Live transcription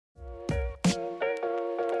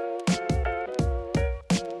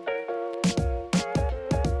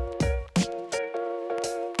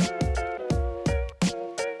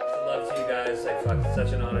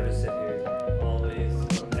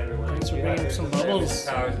some bubbles.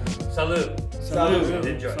 Salud. Salud.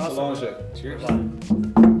 Enjoy. Awesome. Cheers.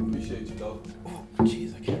 Appreciate you, dog. Oh,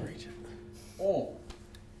 jeez, I can't reach it. Oh.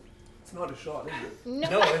 It's not a shot, is it?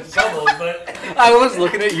 No, it's bubbles, but I was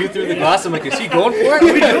looking at you through the glass. I'm like, is he going for it?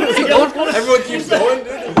 Is he going for it? Everyone keeps going,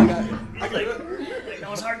 dude. That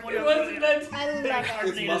was hard going it wasn't meant to. I love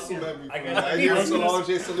it. It's muscle memory. I I guess- hear Solange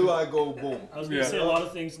Salud, I go boom. I was going to say a lot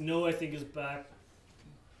of things. No, I think is back.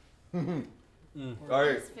 All right.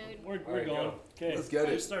 It's food. We're Alright, going. go. Okay. Let's get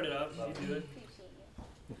it. You start it up. You do it. Appreciate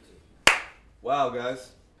you. Wow,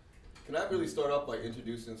 guys. Can I really start off by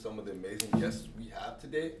introducing some of the amazing guests we have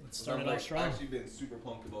today? Let's start I've it off strong. actually been super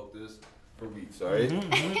pumped about this for weeks, all right?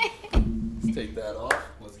 Mm-hmm. Let's take that off.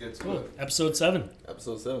 Let's get to Cool. it. Episode 7.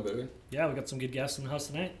 Episode 7, baby. Yeah, we got some good guests in the house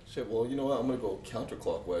tonight. Shit, well, you know what? I'm going to go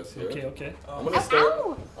counterclockwise here. Okay. I'm gonna start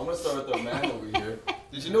with the man over here.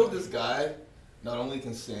 Did you know this guy not only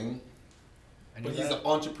can sing, I knew but he's that. an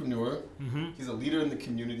entrepreneur. Mm-hmm. He's a leader in the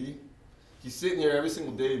community. He's sitting here every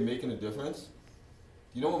single day making a difference.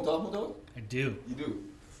 You know what I'm talking about, dog? I do. You do.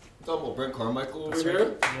 I'm talking about Brent Carmichael over That's here.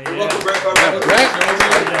 right. Yeah. Welcome, Brent Carmichael. Good to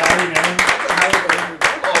have you, man.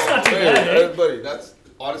 Oh, not too man, bad, eh? everybody,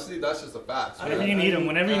 that's just a fact. Whenever you need him,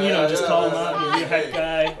 just call him up. You're a heck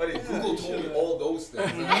guy. Buddy, Google told me all those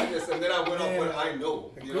things. And then I went off what I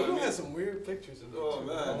know. You know what I Google mean? has some weird pictures of Oh,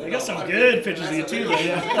 man. They got some good pictures of you, too. We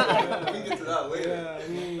Yeah. can get to that later.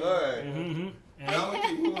 All right. Mm-hmm. Now we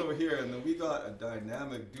can move over here, and then we got a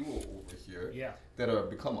dynamic duo over here Yeah. that are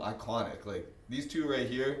become iconic. Like these two right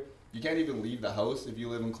here, you can't even leave the house if you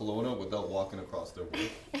live in Kelowna without walking across their work.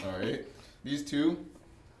 All right, these two,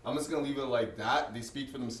 I'm just gonna leave it like that. They speak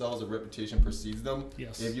for themselves. A reputation precedes them.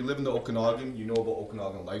 Yes. If you live in the Okanagan, you know about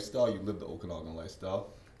Okanagan lifestyle. You live the Okanagan lifestyle.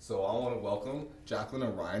 So I want to welcome Jacqueline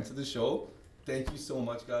and Ryan to the show. Thank you so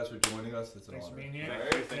much, guys, for joining us. It's an Thanks honor. for being here. All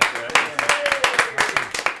right? Thanks for having us.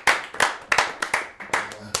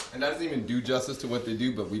 And that doesn't even do justice to what they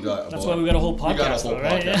do, but we got That's why we got a whole podcast, whole though,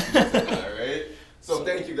 right? podcast. Yeah. All right. So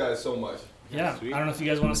thank you guys so much. Yeah. Sweet. I don't know if you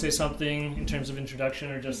guys want to say something in terms of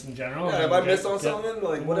introduction or just in general. Yeah, have I missed on Yeah. something?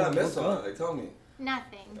 Like, what did I miss on? Like, tell me.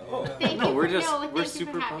 Nothing. Oh, Thank No, you we're for, just no, we're thank you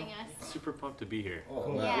super for having pumped, us. super pumped to be here. Oh,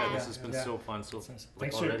 Yeah. man. Yeah, this has been Yeah. so fun. So like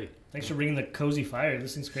Thanks already. for bringing the cozy fire.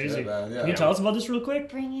 This thing's crazy. Yeah, man, yeah. Can you tell us about this real quick?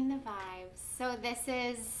 Bringing the vibes. So this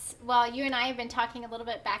is, well, you and I have been talking a little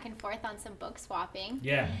bit back and forth on some book swapping.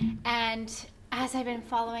 Yeah. And as I've been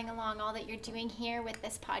following along all that you're doing here with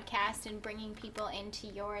this podcast and bringing people into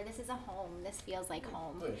this is a home. This feels like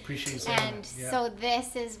home. Appreciate you saying And that. Yeah. so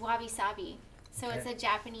this is wabi sabi. So Okay. it's a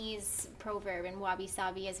Japanese proverb, and wabi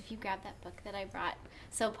sabi is, if you grab that book that I brought.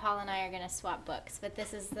 So Paul and I are going to swap books, but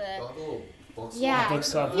this is the... Oh, books. Yeah. Book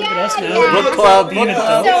swap. Yeah, Look at us now. yeah. Book club, Being book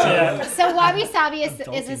club. adults, So, yeah. so wabi sabi is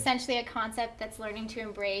Adulting. essentially a concept that's learning to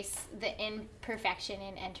embrace the imperfection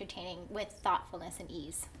in entertaining with thoughtfulness and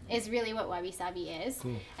ease. Is really what wabi sabi is.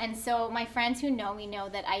 Cool. And so my friends who know me know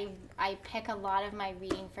that I pick a lot of my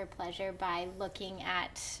reading for pleasure by looking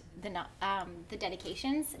at the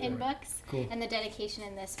dedications in books. Cool. And the dedication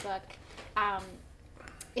in this book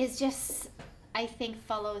is just, I think,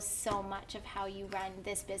 follows so much of how you run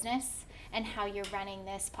this business and how you're running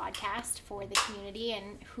this podcast for the community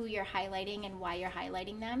and who you're highlighting and why you're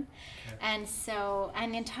highlighting them. Okay. And so,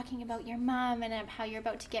 and in talking about your mom and how you're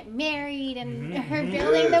about to get married and Mhm, her mhm.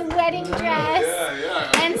 building the wedding dress.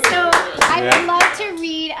 Yeah. And so I Yeah.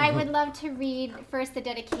 would love to read first the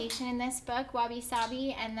dedication in this book, Wabi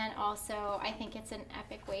Sabi, and then also I think it's an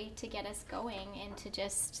epic way to get us going into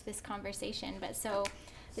just this conversation. But so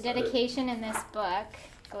the dedication in this book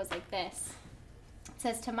goes like this. It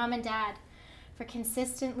says, to Mom and Dad, for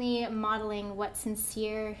consistently modeling what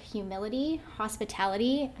sincere humility,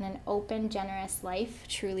 hospitality, and an open, generous life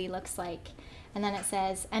truly looks like. And then it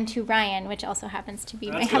says, and to Ryan, which also happens to be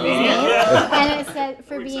my That's husband's good. name. Yeah. And it said,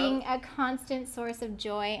 for Works being a constant source of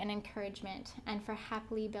joy and encouragement, and for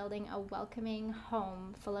happily building a welcoming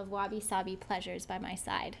home full of wabi-sabi pleasures by my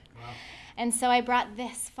side. Wow. And so I brought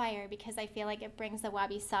this fire because I feel like it brings the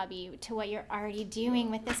wabi-sabi to what you're already doing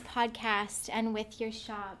with this podcast and with your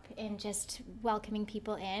shop and just welcoming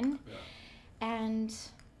people in. And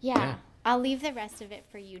yeah, I'll leave the rest of it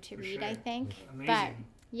for you to For read, sure. I think. Amazing. But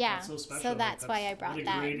yeah, That's so special. that's why I brought what a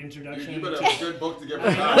that. great introduction. You better have a good book to get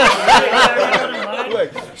rid of. I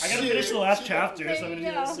Like, gotta finish the last chapter, so I'm gonna do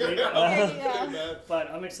There this. you later. go. There you go. But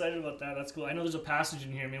I'm excited about that. That's cool. I know there's a passage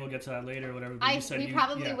in here. Maybe we'll get to that later or whatever. But you said We you,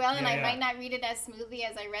 probably yeah, will, and yeah, I yeah. might not read it as smoothly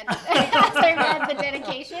as I read as I read the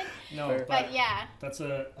dedication. No, But yeah, that's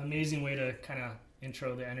an amazing way to kind of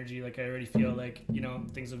intro the energy. Like I already feel like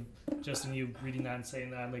things have just in you reading that and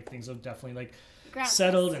saying that, like things have definitely like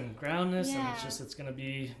settled and groundness, and Yeah. it's gonna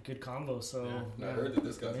be good combo. So I heard that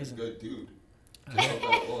this guy's a amazing. good dude.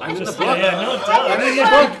 I'm in the Just, book. yeah, no, tell him.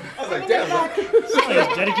 Yeah. I was like, damn, man.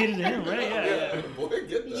 It's dedicated to him, right? Yeah. Boy,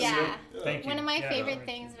 get that. Yeah. Thank you. One of my Yeah, favorite no,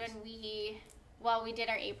 things when we did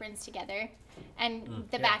our aprons together and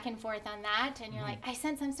the Yeah. back and forth on that, and you're like, I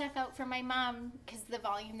sent some stuff out for my mom because the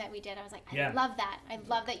volume that we did, I was like, I Yeah. love that. I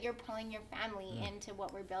love that you're pulling your family into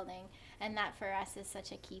what we're building, and that for us is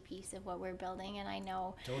such a key piece of what we're building. And I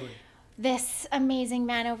know Totally. this amazing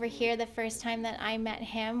man over here, the first time that I met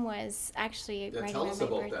him was actually Yeah, right tell on us my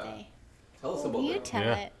about that. birthday. Tell us about You that. tell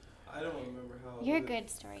Yeah. it. I don't remember how. You're a was it good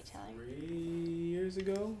storyteller. 3 years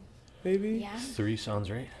ago, maybe. Yeah. 3 sounds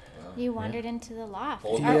right. You wandered into the loft.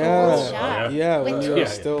 Oh, Our yeah. old shop. Yeah, when With we were Yeah,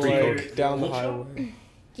 still pre-COVID. like down the Old shop? highway.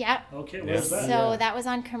 Yeah. Okay, Yeah. what's that? So that was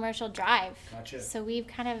on Commercial Drive. Gotcha. So we've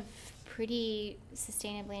kind of pretty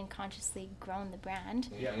sustainably and consciously grown the brand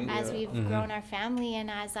Yeah. as Yeah. we've Mhm. grown our family and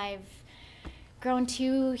as I've grown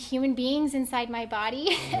 2 human beings inside my body.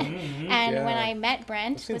 Mhm. And Yeah. when I met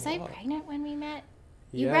Brent, I've seen was a I lot. pregnant when we met?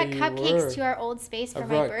 You Yeah, brought cupcakes were. to our old space I for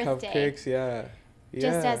my brought birthday. cupcakes, yeah.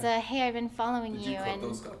 Just Yeah. as a, hey, I've been following Did you cook and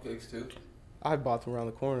those cupcakes too? I bought them around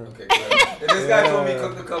the corner. Okay, good. If this guy told me Yeah.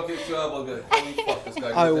 cook the cupcakes too, I would be like, holy fuck, this guy. I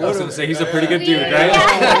did that. would've- gonna say, he's a pretty good We- dude, yeah.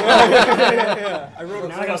 right? Yeah. I wrote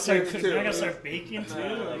Now I gotta start Cupcakes cooking. too. Now I gotta start baking too.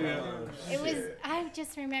 Like, It was, I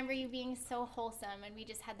just remember you being so wholesome and we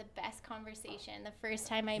just had the best conversation the first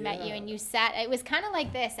time I met you Yeah. and you sat, it was kind of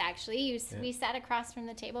like this actually. We sat across from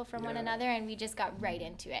the table from one Yeah. another and we just got right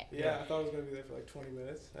into it. Yeah, I thought I was gonna be there for like 20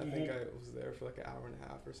 minutes. I think I was there for like an hour and a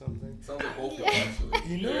half or something. Sounds like both of you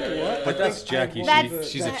actually. You know what? But that's Jackie. That's-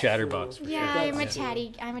 She's a that- chatterbox. For Yeah, sure. I'm a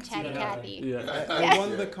chatty Kathy. Yeah. I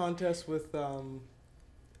won the contest with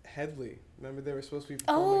Headley. Remember they were supposed to be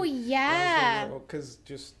Oh performing? yeah. Because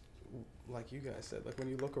just like you guys said, like when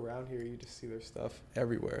you look around here, you just see their stuff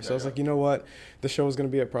everywhere. So I was Yeah. like, you know what? The show was going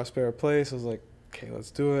to be at Prospera Place. I was like, okay,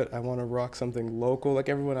 let's do it. I want to rock something local. Like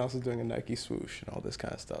everyone else is doing a Nike swoosh and all this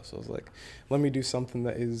kind of stuff. So I was like, let me do something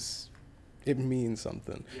that is, it means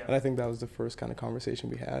something. Yeah. And I think that was the first kind of conversation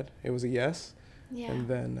we had. It was a yes. Yeah. And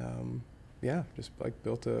then, just like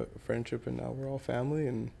built a friendship and now we're all family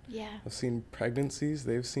and Yeah. I've seen pregnancies.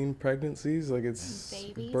 They've seen pregnancies. Like it's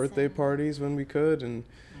Babies birthday and- parties when we could, and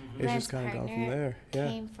it's Brent's just kind of gone from partner there. Yeah.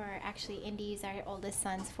 Came for actually Indy's, our oldest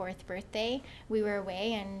son's 4th birthday. We were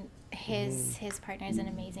away and his partner is an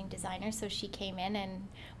amazing designer, so she came in and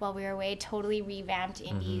while we were away totally revamped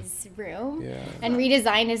Indy's room Yeah. and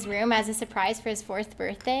redesigned his room as a surprise for his 4th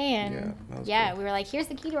birthday. Yeah, And that was yeah, cool. we were like, here's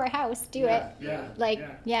the key to our house, do Yeah, it. yeah, Like,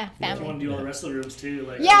 yeah. yeah, If you family. want to do all the rest of the rooms too,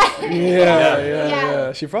 like Yeah. Yeah.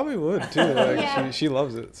 Yeah. She probably would too. Like Yeah. she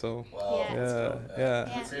loves it. So Wow. Yeah. that's Yeah, dope.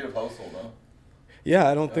 yeah. It's a creative household, huh? yeah,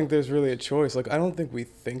 I don't think there's really a choice. Like I don't think we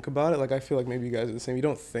think about it. Like I feel like maybe you guys are the same. You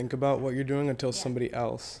don't think about what you're doing until somebody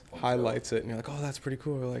else highlights it, and you're like, oh, that's pretty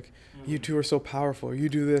cool. Or like, you two are so powerful. Or you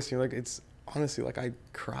do this. And you're like, it's honestly like I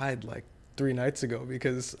cried like 3 nights ago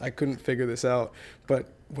because I couldn't figure this out. But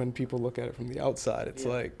when people look at it from the outside, it's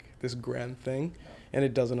like this grand thing, and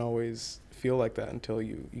it doesn't always feel like that until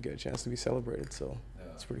you get a chance to be celebrated. So Yeah.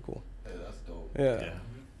 it's pretty cool. Yeah, that's dope. Yeah. Yeah.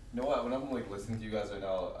 You know what? When I'm like listening to you guys right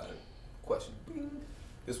now, I had a question. Bing.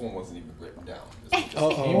 This one wasn't even written down. This one just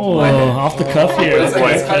Uh-oh. came to Oh, my head. off the cuff But here. it's,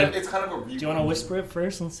 like, it's, Okay. kind of, it's kind of a Do you want to rebrand. whisper it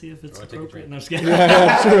first and see if it's Or take a appropriate? drink. No, I'm just kidding.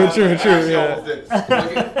 Yeah, true. Actually, Yeah. almost did.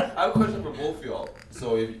 Okay, I have a question for both of y'all.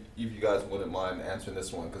 So if you guys wouldn't mind answering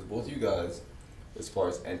this one, because both of you guys, as far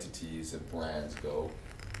as entities and brands go,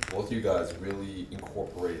 both of you guys really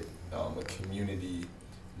incorporate a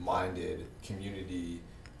community-minded,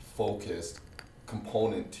 community-focused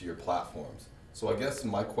component to your platforms. So I guess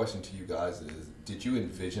my question to you guys is, did you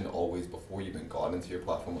envision always before you even got into your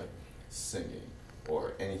platform, like singing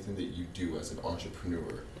or anything that you do as an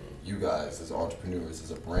entrepreneur, you guys as entrepreneurs,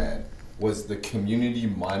 as a brand, was the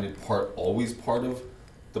community-minded part always part of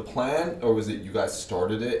the plan, or was it you guys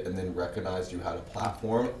started it and then recognized you had a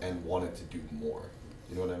platform and wanted to do more?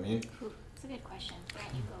 You know what I mean? It's a good question. Brent,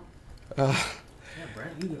 you go. Yeah,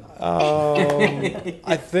 Brent, you go.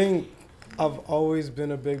 I think I've always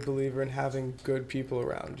been a big believer in having good people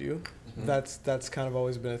around you. That's kind of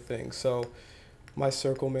always been a thing. So my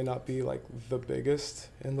circle may not be like the biggest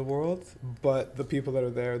in the world, but the people that are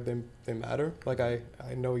there, they matter. Like I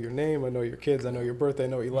know your name, I know your kids, I know your birthday, I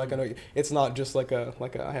know what you like, I know you, it's not just like a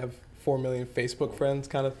I have 4 million Facebook friends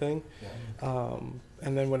kind of thing. Yeah.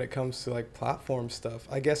 And then when it comes to like platform stuff,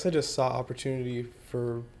 I guess I just saw opportunity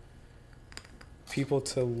for people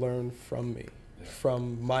to learn from me,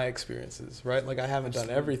 from my experiences, right? Like I haven't done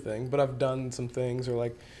everything, but I've done some things, or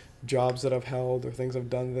like jobs that I've held or things I've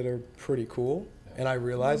done that are pretty cool. And I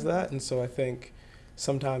realize that. And so I think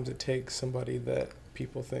sometimes it takes somebody that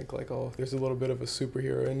people think like, oh, there's a little bit of a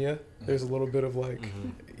superhero in you. There's a little bit of like,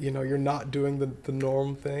 you know, you're not doing the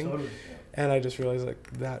norm thing. Totally. And I just realized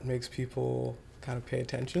like that makes people kind of pay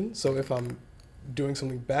attention. So if I'm doing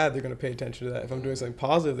something bad, they're going to pay attention to that. If I'm doing something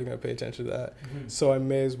positive, they're going to pay attention to that. So I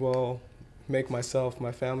may as well make myself,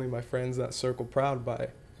 my family, my friends, that circle proud by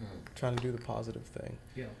trying to do the positive thing.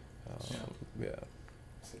 Yeah. Yeah.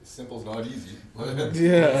 Simple's not easy.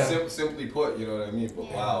 Yeah. Simply put, you know what I mean?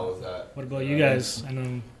 But wow, is that... What about you guys? I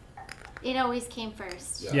know. It always came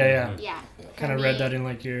first. Yeah. Yeah. Kind of For read me- that in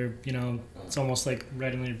like your, you know, it's almost like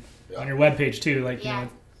right on your webpage too. Like, you know.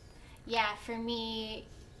 Yeah, for me,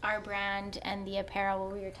 our brand and the apparel,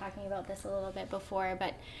 we were talking about this a little bit before,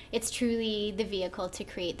 but it's truly the vehicle to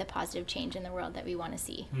create the positive change in the world that we want to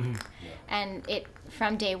see. And it,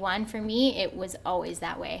 from day one, for me, it was always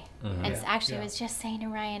that way. And I was just saying to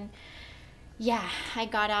Ryan, I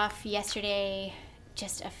got off yesterday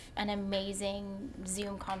just an amazing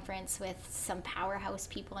Zoom conference with some powerhouse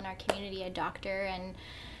people in our community, a doctor and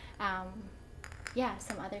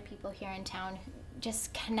some other people here in town,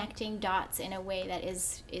 just connecting dots in a way that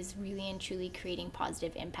is really and truly creating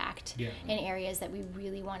positive impact in areas that we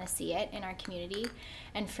really want to see it in our community.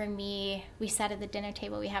 And for me, we sat at the dinner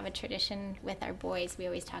table. We have a tradition with our boys. We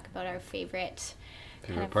always talk about our favorite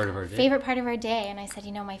part of our day. And I said,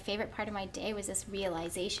 you know, my favorite part of my day was this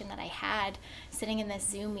realization that I had sitting in this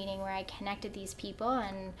Zoom meeting where I connected these people,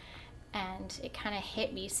 and it kind of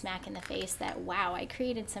hit me smack in the face that, wow, I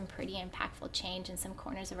created some pretty impactful change in some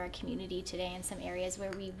corners of our community today, in some areas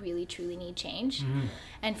where we really, truly need change.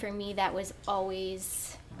 And for me, that was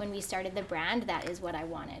always, when we started the brand, that is what I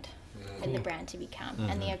wanted in the brand to become.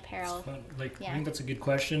 And the apparel. I think that's a good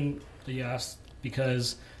question that you asked,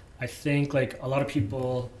 because I think like a lot of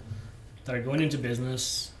people that are going into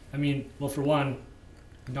business, I mean, well, for one,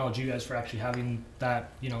 acknowledge you guys for actually having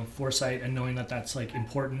that, you know, foresight and knowing that that's like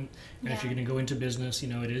important. And if you're going to go into business, you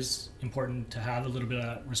know, it is important to have a little bit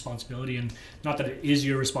of responsibility, and not that it is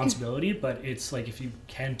your responsibility, but it's like, if you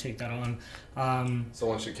can take that on,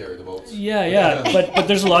 someone should carry the boats. But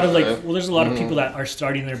there's a lot of there's a lot of people that are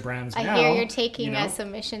starting their brands now. I hear you're taking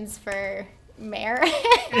submissions for mayor.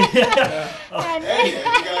 Hey, you guys,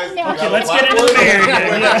 Okay, let's get into the mayor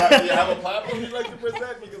again. Do you have a platform you'd like to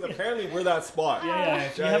present? Because apparently we're that spot.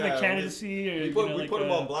 If you have a candidacy, or we put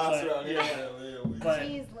them on blast around here. But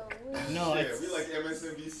Jeez Louise. no, We like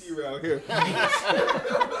MSNBC around here.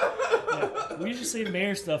 we usually say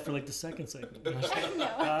mayor stuff for like the second segment. No,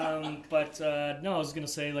 I was gonna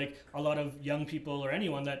say, like, a lot of young people or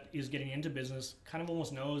anyone that is getting into business kind of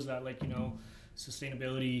almost knows that, like, you know,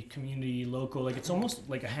 sustainability, community, local, like, it's almost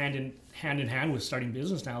like a hand in hand with starting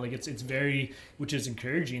business now. Like, it's very, which is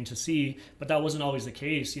encouraging to see, but that wasn't always the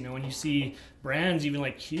case. You know, when you see brands, even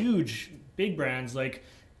like huge big brands like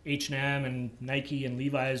H&M and Nike and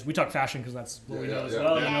Levi's, we talk fashion because that's what we know as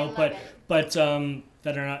well, you know, but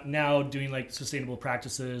that are not now doing like sustainable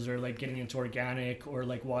practices, or like getting into organic, or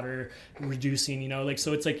like water reducing, you know, like,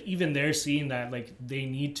 so it's like even they're seeing that, like, they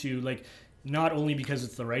need to, like, not only because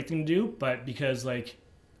it's the right thing to do, but because, like,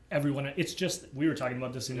 everyone, it's just, we were talking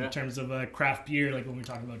about this in terms of craft beer, like when we were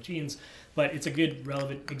talking about jeans, but it's a good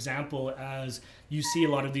relevant example, as you see a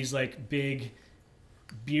lot of these like big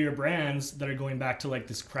beer brands that are going back to like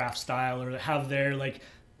this craft style, or have their like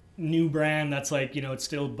new brand that's like, you know, it's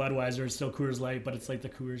still Budweiser, it's still Coors Light, but it's like the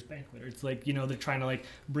Coors Banquet, or it's like, you know, they're trying to like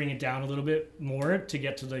bring it down a little bit more to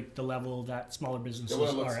get to like the level that smaller businesses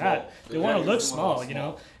are at. They want to look small, you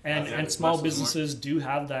know, and small businesses do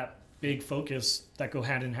have that big focus that go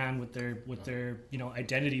hand in hand with their you know,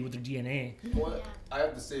 identity, with their DNA. You know what? I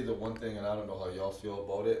have to say the one thing, and I don't know how y'all feel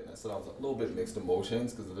about it, and I said I was a little bit mixed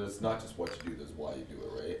emotions, because there's not just what you do, there's why you do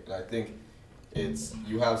it, right? And I think it's,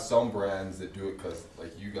 you have some brands that do it because,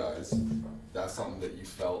 like you guys, that's something that you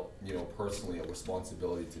felt, you know, personally a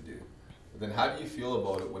responsibility to do. But then how do you feel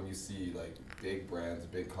about it when you see like big brands,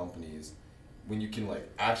 big companies, when you can like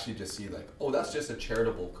actually just see like, oh, that's just a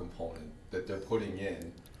charitable component that they're putting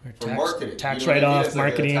in for marketing, tax you know write-off, like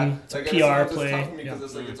marketing, it's a like, PR play. Tough for me, because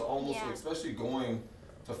it's like, it's almost like, especially going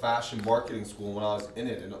to fashion marketing school when I was in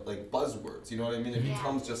it, and like buzzwords, you know what I mean? It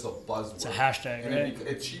becomes just a buzzword. It's a hashtag, and right?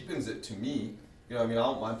 it cheapens it to me. You know what I mean? I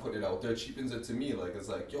don't mind putting it out there. It cheapens it to me. Like, it's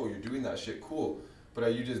like, yo, you're doing that shit, cool. But are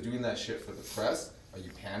you just doing that shit for the press? Are you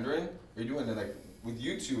pandering? Are you doing it like, with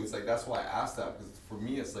you two, it's like, that's why I asked that, because for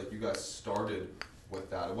me, it's like you guys started with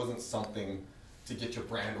that. It wasn't something to get your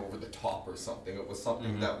brand over the top or something. It was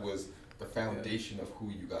something that was the foundation of who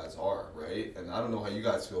you guys are, right? And I don't know how you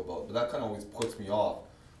guys feel about it, but that kind of always puts me off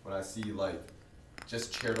when I see like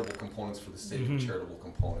just charitable components for the sake of charitable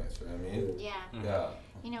components. You know what I mean? Yeah. Yeah.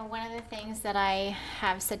 You know, one of the things that I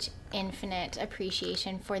have such infinite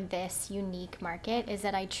appreciation for this unique market is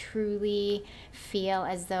that I truly feel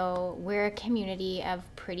as though we're a community of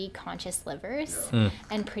pretty conscious livers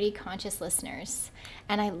and pretty conscious listeners.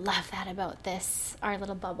 And I love that about this, our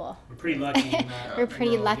little bubble. We're pretty lucky in that. We're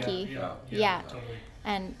pretty world. lucky. Yeah. Totally.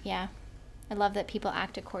 And yeah, I love that people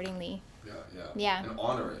act accordingly. Yeah. And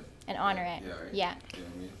honor it. And honor it. Yeah. Right? Yeah. You know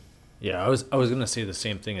what I mean? Yeah, I was gonna say the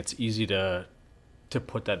same thing. It's easy to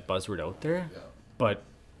put that buzzword out there, but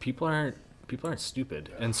people aren't stupid,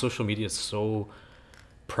 and social media is so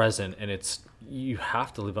present, and you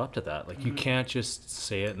have to live up to that. Like you can't just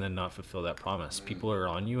say it and then not fulfill that promise. People are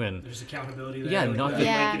on you, and There's accountability there. Yeah, like, not whether you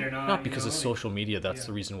that- like it or not, not you because know, of like- social media. That's yeah.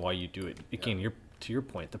 the reason why you do it. Again, to your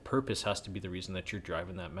point, the purpose has to be the reason that you're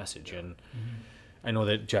driving that message. And I know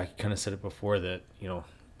that Jackie kind of said it before that, you know,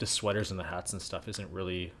 the sweaters and the hats and stuff isn't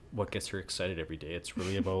really what gets her excited every day. It's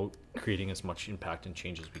really about creating as much impact and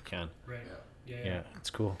change as we can. Right. Yeah. Yeah, it's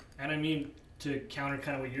cool. And I mean, to counter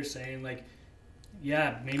kind of what you're saying, like,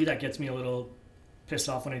 yeah, maybe that gets me a little pissed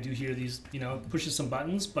off when I do hear these, you know, pushes some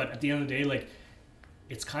buttons. But at the end of the day, like,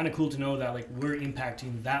 it's kind of cool to know that, like, we're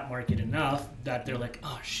impacting that market enough that they're like,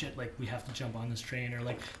 oh shit, like, we have to jump on this train, or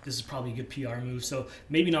like, this is probably a good PR move. So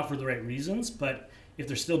maybe not for the right reasons, but if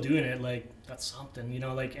they're still doing it, like, that's something, you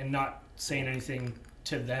know, like, and not saying anything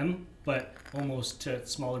to them, but almost to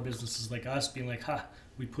smaller businesses like us being like,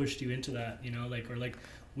 we pushed you into that, you know, like, or like,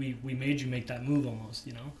 we made you make that move almost,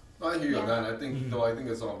 you know? I hear you on that. I think, though, I think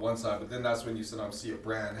it's on one side, but then that's when you sometimes see a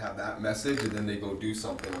brand have that message, and then they go do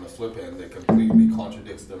something on the flip end that completely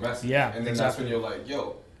contradicts their message. Yeah, and then that's when you're like,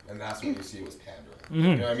 yo, and that's when you see it was pandering.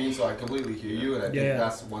 You know what I mean? So I completely hear you, and I think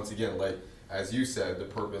that's, once again, like, as you said, the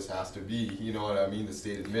purpose has to be, you know what I mean, the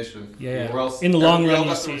stated mission. Yeah. Or else, in the long we all run, you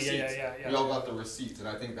got the see, receipts. yeah. We all got the receipts, and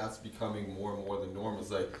I think that's becoming more and more the norm.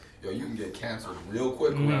 It's like, yo, you can get canceled real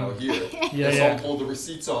quick around here. Someone pulled the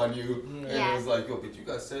receipts on you, and it was like, yo, but you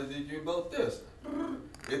guys said that you about this.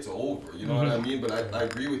 It's over, you know what I mean? But I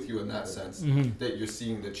agree with you in that sense, that you're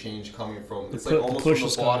seeing the change coming from, it's like almost from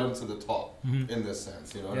the bottom to the top, in this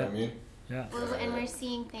sense, you know what I mean? Yeah. Well, and we're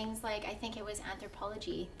seeing things like, I think it was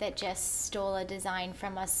Anthropology that just stole a design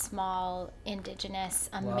from a small indigenous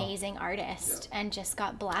amazing artist and just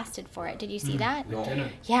got blasted for it. Did you see that? No.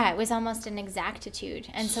 Yeah, it was almost an exactitude.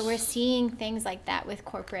 And so we're seeing things like that with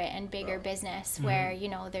corporate and bigger business where, you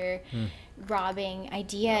know, they're robbing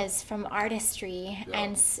ideas from artistry,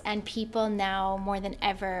 and people now more than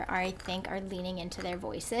ever I think are leaning into their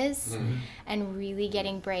voices and really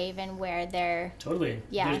getting brave in where they're Totally.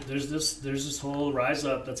 Yeah. There's this whole rise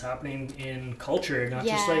up that's happening in culture, not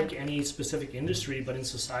just like any specific industry, but in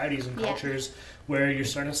societies and cultures where you're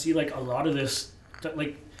starting to see like a lot of this,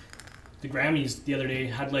 like the Grammys the other day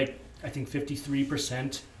had like, I think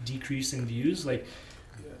 53% decrease in views. Like,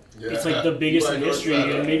 it's like the biggest in history,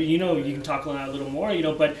 and maybe, you know, you can talk on that a little more, you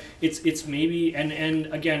know, but it's maybe, and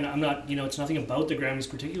again, I'm not, you know, it's nothing about the Grammys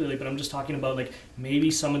particularly, but I'm just talking about like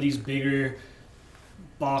maybe some of these bigger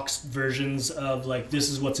box versions of like, this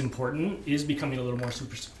is what's important, is becoming a little more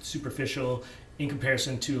superficial in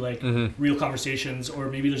comparison to like real conversations, or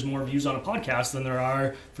maybe there's more views on a podcast than there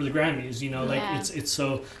are for the Grammys, you know, like it's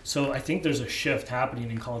so I think there's a shift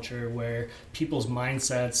happening in culture where people's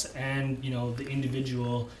mindsets and, you know, the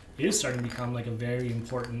individual is starting to become like a very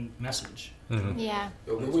important message. Yeah.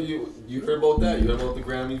 Yo, what you heard about that? You heard about the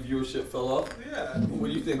Grammy viewership fell off? Yeah. What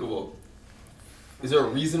do you think about? Is there a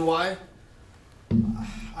reason why?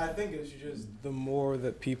 I think it's just the more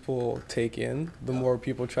that people take in, the more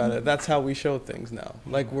people try to. That's how we show things now.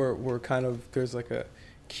 Like we're kind of, there's like a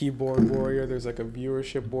keyboard warrior, there's like a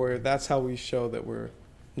viewership warrior. That's how we show that we're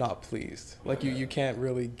not pleased. Like you can't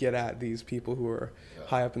really get at these people who are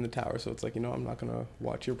high up in the tower. So it's like, you know, I'm not gonna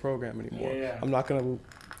watch your program anymore. I'm not gonna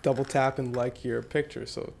double tap and like your picture.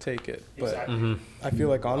 So take it. But I feel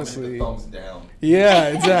like honestly, thumbs down. yeah,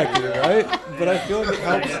 exactly, right? But I feel like it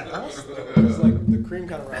helps us though. It's like the cream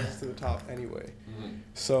kind of rises to the top anyway.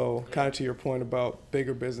 So kind of to your point about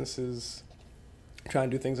bigger businesses trying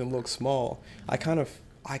to do things and look small, I kind of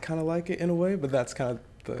like it in a way, but that's kind of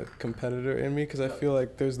the competitor in me, because I feel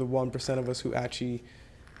like there's the 1% of us who actually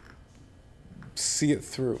see it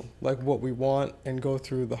through, like what we want, and go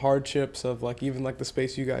through the hardships of like even like the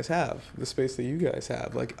space you guys have, the space that you guys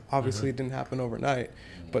have. Like obviously it didn't happen overnight,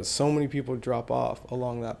 but so many people drop off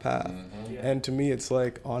along that path. Yeah. And to me, it's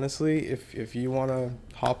like, honestly, if you want to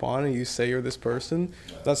hop on and you say you're this person,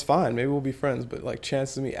 that's fine. Maybe we'll be friends. But like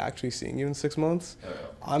chances of me actually seeing you in 6 months,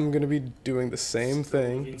 I'm gonna be doing the same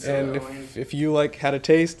thing. And if you like had a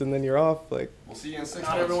taste and then you're off, like, We'll see you in 6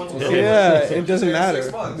 Not months. everyone's We'll built see you in Yeah, six- it doesn't we'll see you in matter.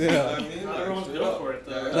 6 months. Yeah. You know what I mean? Not everyone's Straight built up. for it,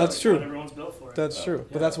 though. Yeah. That's true. Not everyone's built for it. That's true. Yeah.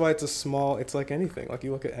 But that's why it's a small, it's like anything. Like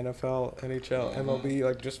you look at NFL, NHL, MLB,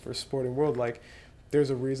 like just for sporting world, like there's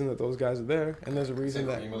a reason that those guys are there, and there's a reason Same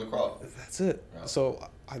that cream of the crop. that's it. Yeah. So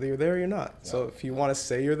either you're there or you're not. So Yeah. if you want to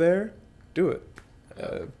say you're there, do it.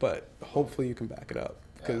 Yeah. But hopefully you can back it up,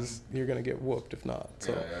 because you're gonna get whooped if not.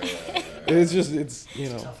 So Yeah. it's just, it's, you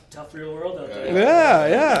know. Tough real world out Yeah. there.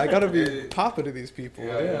 Yeah, I gotta be topping to these people.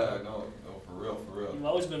 Yeah, no, for real. You've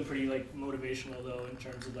always been pretty like motivational though, in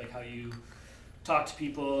terms of like how you talk to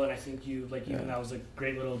people, and I think you like even that was a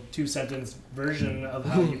great little 2-sentence version of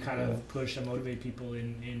how you kind of push and motivate people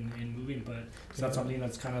in moving. But is that something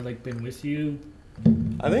that's kind of like been with you?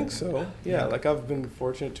 I think so. Yeah, like I've been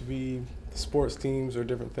fortunate to be sports teams or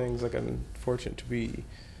different things. Like I've been fortunate to be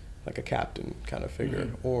like a captain kind of figure,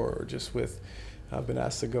 or just with. I've been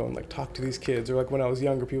asked to go and like talk to these kids, or like when I was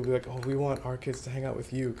younger, people would be like, "Oh, we want our kids to hang out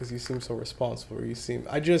with you because you seem so responsible." Or you seem.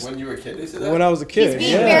 I just When you were a kid, they said that? when I was a He's kid.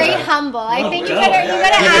 being yeah. very humble. I think you yeah. gotta Even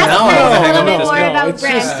ask now, Brent I a hang little out bit with more this guy. about It's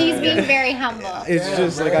Brent. just- He's being very humble. It's Yeah,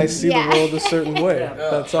 just like I see Yeah. the world a certain way. Yeah.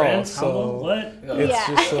 That's all. Friends, humble, So what? it's Yeah.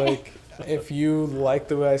 just like if you like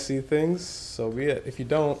the way I see things, so be it. If you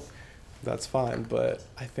don't, that's fine. But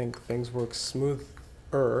I think things work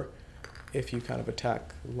smoother if you kind of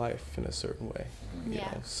attack life in a certain way. You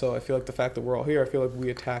Yeah. know? So I feel like the fact that we're all here, I feel like we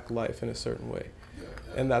attack life in a certain way,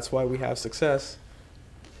 and that's why we have success.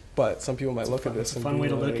 But some people might look at this It's a and fun be way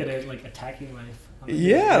to like, look at it, like attacking life.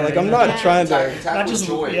 Yeah, like I'm not Yeah. trying to. Not just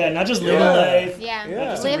joy. not just living Yeah. life. Yeah, Yeah.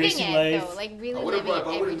 Just living embracing it life. though, like I really would have living brought, if it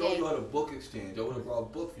I would every have known day. you had a book exchange, I would have brought a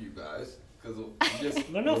book for you guys. Because you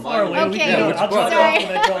just They're not reminded far me- away. We Okay. can go. Yeah, I'll drop it sorry. off and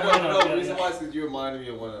then drop mine No, off. the Yeah, reason yeah. why is because you reminded me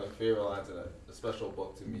of one of my favorite lines in a special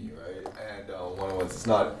book to me, right? And one was, it's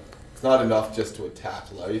not enough just to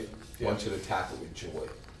attack life. One should attack it with joy.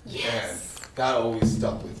 Yes. And that always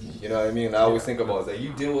stuck with me. You know what I mean? I always think about it. It's like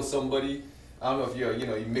you deal with somebody. I don't know if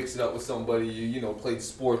you mix it up with somebody. You played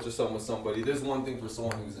sports or something with somebody. There's one thing for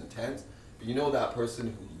someone who's intense, but you know that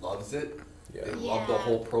person who loves it. Yeah. They love the Yeah.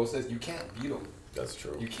 whole process. You can't beat them. That's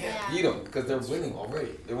true. You can't Yeah. beat them because they're winning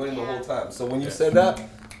already. They're winning the Yeah. whole time. So when you said that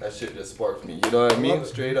shit just sparked me. You know what I mean? it.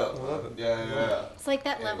 Straight up. I love it. Yeah. It's like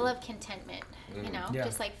that Yeah. level of contentment, you know, Yeah.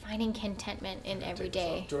 just like finding contentment in every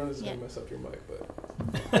day. Jordan is Yeah. gonna mess up your mic, but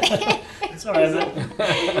It's alright.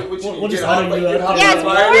 man. We'll just hot, honor like, you get up. hot Yeah, on it's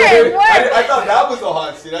fire. warm, warm. I thought that was the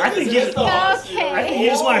hot seat. I think guess he's- it's the hot seat. Okay. I think you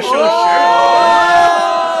just want to show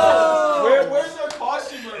a Where's our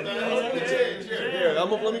costumer, man? Here,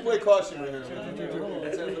 let me play costumer here.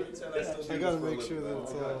 I gotta make sure that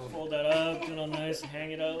it's shirt. all. Fold that up, get it all nice,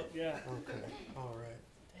 hang it out. Yeah. Okay. All right.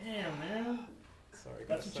 Damn, man. Sorry.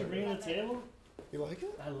 That's what you're bringing to the table? You like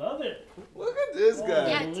it? I love it. Look at this guy.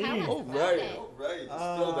 Yeah, tell us All about Right, it. alright. Just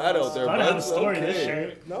throw that out there, Gotta have a bud. story, this Okay.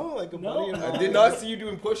 shirt. No, like a No. buddy of I mine. did not see you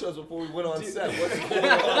doing push-ups before we went on set. What's going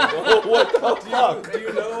on, bro? What the fuck? Do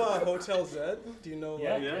you know Hotel Zed? Do you know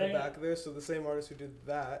Yeah, like yeah, in the yeah. back there? So the same artist who did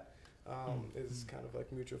that is kind of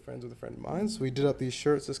like mutual friends with a friend of mine. So we did up these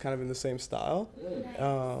shirts that's kind of in the same style.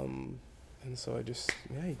 And so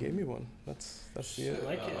he gave me one. That's the I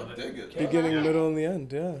like it. I dig it. beginning, middle, and the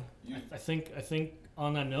end. Yeah. I think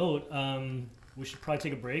on that note, we should probably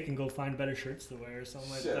take a break and go find better shirts to wear or something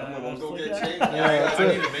like Shit, that. I'm gonna go Like get that. changed. that's I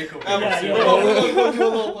it. need a makeover. Yeah, yeah. We'll do a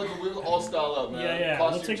little, we'll all style up, man. Yeah. We'll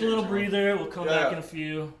Costume take a little change, breather. We'll come Yeah. back in a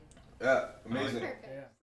few. Yeah, amazing. Perfect.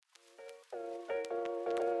 Yeah.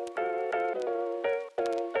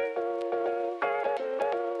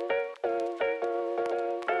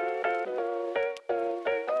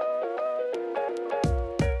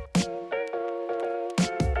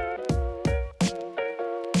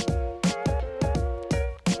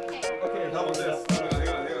 Okay, how about this?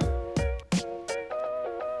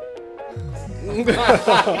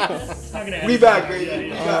 It's not gonna end We it. back, baby. Yeah, We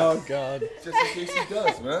yeah. back. Oh God. Just in case he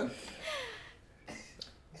does, man.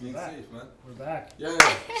 Being safe, man. We're back. Yeah,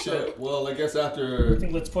 shit. Well, I guess after I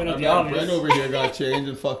think let's point our out the man obvious. Brent over here got changed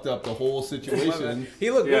and fucked up the whole situation. He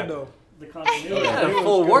looked Yeah. good though. The continuity. Yeah, He was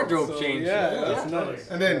full good, wardrobe so, change. Yeah, Yeah. that's nice.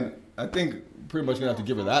 And then I think pretty much gonna have to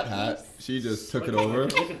give her that hat. She just took it over.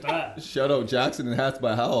 Look at that. Shout out Jackson and Hats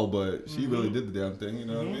by Howell, but she really did the damn thing, you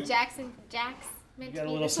know what I mean? Jax Meant You got to a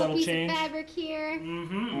be little this little subtle piece change. of fabric here.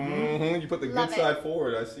 Mm-hmm. You put the Love good it. side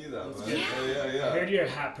forward. I see that, man. Yeah. I heard you're a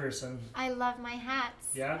hat person. I love my hats.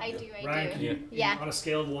 Yeah? I do. Ryan, I can do. you, Yeah. on a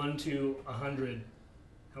scale of 1 to 100,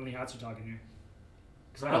 how many hats are talking here?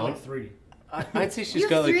 Because I have Oh. like 3. I'd say You she's have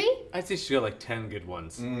got like 3? I'd say she's got like 10 good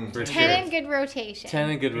ones. For 10 sure. in good rotation. 10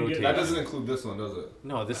 in good Good. rotation. That doesn't include this one, does it?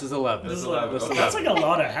 No, this is 11. This is like- This is okay. That's like 11. a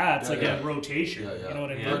lot of hats, Yeah, like yeah. in rotation. Yeah, yeah. You know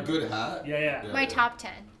what I mean? For a good hat. Yeah. My top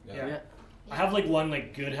 10. Yeah. Yeah. I have like 1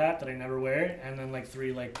 like good hat that I never wear, and then like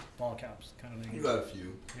 3 like ball caps kind of thing. You got a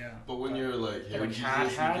few. Yeah. But when you're like hair like Jesus,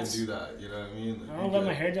 hat you hats? can do that. You know what I mean? Like, I you don't let can-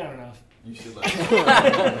 my hair down enough. You should like.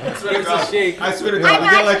 I swear to God. shake. I swear to I'm, God. We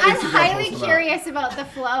get like I'm Instagram highly posts on that. curious about the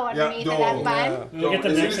flow underneath no, of that bun. Yeah. We'll get the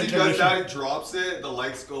as next soon as he does intermission. that, he drops it. The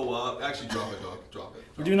lights go up. Actually, drop it, dog. Drop it.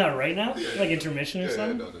 We're doing that right now? Yeah, Like yeah. intermission or Yeah,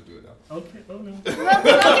 something? no, don't do it now. Okay. Oh no. We'll do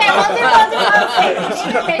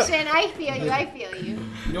intermission. I feel you.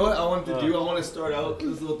 You know what I wanted to do? I want to start out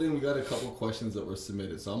this little thing. We got a couple questions that were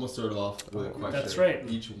submitted, so I'm gonna start off with a question. That's right.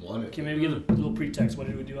 Each one. Okay, maybe give a little pretext. What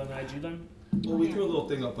did we do on the IG then? Well, we threw a little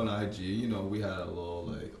thing up on IG. You know, we had a little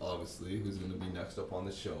like obviously who's gonna be next up on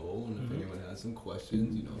the show, and if anyone has some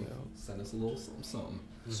questions, you know, send us a little something, something.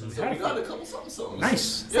 So So we got a couple something, something.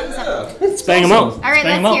 Nice. Yeah. Let's bang them out. All right,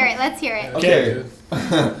 Bang 'em let's out. hear it. Let's hear it.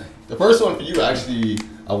 Okay. The first one for you, actually,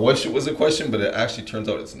 I wish it was a question, but it actually turns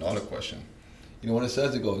out it's not a question. You know what it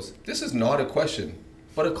says? It goes, "This is not a question,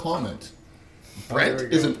 but a comment. Brent there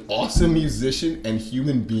we is go. an awesome musician and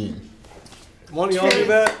human being." One of y'all do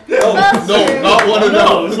that? No, not one of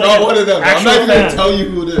No, them. it's Not like one of them. I'm actual not even gonna fan. tell you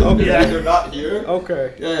who it is. Okay. because They're not here.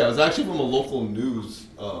 Okay. Yeah, it was actually from a local news.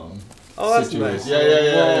 Oh, that's situation. nice.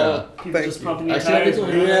 Yeah. People Thank just you. pumping your Actually, I think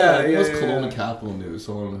tires. it was, Yeah, I think it was yeah, Kelowna yeah. Capital News.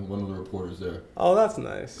 So one of the reporters there. Oh, that's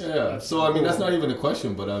nice. Yeah. So I mean, that's not even a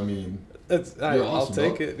question, but I mean, I'll awesome,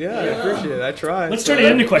 take bro. it. Yeah, I Yeah. appreciate it. I tried. Let's So turn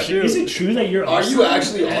it into a question. shoot. Is it true that you're are awesome? you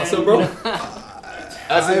actually awesome, bro?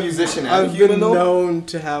 As a musician and a I've human, been though. known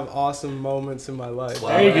to have awesome moments in my life. Wow,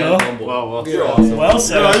 There you man, go. humble. Well, You're yeah. awesome. Well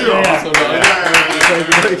said. Yeah, you're Yeah. awesome, man.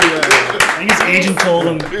 I think his agent told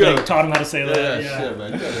him, like, taught him how to say Yeah, that. yeah, shit,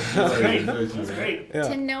 man. You gotta- That's great. That's That's great. Yeah.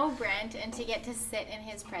 To know Brent and to get to sit in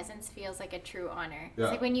his presence feels like a true honor. Yeah.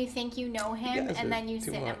 It's like when you think you know him Yes, and then you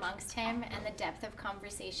too sit much. amongst him and the depth of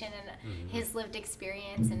conversation and his lived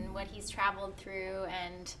experience and what he's traveled through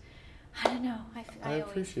and I don't know. I always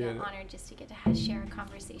appreciate feel it. honored just to get to share a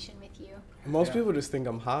conversation with you. Most people just think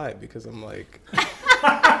I'm high because I'm like,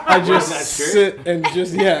 I just that shirt? sit and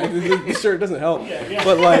just the shirt doesn't help. Yeah.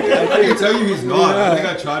 But like, I I can think, tell you he's not. Yeah. I think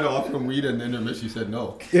I tried to offer him weed and intermission. He said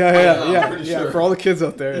no. I'm yeah. pretty sure. For all the kids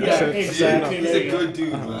out there, Yeah, so- exactly. He's There a you go. good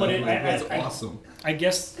dude, man. But it- That's I- awesome. I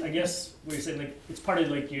guess what you're saying, like, it's part of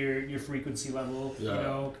like your frequency level, you Yeah.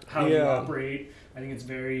 know, how you Yeah. operate. I think it's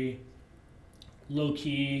very low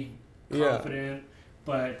key, Yeah. confident,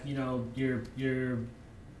 but you know, you're.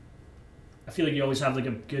 I feel like you always have like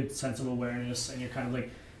a good sense of awareness, and you're kind of like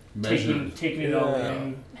Measured. taking it all Yeah.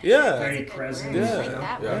 in. Yeah. Very That's a good present. word. Yeah. I like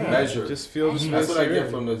that Yeah. word. Measured. Just feel the That's That's space what I you're get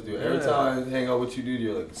in. from this dude. Every Yeah. time I hang out with you, dude,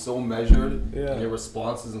 you're like so measured, Yeah. and your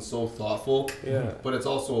responses and so thoughtful. Yeah. But it's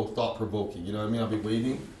also thought provoking. You know what I mean? I'll be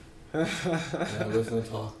waiting, and I listen and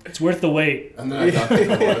talk, It's worth the wait. and then I got to think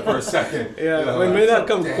about it for a second. Yeah. You know, Well, it may like, not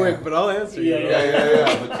come damn. quick, but I'll answer you. Yeah, bro.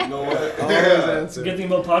 Yeah. But you know what? I'll always It's a answer. good thing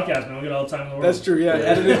about podcasts, man. We get all the time in the world. That's true. Yeah.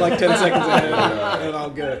 Edit it like 10 seconds ahead, Yeah. and I'll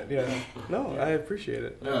get it. Yeah. No, I appreciate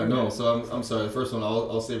it. Yeah, no. So I'm sorry. The first one,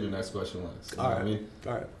 I'll save your next question, Lex. You know what I Alright. mean?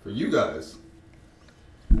 All right. For you guys,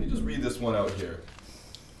 let me just read this one out here.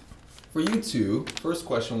 For you two, first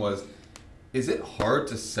question was, is it hard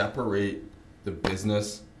to separate the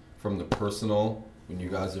business from the personal when you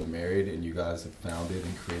guys are married and you guys have founded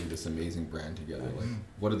and created this amazing brand together? Like,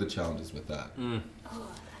 what are the challenges with that? Oh,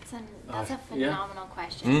 that's a yeah. phenomenal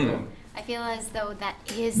question. Mm. I feel as though that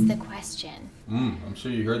is the question. I'm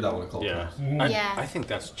sure you heard that one a couple Yeah. times. Yeah. I think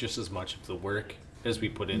that's just as much of the work as we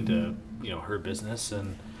put into, her business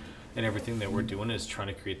and everything that we're doing is trying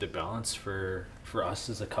to create the balance for us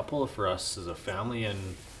as a couple, for us as a family, and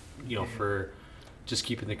for just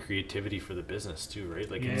keeping the creativity for the business too, right?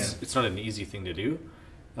 Like Yeah. it's not an easy thing to do,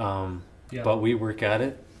 Yeah. but we work at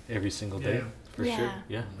it every single day Yeah. for Yeah. sure.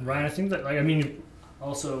 Yeah. Ryan, I think that, like, I mean,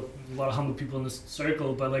 also a lot of humble people in this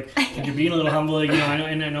circle, but like, you're being a little humble, you know.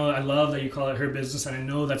 I know, I love that you call it her business, and I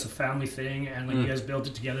know that's a family thing, and like you guys built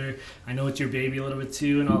it together. I know it's your baby a little bit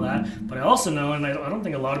too, and all that. But I also know, and I don't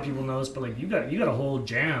think a lot of people know this, but like you got a whole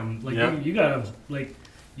jam, like Yeah. you got a like.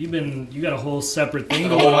 You got a whole separate thing The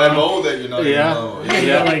going whole on. MO that you're not even Yeah. know. Yeah, you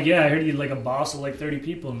got, like, I heard you like a boss of like 30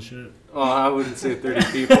 people and shit. Well, I wouldn't say 30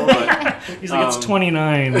 people, but He's like, it's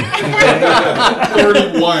 29. 31.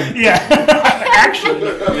 Yeah, actually.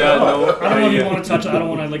 yeah, no, So I don't know if you want to touch. I don't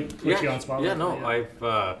want to like put you on spot. Yeah, no,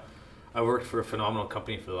 I worked for a phenomenal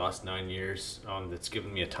company for the last 9 years. That's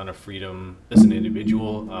given me a ton of freedom as an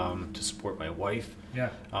individual to support my wife. Yeah.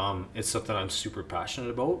 It's something I'm super passionate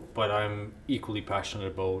about, but I'm equally passionate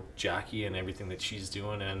about Jackie and everything that she's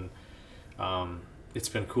doing, and it's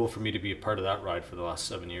been cool for me to be a part of that ride for the last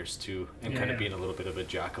 7 years too, and kind of being a little bit of a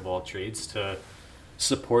jack of all trades to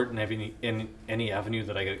support in any avenue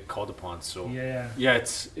that I get called upon. So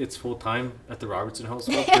it's full time at the Robertson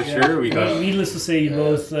household for sure. We got needless to say, you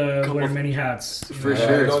both wear many hats for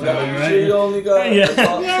sure. No doubt. You only got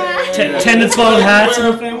 10 to 12 hats in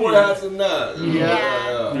the family. More hats than that.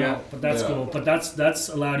 Yeah, but that's cool. But that's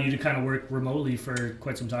allowed you to kind of work remotely for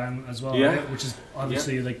quite some time as well, right? Which is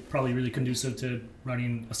obviously like probably really conducive to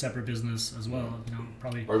running a separate business as well. You know,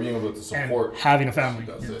 probably or being able to support and having a family.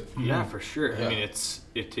 That's it. Yeah, for sure. I mean,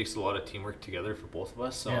 it takes a lot of teamwork together for both of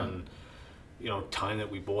us on, time that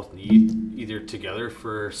we both need either together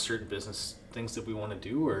for certain business things that we want to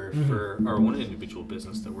do or for our own individual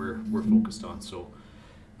business that we're focused on. So,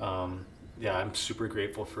 I'm super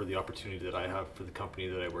grateful for the opportunity that I have for the company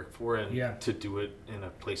that I work for and to do it in a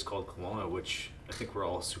place called Kelowna, which I think we're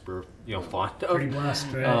all super, fond of. Pretty blessed,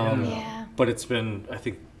 right? But it's been, I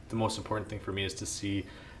think the most important thing for me is to see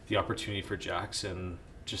the opportunity for Jax and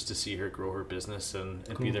just to see her grow her business and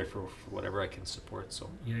be there for whatever I can support. So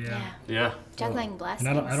juggling blessings.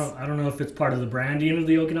 And I don't know if it's part of the branding of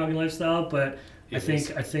the Okanagan lifestyle, but I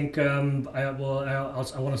think I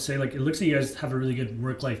want to say, like, it looks like you guys have a really good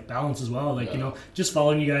work-life balance as well. Like, just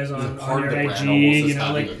following you guys on your IG,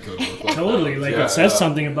 like totally, like it says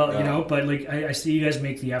something about, but like I see you guys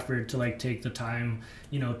make the effort to like take the time,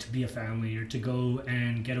 to be a family or to go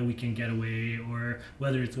and get a weekend getaway, or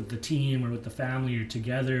whether it's with the team or with the family or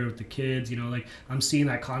together with the kids, like I'm seeing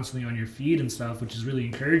that constantly on your feed and stuff, which is really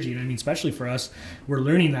encouraging. I mean, especially for us, we're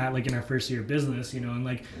learning that like in our first year of business, and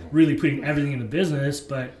like really putting everything in the business,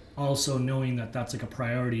 but also knowing that that's like a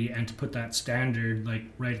priority and to put that standard like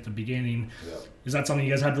right at the beginning. Is that something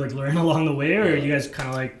you guys had to like learn along the way, or you guys kind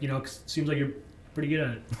of like, 'cause it seems like you're pretty good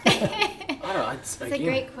at it? I don't know. It's a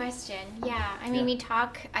great question. Yeah, I mean,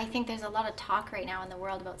 I think there's a lot of talk right now in the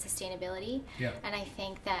world about sustainability. And I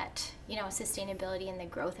think that, sustainability and the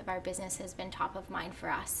growth of our business has been top of mind for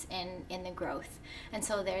us in the growth. And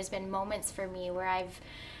so there's been moments for me where I've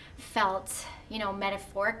felt,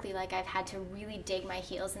 metaphorically, like I've had to really dig my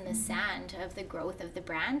heels in the sand of the growth of the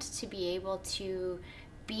brand to be able to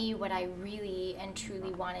be what I really and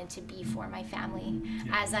truly wanted to be for my family.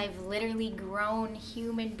 As I've literally grown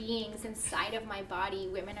human beings inside of my body,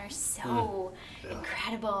 women are so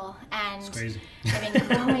incredible, and I've been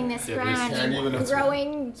growing this brand and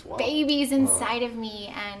growing babies inside of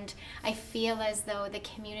me, and I feel as though the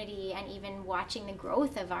community and even watching the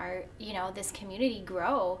growth of our, this community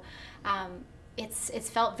grow, it's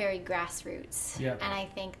felt very grassroots, and I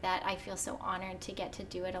think that I feel so honored to get to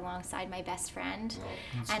do it alongside my best friend.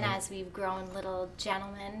 And as we've grown little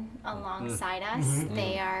gentlemen alongside us,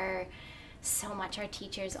 they are so much our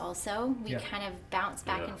teachers also. We kind of bounce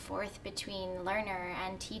back and forth between learner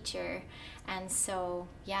and teacher. And so,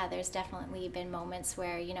 there's definitely been moments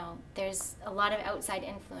where, there's a lot of outside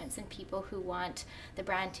influence in people who want the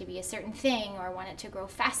brand to be a certain thing or want it to grow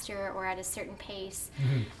faster or at a certain pace.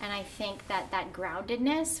 And I think that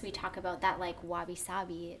groundedness, we talk about that like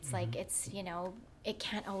wabi-sabi. It's like, it's, it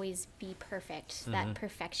can't always be perfect. That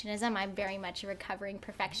perfectionism, I'm very much a recovering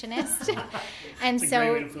perfectionist. And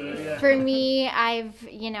so for me, I've,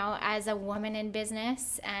 as a woman in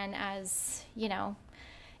business and as,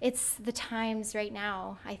 it's the times right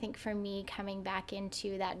now, I think for me, coming back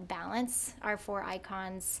into that balance, our 4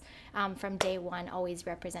 icons from day one always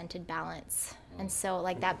represented balance. And so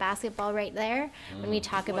like that basketball right there, when we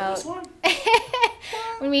talk about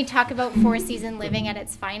when we talk about 4-season living at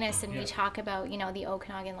its finest, and we talk about, the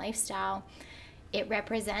Okanagan lifestyle, it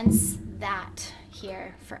represents that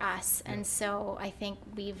here for us. And so I think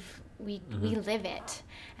we live it.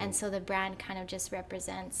 And so the brand kind of just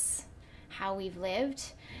represents how we've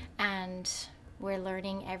lived, and we're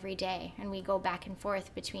learning every day, and we go back and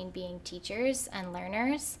forth between being teachers and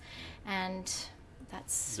learners, and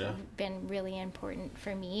that's been really important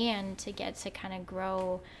for me, and to get to kind of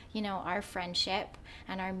grow, our friendship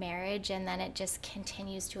and our marriage, and then it just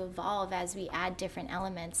continues to evolve as we add different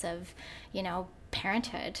elements of,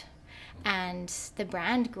 parenthood, and the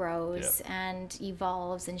brand grows and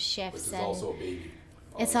evolves and shifts. Which is also a baby.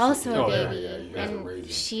 It's also a baby, and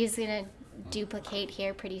she's gonna duplicate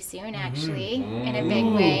here pretty soon, actually, in a big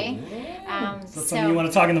way. Is that something you want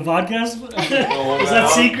to talk in the podcast? Is that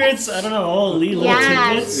secrets? I don't know. Oh, little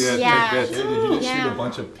tidbits. Yeah. Did you just Yeah. shoot a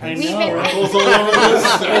bunch of I pins know, been- right? all over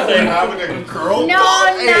this? They're having a curl?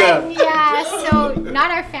 So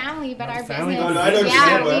not our family, but our family, business. but business,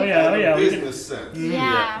 Yeah, yeah, yeah. We can- Business sense.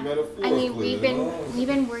 yeah. Metaphorically, I mean, we've you know?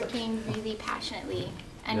 been working really passionately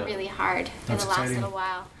and Yeah. really hard for That's the last exciting. little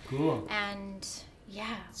while, Cool. and yeah,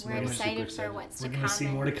 we're very excited super for what's We're to gonna see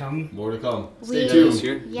come. more to come. More to come. We- Stay This tuned.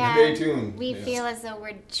 year? Yeah, Stay tuned. we Yes. feel as though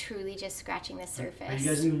we're truly just scratching the surface. Are you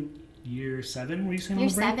guys in year 7? Were you saying? Year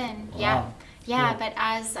on the break? 7, yeah. Wow. Yeah, Cool.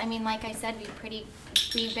 but like I said,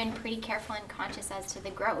 we've been pretty careful and conscious as to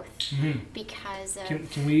the growth Mhm. because of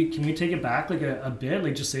Can we take it back like a bit,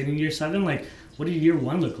 like just saying in year 7, like what did year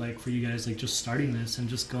 1 look like for you guys, like just starting this and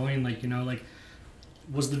just going, like, you know, like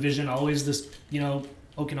was the vision always this, you know,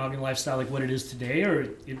 Okanagan lifestyle like what it is today, or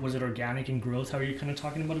was it organic in growth, how are you kind of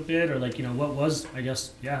talking about a bit, or like, you know, what was, I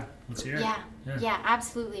guess, yeah, let's hear it. Yeah,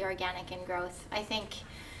 absolutely organic in growth. I think,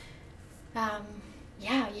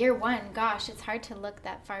 year 1, gosh, it's hard to look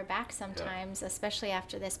that far back sometimes, especially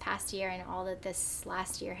after this past year and all that this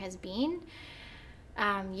last year has been.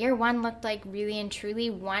 Year 1 looked like really and truly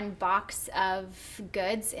one box of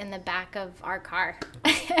goods in the back of our car.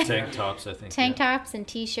 Tank tops, I think. Tank tops and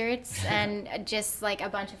t-shirts and just like a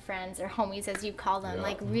bunch of friends or homies, as you call them, Yeah.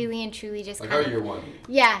 like really and truly just Like kind our of year 1.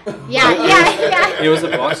 yeah. It was a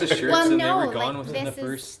box of shirts, Well, and no, they were gone like, within the this is-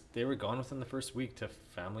 first. They were gone within the first week to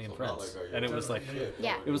family and So not friends, like our year and it one. was like,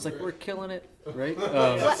 Yeah. it was like we're killing it, right?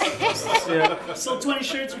 So 20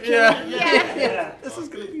 shirts are killing it. Yeah. This is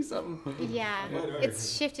gonna be something. Yeah,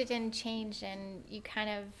 it's shifted and changed, and you kind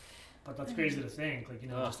of But that's crazy to think, like, you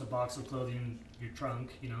know, just a box of clothing, your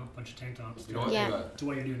trunk, you know, a bunch of tank tops, You know what? Yeah. Hang on. to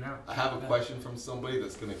what you're doing now. I have a question from somebody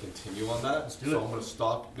that's going to continue on that. Let's do so it. I'm going to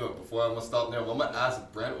stop. No, before I'm going to stop there, I'm going to ask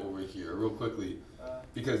Brent over here real quickly.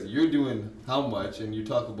 Because you're doing how much, and you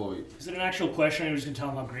talk about. Is it an actual question, or are you just going to tell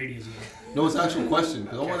them how great he is? No, it's an actual question.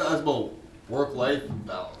 Because I want to ask about work-life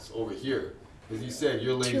balance over here. As you said,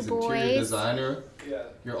 you're ladies Two interior boys. designer,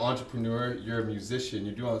 you're an entrepreneur, you're a musician,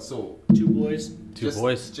 you're doing so. 2 boys. Two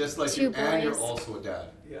boys. Just like Two you, and you're boys. also a dad.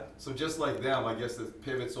 Yeah. So just like them, I guess it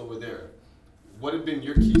pivots over there. What have been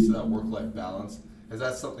your keys to that work-life balance? Is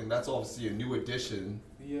that something that's obviously a new addition,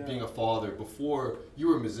 Yeah. being a father? Before, you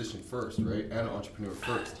were a musician first, right? And an entrepreneur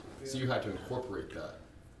first. So you had to incorporate that.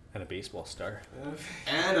 And a baseball star.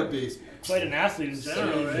 And a baseball. Quite an athlete in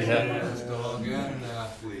general, right? Yeah. Dog and an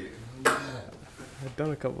athlete. I've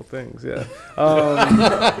done a couple things, yeah.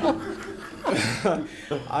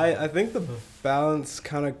 I think the balance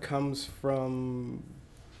kind of comes from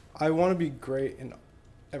I want to be great in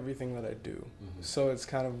everything that I do. Mhm. So it's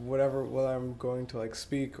kind of whether I'm going to like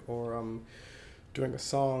speak or I'm doing a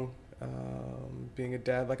song, being a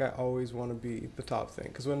dad, like I always want to be the top thing.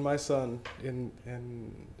 Because when my son and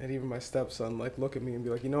even my stepson like look at me and be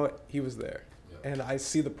like, you know what, he was there. Yeah. And I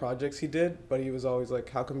see the projects he did, but he was always like,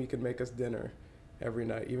 how come you can make us dinner every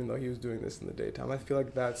night, even though he was doing this in the daytime? I feel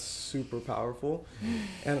like that's super powerful.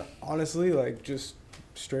 And honestly, like just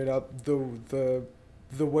straight up, the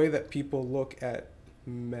way that people look at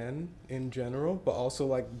men in general, but also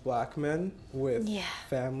like black men with Yeah.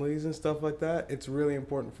 families and stuff like that, it's really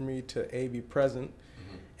important for me to be present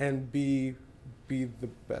Mhm. and be the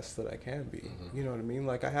best that I can be. Mhm. You know what I mean?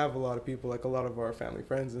 Like I have a lot of people, like a lot of our family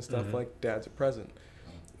friends and stuff, Mhm. like dads are present.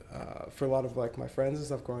 For a lot of like my friends and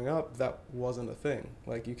stuff growing up, that wasn't a thing.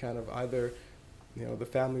 Like you kind of either, you know, the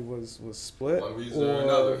family was split One reason or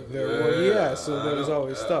another. so there was I know,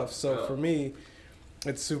 always yeah, stuff. So yeah. for me,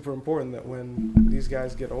 it's super important that when these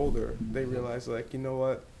guys get older, they realize like, you know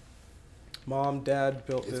what, mom, dad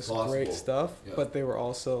built It's this possible. great stuff, Yeah. but they were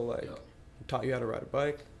also like Yeah. taught you how to ride a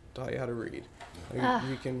bike, taught you how to read. Like, Ah.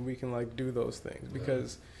 we can like do those things Yeah.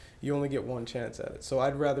 because you only get one chance at it. So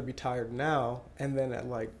I'd rather be tired now and then at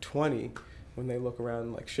like 20 when they look around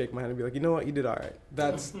and like shake my hand and be like, you know what, you did all right.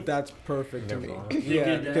 That's perfect to Never me. wrong. You're Yeah,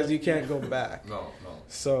 good, because Dad. you can't go back. No.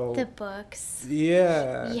 So The books.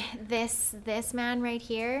 yeah. Yeah, this man right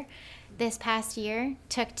here, this past year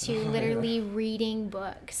took to literally reading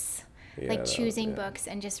books. Yeah, Like that- choosing yeah. books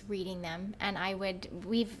and just reading them. And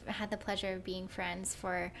we've had the pleasure of being friends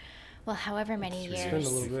for, well, however many It's been a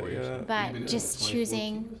years. little bit, yeah. But Even in just 2014?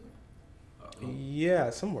 choosing, Yeah,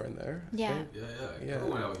 somewhere in there. I Yeah. think. Yeah. Yeah.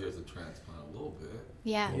 Everyone out here is a transplant a little bit.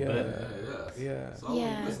 yeah. Yeah. Yeah. So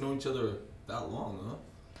Yeah. you guys know each other that long, huh?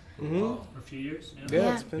 For a Mhm. while. For a few years. Yeah,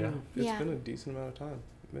 Yeah. it's been Yeah. it's Yeah. been a decent amount of time.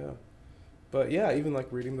 Yeah. But yeah, even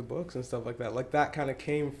like reading the books and stuff like that. Like that kind of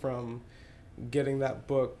came from getting that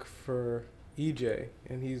book for EJ,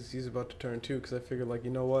 and he's about to turn 2 because I figured like,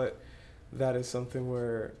 you know what, that is something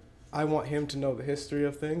where I want him to know the history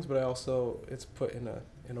of things, but I also it's put in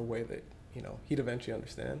a way that he'd eventually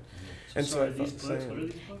understand. And so I thought the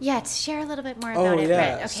same. Yeah, to share a little bit more about it,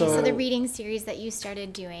 yeah. Brent. Okay, so the reading series that you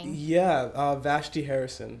started doing. Yeah, Vashti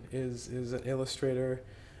Harrison is an illustrator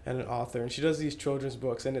and an author, and she does these children's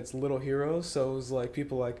books, and it's little heroes. So it was like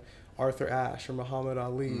people like Arthur Ashe or Muhammad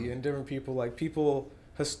Ali and different people, like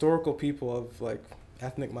historical people of like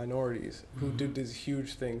ethnic minorities who did these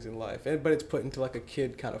huge things in life, but it's put into like a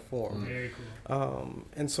kid kind of form. Very cool.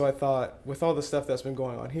 And so I thought, with all the stuff that's been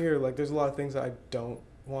going on here, like there's a lot of things that I don't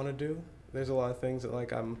want to do. There's a lot of things that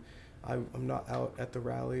like I'm not out at the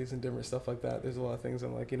rallies and different stuff like that. There's a lot of things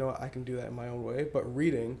I'm like, I can do that in my own way. But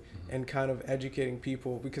reading and kind of educating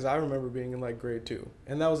people, because I remember being in like grade 2,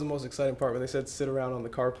 and that was the most exciting part, where they said sit around on the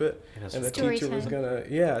carpet and the teacher was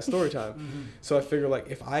gonna story time. So I figured like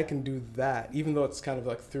if I can do that, even though it's kind of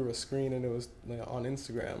like through a screen and it was on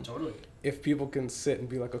Instagram, Totally. if people can sit and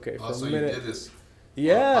be like, okay, for so a minute. You did this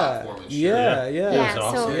Yeah,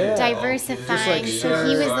 Yeah, so Yeah. diversifying. Just So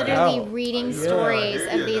he was literally out. reading Yeah. stories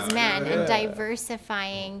of these Yeah. men Yeah. and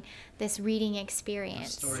diversifying this reading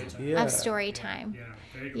experience Story time. Yeah. of story time. Yeah.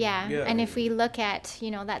 Very cool. Yeah. Yeah. And if we look at,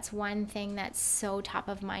 that's one thing that's so top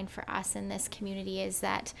of mind for us in this community, is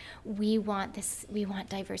that we want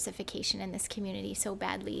diversification in this community so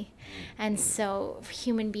badly. And so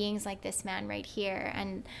human beings like this man right here,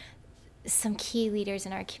 and some key leaders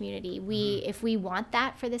in our community, if we want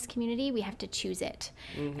that for this community, we have to choose it.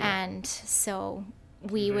 And so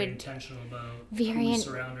we Very would intentional about very who we in-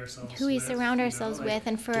 surround ourselves who we with, surround ourselves like, with.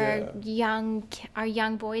 And for our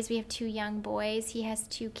young boys, we have 2 young boys. He has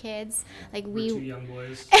 2 kids. Like we're 2 young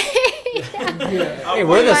boys. Hey,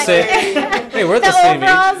 we're the same. Hey, we're the the same age.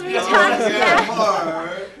 overalls we talked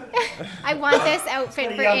about. I want this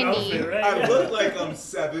outfit for Young Indy. outfit, right? I look like I'm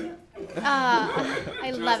 7.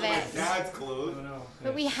 I love it. Dad's clothes. I know.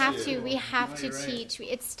 But we have to No, you're right. teach.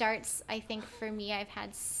 It starts, I think, for me, I've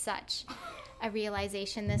had such a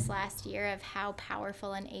realization this last year of how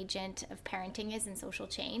powerful an agent of parenting is in social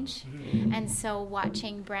change. And so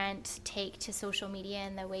watching Brent take to social media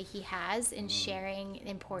in the way he has in sharing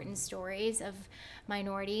important stories of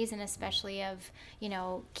minorities, and especially of,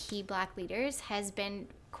 key Black leaders, has been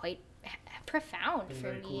quite profound Been for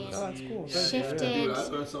very me. cool to And Oh, that's see. cool. Yeah. Shifted. Dude, I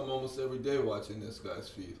learn something almost every day watching this guy's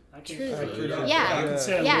feed. I can Truly. appreciate Yeah. I can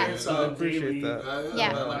say I Yeah. learned something I appreciate daily. that.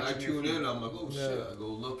 Yeah. Man, like, I Watching your tune feed. in, I'm like, oh shit. Yeah. I go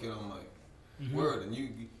look and I'm like, word. And you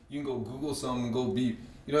can go Google something and go beep.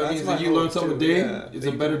 You know what I That's mean? my So you learn hope, something a too. day. Yeah. It's That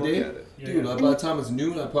a you better can look day. at it. Yeah. Dude, by the time it's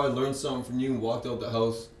noon, I probably learned something from you and walked out the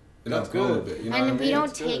house. And That's I've grown a good. bit. You know And what I we mean? don't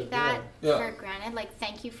It's take good, that yeah. for granted. Like,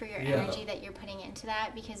 thank you for your Yeah. energy that you're putting into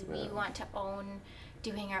that, because we want to own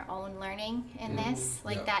doing our own learning in this.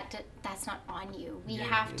 Like, Yeah. that's not on you. We Yeah.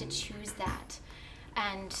 have to choose that.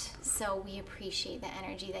 And so we appreciate the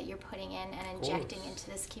energy that you're putting in and injecting into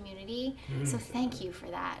this community. So thank you for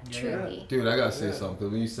that, Yeah. truly. Dude, I gotta say Yeah. something,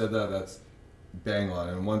 because when you said that, that's bang on.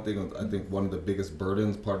 And one thing, I think one of the biggest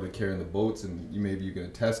burdens, part of the carrying the boats, and maybe you can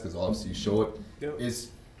attest, because obviously you show it, Yep. is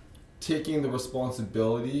taking the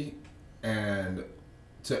responsibility and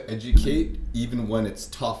to educate even when it's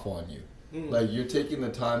tough on you. Like, you're taking the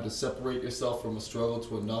time to separate yourself from a struggle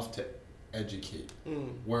to enough to educate,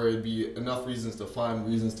 where it'd be enough reasons to find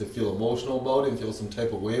reasons to feel emotional about it and feel some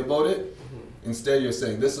type of way about it. Instead, you're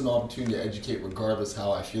saying this is an opportunity to educate regardless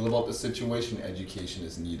how I feel about the situation. Education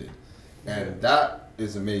is needed. And that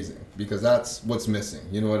is amazing, because that's what's missing.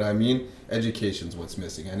 You know what I mean? Education's what's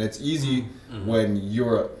missing. And it's easy when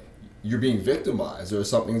you're being victimized or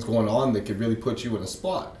something's going on that could really put you in a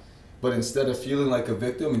spot. But instead of feeling like a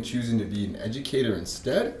victim and choosing to be an educator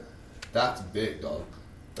instead, that's big, dog.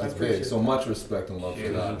 That's big. appreciate So that. much respect and love for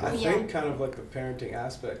that. I Yeah. think kind of like the parenting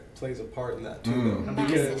aspect plays a part in that too, Mm. though. Massive.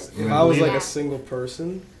 Because if Yeah. I was like Yeah. a single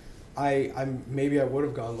person, I maybe I would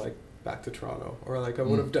have gone like back to Toronto, or like I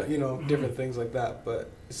would have done different things like that. But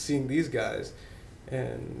seeing these guys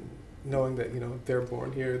and knowing that they're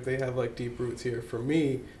born here, they have like deep roots here. For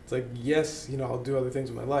me, it's like, yes, I'll do other things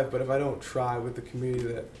in my life, but if I don't try with the community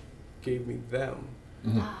that gave me them,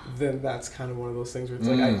 then that's kind of one of those things where it's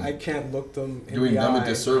like I can't look them in Doing the them a eye.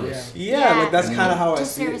 disservice. Yeah, like that's Yeah. kind of how I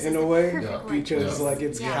see Disservice it in is a the way, perfect Yeah. word because for like this.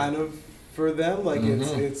 it's Yeah. kind of for them, like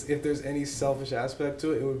Mhm. it's if there's any selfish aspect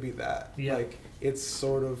to it, it would be that. Yeah. Like it's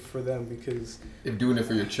sort of for them because If doing it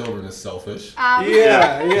for your children is selfish.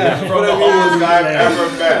 yeah. From the oldest guy I've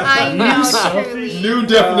ever met. I know, Selfish. truly. New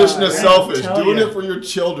definition of I selfish. tell Doing ya. it for your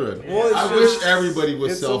children. Well, it's I just- wish everybody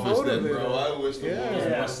was it's a selfish then, motivator. bro. I wish the world was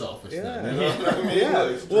Yeah. more selfish Yeah. then. You know what I mean? yeah. Like,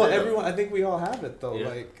 Well, straight up. everyone. I think we all have it though.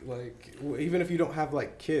 Yeah. Even if you don't have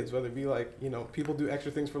like kids, whether it be like people do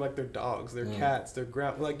extra things for like their dogs, their cats, their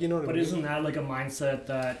like you know what But I mean. isn't that like a mindset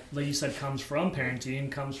that, like you said, comes from parenting,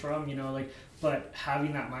 comes from, but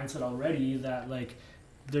having that mindset already that like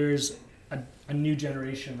there's a new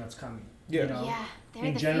generation that's coming. Yeah. Yeah, they're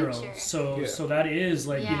In the general. future. Yeah. So that is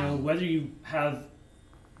like, Yeah. whether you have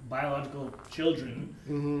biological children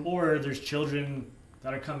Mm-hmm. or there's children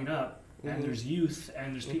that are coming up and Mhm. there's youth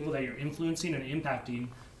and there's people that you're influencing and impacting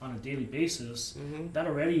on a daily basis, Mm-hmm. that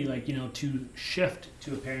already to shift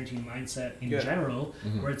to a parenting mindset in Yeah. general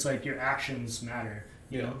Mhm. where it's like your actions matter,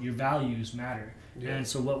 Yeah. your values matter. Yeah. And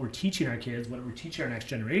so what we're teaching our kids, what we're teaching our next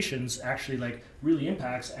generations actually like really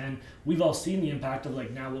impacts. And we've all seen the impact of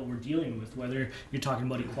like now what we're dealing with, whether you're talking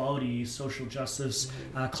about equality, social justice,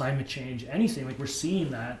 climate change, anything, like we're seeing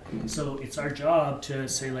that. So it's our job to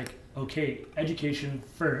say like, okay, education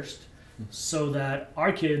first so that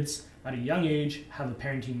our kids at a young age have a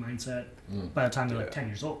parenting mindset by the time they're like Yeah. 10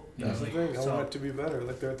 years old. That's the Like, thing. I so- want it to be better.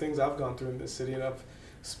 Like there are things I've gone through in this city, and I've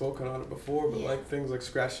spoken on it before. But Yeah. like things like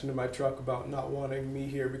scratched into my truck about not wanting me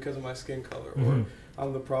here because of my skin color, or Mhm.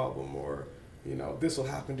 I'm the problem, or this will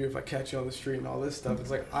happen to you if I catch you on the street and all this stuff.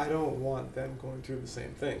 It's like I don't want them going through the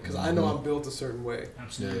same thing because I know Mhm. I'm built a certain way,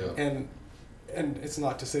 Absolutely. Yeah. and it's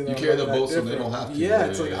not to say that You I'm carry not the that boat so they different. don't have to. Yeah,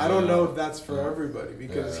 it's Yeah, like yeah, I don't know yeah. if that's for Yeah. everybody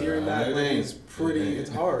because Yeah, hearing that it like, ain't. is pretty. It It's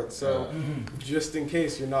ain't. hard. So Mhm. just in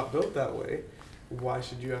case you're not built that way, why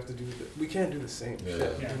should you have to do that? We can't do the same Yeah. shit.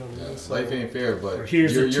 Yeah. You know what I Yeah. mean? So- Life ain't fair, but Or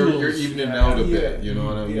here's you're, the you're tools. evening Yeah. out a Yeah. bit. You know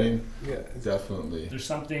what I Yeah. mean? Yeah. Definitely. There's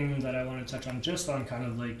something that I want to touch on just on kind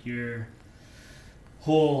of like your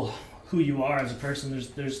whole who you are as a person.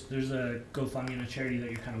 There's a GoFundMe and a charity that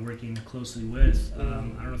you're kind of working closely with. I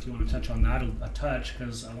don't know if you want to touch on that a touch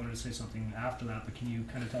because I wanted to say something after that. But can you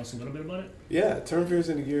kind of tell us a little bit about it? Yeah, Turn Fears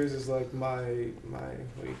into Gears is like my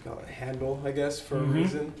what do you call it, handle, I guess, for Mhm. a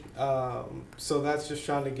reason. So that's just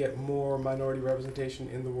trying to get more minority representation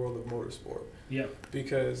in the world of motorsport. Yep.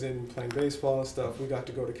 Because in playing baseball and stuff, we got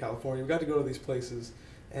to go to California. We got to go to these places,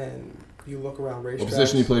 and you look around racetracks. What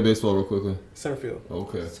position you play baseball, real quickly? Center field.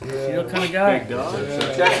 Okay. Feel kind of guy.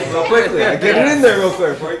 Yeah. Check it real quickly. I get it in there real quick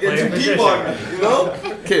before I get Play too position. deep on me. You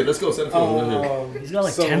know? Okay, let's go center field. Right here. He's got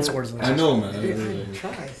like so- 10 scores in I that. know, man.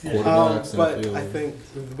 Quarterback, center But field. I think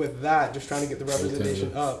with that, just trying to get the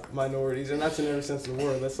representation Goaltender. up, minorities, and that's in every sense of the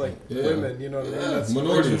word. That's like Yeah. women, you know what I mean? Yeah, That's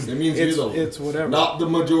minorities. It means it's, you though. it's whatever. Not the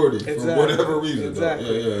majority for Exactly. whatever reason. though.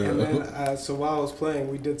 Exactly. Yeah, yeah, And yeah. then, so while I was playing,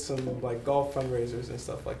 we did some like golf fundraisers and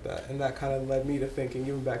stuff like that, and that kind of led me to thinking,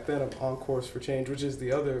 even back then, of On Course for Change, which is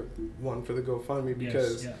the other one for the GoFundMe,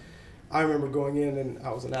 because Yes, I remember going in, and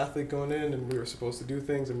I was an athlete going in, and we were supposed to do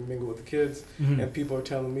things and mingle with the kids, yeah. Mhm. and people are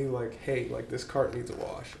telling me like, hey, like this cart needs a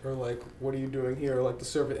wash, or like, what are you doing here? Or like the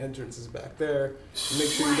servant entrance is back there. Make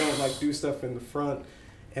sure you don't like do stuff in the front.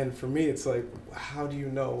 And for me, it's like, how do you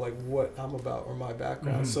know like what I'm about or my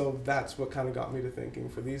background? Mhm. So that's what kind of got me to thinking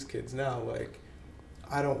for these kids now, like,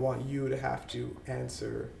 I don't want you to have to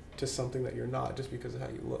answer to something that you're not just because of how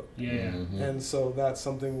you look. Yeah, yeah. Mhm. And so that's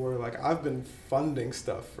something where like I've been funding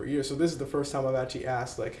stuff for years. So this is the first time I've actually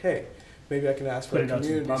asked like, hey, maybe I can ask for Put it out to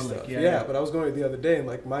the community public, stuff. yeah, Yeah, yeah. but I was going the other day and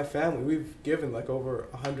like my family, we've given like over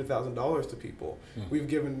 $100,000 to people. Hmm. We've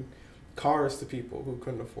given cars to people who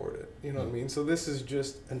couldn't afford it. You know what I Hmm. mean? So this is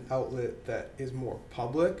just an outlet that is more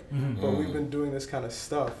public, Mhm. but Mm. we've been doing this kind of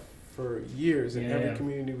stuff for years in Yeah, every yeah.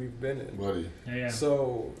 community we've been in. Buddy. Yeah, yeah.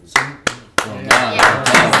 So So, Oh, yeah. nah,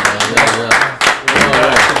 Yeah.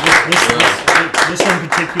 yeah. This one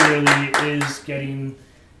particularly is getting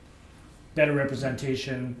better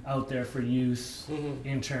representation out there for youth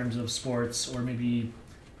in terms of sports, or maybe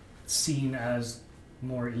seen as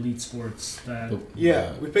more elite sports that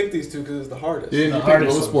yeah, we picked these two because it's the hardest. Yeah, The you picked hardest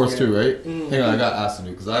those ones, sports yeah. too, right? Mhm. Hang on, I got asked to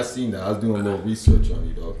do because I seen that. I was doing a little research on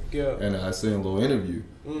you, dog, Yeah. and I seen a little interview,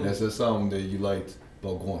 Mm. and it said something that you liked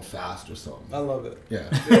about going fast or something. I love it. Yeah,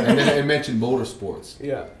 and then it mentioned motorsports.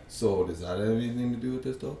 Yeah. So does that have anything to do with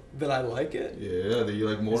this, though? That I like it. Yeah, that you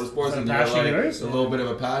like motorsports that a and you have passion of like yours? a little bit of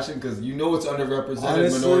a passion because you know it's underrepresented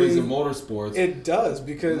Honestly, minorities in motorsports. It does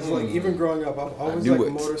because like Mm. even growing up, I've always knew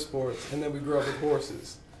liked it. motorsports, and then we grew up with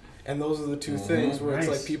horses, and those are the two Mhm. things where it's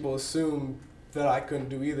Nice. like people assume that I couldn't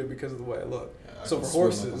do either because of the way I look. Yeah, I So can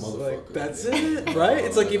for swim like a horses, motherfucker. like that's Yeah. it, right?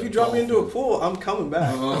 It's like if you drop me into a pool, I'm coming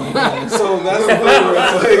back. Uh-huh. So that's the thing where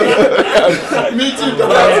it's like, Me too, dog.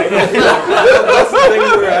 that's the thing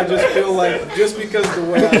where I just feel like just because the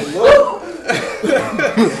way I look,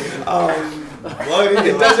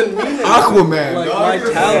 it doesn't mean anything. Aquaman, Like dog. my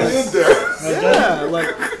You're talents. in there. Yeah, like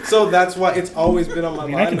so that's why it's always been on my I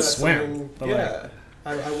mind. mean, I can That's swim, something- but, yeah,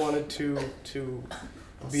 I wanted to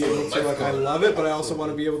be able to, like, I love it, but I also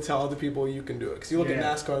want to be able to tell other people you can do it. Because you look at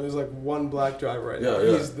Yeah. NASCAR, there's like one black driver right Yeah, now.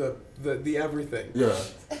 yeah. He's the everything. Yeah.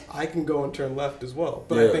 I can go and turn left as well,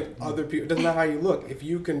 but Yeah. I think other people, it doesn't matter how you look. If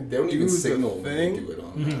you can They don't do even the signal when they thing, do it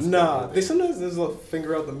on Mhm. NASCAR. nah, they sometimes there's a little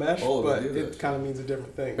finger out the mesh, Oh, they but do that it shit. kind of means a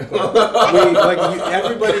different thing. But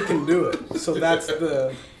everybody can do it. So that's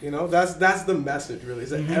the, that's the message really,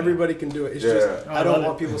 is that everybody can do it. It's just, Yeah. I don't love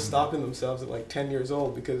want it. people stopping themselves at like 10 years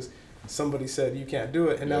old because somebody said you can't do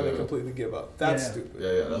it and now they Yeah. completely give up. That's Yeah. stupid. Yeah,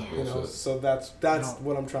 that's Yeah. You know, bullshit. so that's No.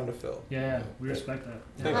 what I'm trying to fill. Yeah, we respect that.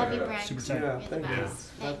 Thank Love you. you, Brent. Super You're tight. Yeah, the thank you. best.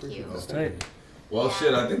 I Thank appreciate you. that. That's tight. Well, Yeah.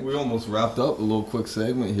 shit, I think we almost wrapped up a little quick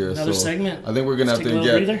segment here. Another so segment. I think we're gonna Let's have take a to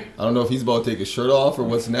little get. breather. I don't know if he's about to take his shirt off or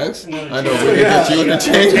what's next. Another I know change. we can get you in the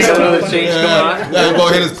change. Yeah. Another change coming on. Yeah, we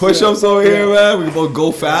both hit his push-ups over here, man. We can both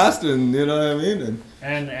go fast, and you know what I mean.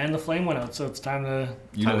 And And the flame went out, so it's time to.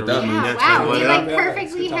 you know Time what to that read. means. Yeah, Yeah, wow, time we to like Yeah, perfectly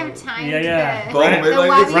it's good have time. time Yeah. to Bro, Ryan- we're like,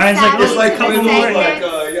 Wabi Ryan's like, Sabi it's like the coming more segment. like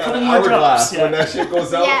Couple an more drops, hourglass yeah. when that shit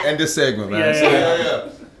goes out. Yeah. End this segment, man. Yeah, So, yeah. yeah.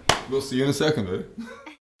 We'll see you in a second, man.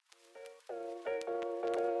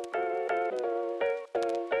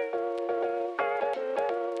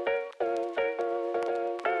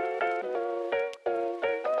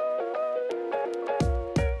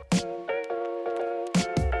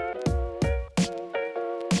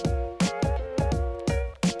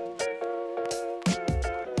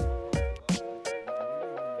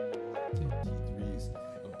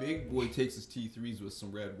 A big boy takes his T3s with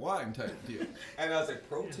some red wine type deal. And I was like,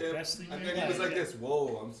 pro tip. best thing And you then he got, was like yeah. this,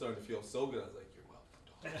 whoa, I'm starting to feel so good. I was like,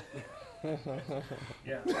 you're welcome.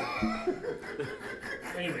 Yeah.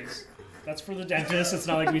 Anyways, that's for the dentist. It's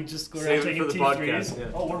not like we just go around Save it taking for the T3s. podcast, yeah.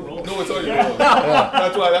 Oh, we're rolling. No, it's on your own.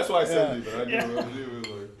 That's why I said leave it. I knew Yeah. it was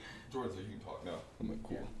like, Jordan's like, you can talk now. I'm like,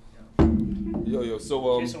 cool. Yo, so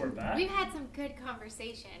Okay, so we're back We've had some good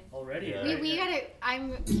conversation. already. Yeah. right? We gotta.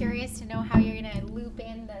 I'm curious to know how you're gonna loop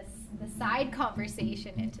in the side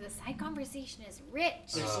conversation into the side conversation is rich.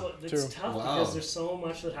 It's True. tough Wow. because there's so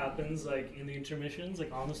much that happens like in the intermissions,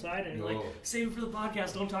 like on the side, and you're like, No. save it for the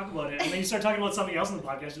podcast, don't talk about it. And then you start talking about something else in the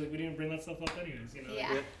podcast, you're like, we didn't bring that stuff up anyways, you know?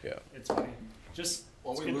 Yeah. Yeah. It's funny. Just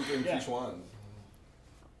Why it's don't we good- loop in yeah. Quichuan?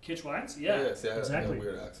 Kitsch wines? Yeah. Yes, yeah, exactly. That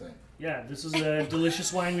weird accent. Yeah, this is a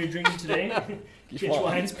delicious wine we're drinking today. Kitsch Wines.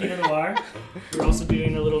 Wines Pinot Noir. We're also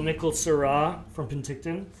doing a little Nickel Syrah from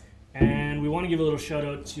Penticton. And we want to give a little shout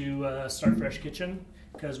out to Start Fresh Kitchen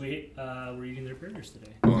because we're eating their burgers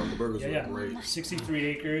today. Oh, the burgers Yeah, were yeah. great. 63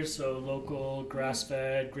 acres, so local,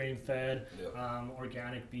 grass-fed, grain-fed, Yeah.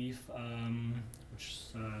 organic beef, which,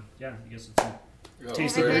 I guess it's Yeah,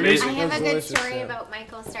 Tastes I have a like good- amazing. I have a good Delicious, story yeah. about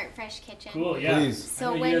Michael's Start Fresh Kitchen. cool. Yeah. Please.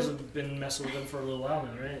 So I know when- you guys have been messing with them for a little while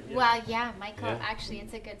now, right? Yeah. Well, yeah, Michael. Yeah. Actually,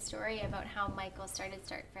 it's a good story about how Michael started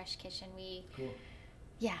Start Fresh Kitchen. Cool.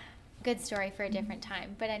 Yeah, good story for a different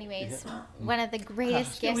time. But anyways, one of the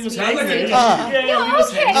greatest Yeah, gifts leave us we've hanging ever there. been Yeah, leave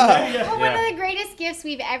us okay. hanging there, yeah. Well, one Yeah. of the greatest gifts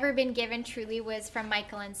we've ever been given truly was from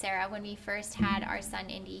Michael and Sarah when we first had our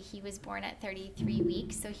son Indy. He was born at 33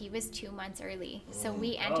 weeks, so he was 2 months early. So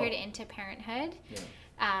we entered into parenthood,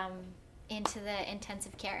 into the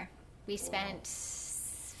intensive care. We spent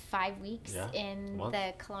 5 weeks Yeah, in month.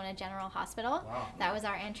 the Kelowna General Hospital. Wow. That was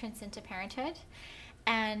our entrance into parenthood.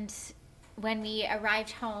 And when we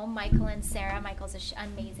arrived home, Michael and Sarah, Michael's an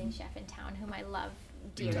amazing chef in town whom I love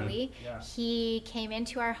dearly. Yeah. He came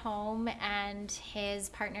into our home and his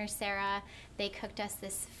partner Sarah, they cooked us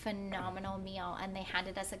this phenomenal meal and they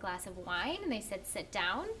handed us a glass of wine and they said, sit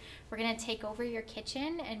down, we're going to take over your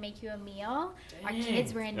kitchen and make you a meal. Our Dang.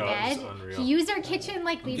 kids were in Oh, it's bed. unreal. He used our kitchen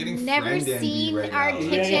like getting we've never friend envy seen right our now. Yeah,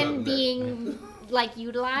 kitchen yeah. being like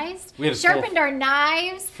utilized. We had a Sharpened our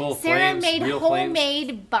knives. full Sarah flames, made real flames.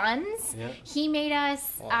 homemade buns. Yeah. He made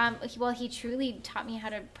us, he truly taught me how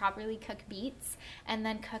to properly cook beets and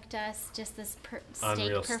then cooked us just this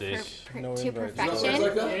Unreal steak steak. No to invites. perfection.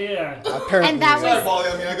 Like Yeah, that? yeah. Apparently, And that Sorry, was- Polly.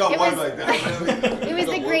 I mean, I got it one was- like that. It was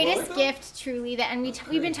the One greatest like that? gift, truly. And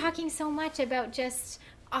we've been talking so much about just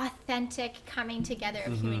authentic coming together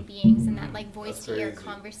of human beings and that like voice That's to ear crazy.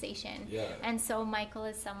 conversation. Yeah. And so Michael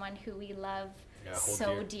is someone who we love Yeah, hold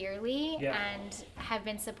so dear. dearly Yeah. and have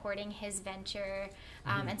been supporting his venture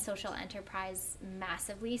and social enterprise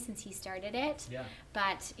massively since he started it. Yeah.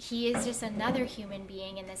 But he is just another human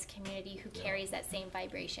being in this community who carries that same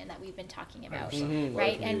vibration that we've been talking about,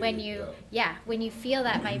 right? And when you, when you feel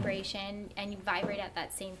that vibration and you vibrate at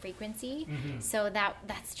that same frequency, so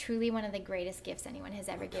that's truly one of the greatest gifts anyone has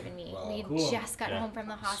ever given me. Wow. We Cool. just got home from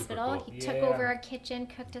the Super hospital. cool. He took over our kitchen,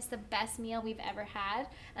 cooked us the best meal we've ever had,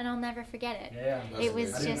 and I'll never forget it. Yeah. That's It was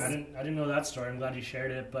amazing. just, I didn't know that story. I'm glad you shared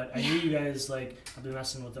it. But I knew you guys, like, I've been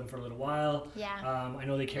messing with them for a little while. yeah, I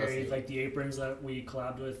know they carried That's like the aprons that we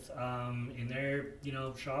collabed with in their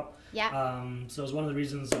shop. yeah. So it was one of the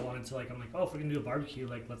reasons I wanted to, like, I'm like, oh, if we're gonna do a barbecue,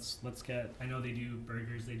 like let's get. I know they do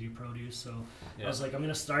burgers, they do produce, so I was like, I'm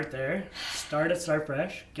gonna start there, start at Start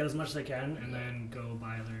Fresh, get as much as I can, and then go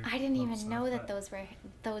buy other. I didn't local even stuff, know that but- those were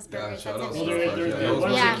those Yeah, burgers. shout That's out Well, Start amazing. Fresh. they're Yeah, the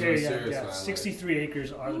ones Yeah. they carry. Serious, Yeah, man, 63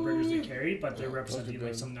 acres are the burgers they carry, but they're Yeah. representing Those are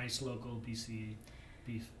like good. some nice local BC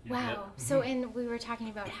beef. Yeah. Wow. So, and we were talking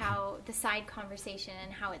about how the side conversation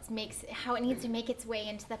and how it needs to make its way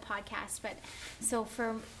into the podcast. But so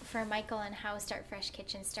for Michael and how Start Fresh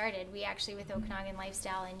Kitchen started, we actually with Okanagan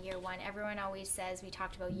Lifestyle in year one. Everyone always says, we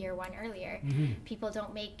talked about year one earlier. People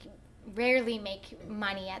rarely make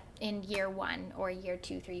money in year one or year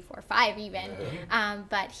 2, 3, 4, 5 even.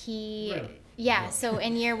 But he. Really? Yeah, so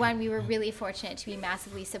in year one, we were really fortunate to be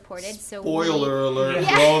massively supported. So Spoiler alert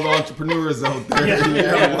Yeah. for all the entrepreneurs out there.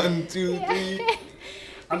 Yeah. 1, 2, 3.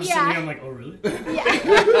 I'm just Yeah. sitting here. I'm like, oh really?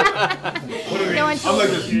 No one told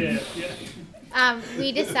me. Yeah.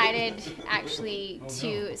 We decided actually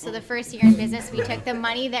Oh, so the first year in business, we took the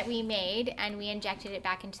money that we made and we injected it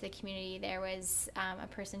back into the community. There was a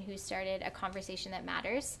person who started a Conversation That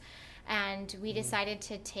Matters. And we decided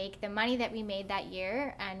to take the money that we made that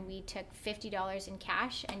year and we took $50 in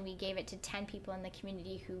cash and we gave it to 10 people in the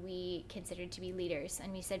community who we considered to be leaders.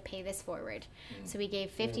 And we said, pay this forward. So we gave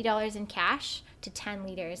 $50 in cash to 10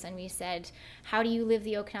 leaders and we said, how do you live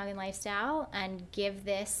the Okanagan lifestyle? And gift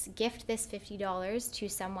this $50 to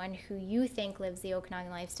someone who you think lives the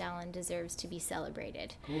Okanagan lifestyle and deserves to be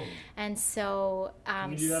celebrated. Cool. And so Can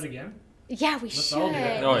we do that again? yeah, we Let's should. all do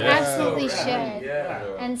that. Oh, yeah. Absolutely Yeah. should.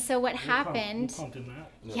 Yeah. And so what We're happened? pumped in that.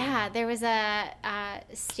 Yeah, there was a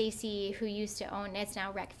Stacy who used to own. It's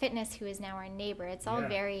now Rec Fitness, who is now our neighbor. It's all Yeah.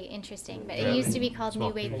 very interesting, but Yeah. it used to be called Small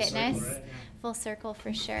New Wave community. Fitness. Full circle, right? Full circle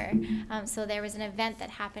for sure. So there was an event that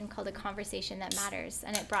happened called A Conversation That Matters,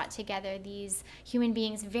 and it brought together these human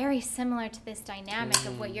beings very similar to this dynamic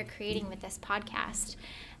of what you're creating with this podcast,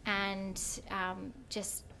 and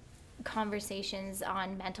just conversations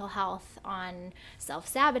on mental health, on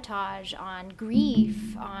self-sabotage, on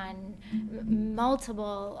grief, on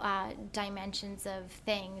multiple dimensions of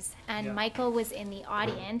things. And Yeah. Michael was in the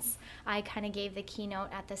audience. I kind of gave the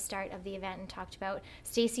keynote at the start of the event and talked about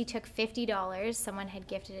Stacy took $50. Someone had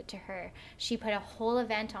gifted it to her. She put a whole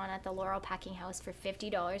event on at the Laurel Packing House for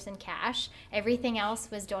 $50 in cash. Everything else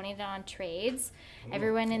was donated on trades.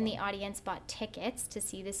 Everyone in the audience bought tickets to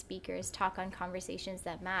see the speakers talk on conversations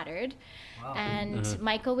that mattered. Wow. And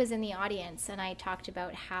Michael was in the audience, and I talked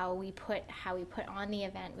about how we put on the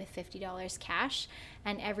event with $50 cash,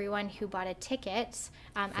 and everyone who bought a ticket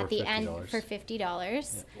at the end $50. for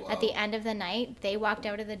 $50 Wow. at the end of the night, they walked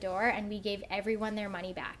out of the door, and we gave everyone their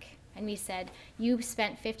money back. And we said, you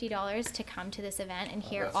spent $50 to come to this event and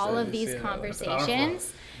hear that's all of nice. these Yeah, that's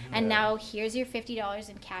conversations, and now here's your $50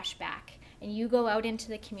 in cash back. And you go out into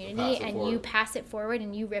the community it and you forward. pass it forward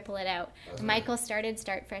and you ripple it out. And Michael started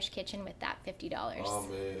Start Fresh Kitchen with that $50.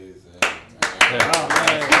 Amazing.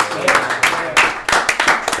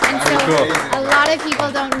 And so Amazing. a lot of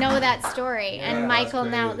people don't know that story. Yeah, And that's Michael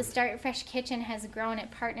now, crazy. the Start Fresh Kitchen has grown. It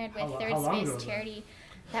partnered with How Third long ago Space was that? Charity.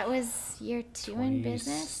 That was year 2 in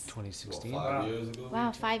business. 2016. Well, 5 years ago.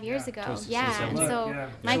 Wow, 5 years ago. 2016, Yeah. And Look, so yeah.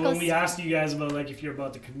 So Michael's when we asked you guys about like if you're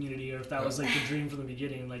about the community or if that was like the dream from the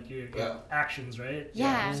beginning, like your Yeah. actions, right?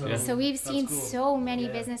 Yeah. So, Yeah. So we've that's seen cool. so many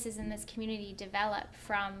Yeah. businesses in this community develop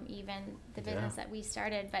from even the business that we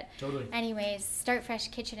started. But Totally. anyways, Start Fresh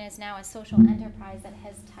Kitchen is now a social enterprise that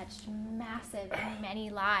has touched massive many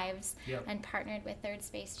lives Yep. and partnered with Third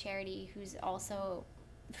Space Charity, who's also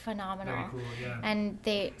phenomenal. Very cool. Yeah. And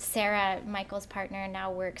Sarah, Michael's partner,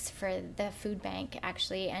 now works for the food bank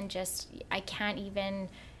actually, and just I can't even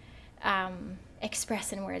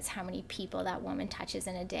express in words how many people that woman touches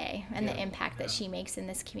in a day and the Yeah, impact that yeah. she makes in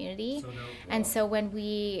this community. So dope. And so when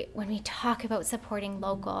we talk about supporting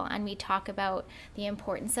local and we talk about the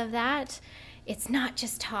importance of that, it's not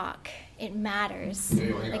just talk; it matters.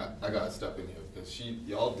 Anyway, I gotta step in here because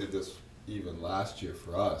y'all did this even last year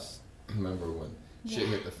for us. Remember when shit Yeah.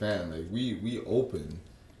 hit the fan? Like we opened,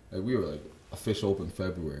 like we were like official open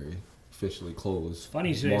February, officially closed.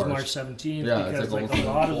 Funny today's March 17th Yeah, it's because like like a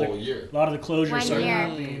lot of whole the year. closures One are year.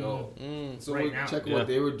 happening. So right we now. check Yeah. what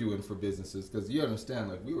they were doing for businesses, because you understand,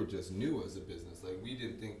 like, we were just new as a business. Like, we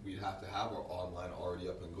didn't think we'd have to have our online already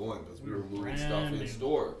up and going, because we were moving stuff brand in new.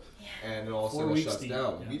 store, and then all of a 4 sudden it weeks shuts deep,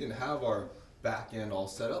 down. yeah. We didn't have our back end all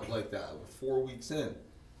set up like that. We're 4 weeks in.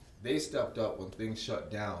 They stepped up when things shut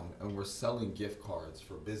down, and we're selling gift cards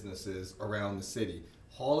for businesses around the city,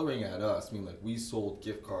 hollering at us. I mean, like, we sold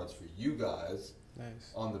gift cards for you guys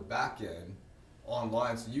Nice. on the back end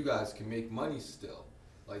online, so you guys can make money still.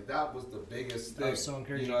 Like, that was the biggest thing. That was so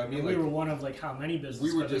encouraging. You know what I mean? we like, were one of like how many businesses?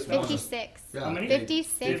 we were but just like, one of- 56. yeah, How many?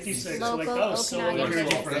 56, 56. So, like, local that was so Okanagan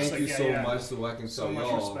encouraging for us. businesses. Thank you Like, so yeah. much, so I can So tell much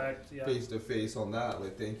y'all respect. Yeah. face to face on that.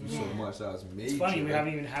 Like, thank you so Yeah. much. That was major. It's funny we Like,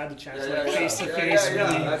 haven't even had the chance yeah, to yeah, like yeah. face to Yeah, face. yeah,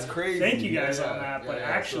 yeah. Really. That's crazy. Thank you guys Yeah, on that. yeah, But yeah.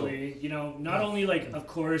 actually, you know, not only like of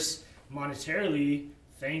course monetarily,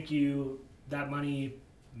 thank you. That money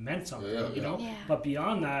meant something. Yeah, You yeah. know. Yeah. But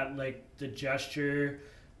beyond that, like the gesture,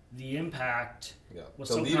 the impact Yeah. was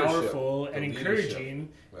The so leadership, powerful the and leadership. encouraging.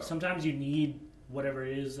 Yeah. Sometimes you need whatever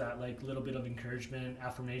it is, that like little bit of encouragement,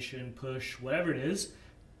 affirmation, push, whatever it is,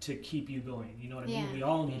 to keep you going. You know what I mean? Yeah. We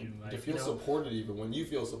all need it in To life. feel You know? supported, even when you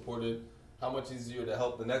feel supported, how much easier to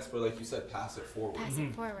help the next, but like you said, pass it forward. Pass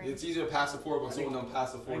it forward. It's easier to pass it forward when someone doesn't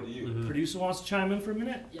pass it forward to you. Producer wants to chime in for a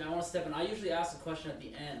minute. Yeah, I want to step in. I usually ask a question at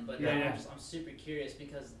the end, but Yeah, now yeah. I'm super curious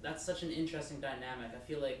because that's such an interesting dynamic. I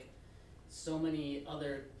feel like so many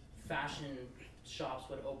other fashion shops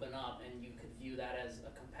would open up and you could view that as a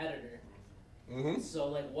competitor. Mm-hmm. So,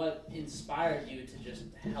 like, what inspired you to just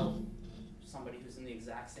help somebody who's in the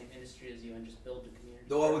exact same industry as you and just build a community?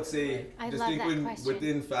 Though I would say, I just love think that when question.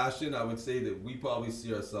 within fashion, I would say that we probably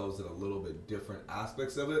see ourselves in a little bit different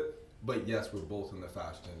aspects of it. But yes, we're both in the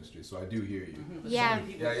fashion industry, so I do hear you. Mhm, but so Yeah.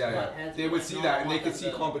 many people Yeah, yeah, butt yeah. heads They and would like, see no, that, I and they want could them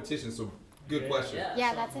see to- competition. So good Yeah. question. Yeah,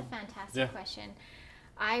 so- that's a fantastic Yeah. question.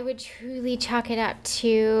 I would truly chalk it up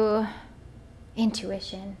to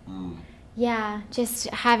intuition. Mm. Yeah, just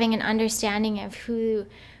having an understanding of who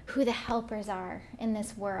the helpers are in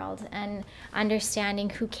this world, and understanding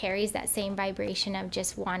who carries that same vibration of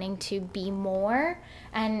just wanting to be more.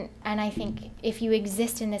 And I think if you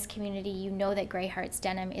exist in this community, you know that Grey Hearts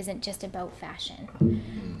Denim isn't just about fashion.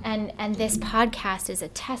 And this podcast is a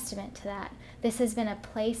testament to that. This has been a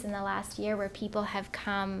place in the last year where people have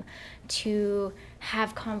come to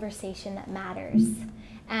have conversation that matters.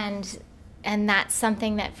 And that's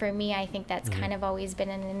something that for me, I think that's kind of always been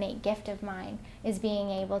an innate gift of mine, is being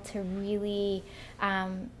able to really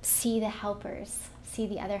see the helpers, see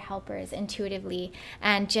the other helpers intuitively,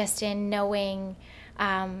 and just in knowing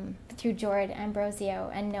through Jord Ambrosio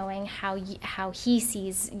and knowing how he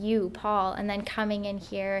sees you, Paul, and then coming in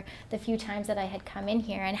here the few times that I had come in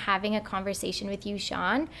here and having a conversation with you,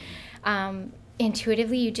 Sean,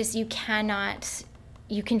 intuitively you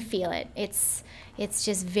can feel it. It's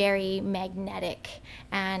just very magnetic,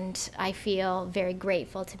 and I feel very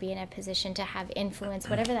grateful to be in a position to have influence,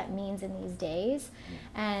 whatever that means in these days.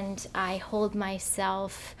 And I hold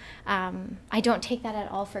myself, I don't take that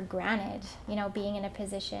at all for granted, you know, being in a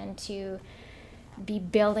position to be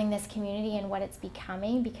building this community and what it's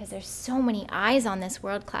becoming, because there's so many eyes on this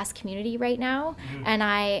world-class community right now, and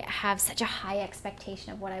I have such a high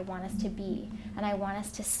expectation of what I want us to be, and I want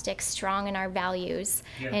us to stick strong in our values.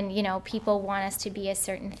 Yeah. And you know, people want us to be a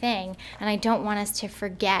certain thing, and I don't want us to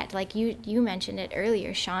forget, like you mentioned it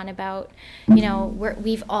earlier, Sean, about, you know,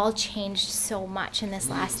 we've all changed so much in this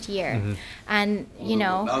last year. And you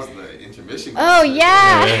know, that was the intermission. oh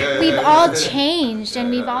yeah, Yeah, we've yeah, all yeah. changed, and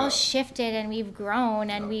Yeah, we've yeah, all yeah. shifted, and we've grown,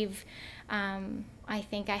 and Yeah. we've I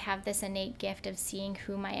think I have this innate gift of seeing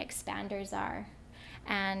who my expanders are,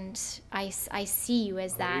 and I see you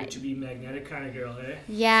as Are you that. to be magnetic kind of girl, eh?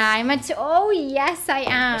 Yeah, I'm oh yes I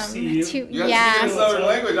am. see you. To, You yeah. have to speak another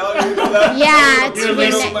language. I don't even know that. Yeah, to You're be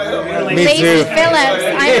Lacey. ma- You're Me Lacey too. Phillips.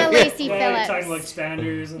 I'm a Lacey Yeah, you're talking about Phillips.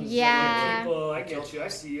 expanders and Yeah. stuff like people. I get you. I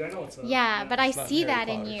see you. I know what's up. Yeah, but I It's not see Harry that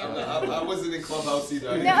in Potter. you. I wasn't in Clubhouse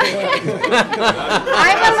either. No.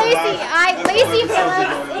 I'm a Lacey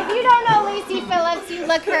Phillips. If you don't know Lacey Phillips, you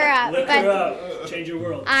look her up. Look But her up. Change your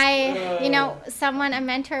world. you know, a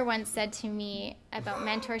mentor once said to me about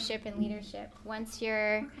mentorship and leadership. Once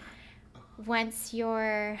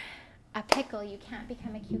you're a pickle, you can't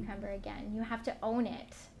become a cucumber again. You have to own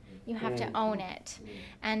it. You have to own it.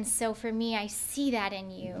 And so for me, I see that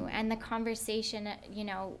in you, and the conversation, you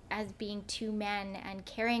know, as being two men and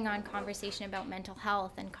carrying on conversation about mental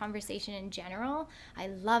health and conversation in general. I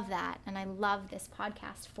love that. And I love this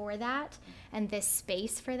podcast for that and this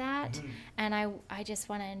space for that. And I just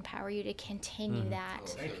want to empower you to continue that.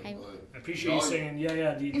 Thank you. I appreciate you saying,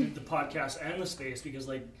 the podcast and the space, because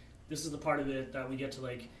like this is the part of it that we get to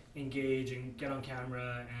like engage and get on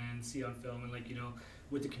camera and see on film and like, you know,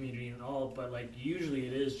 with the community and all, but like usually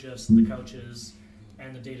it is just the couches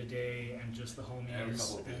and the day-to-day and just the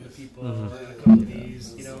homies and the people and a couple of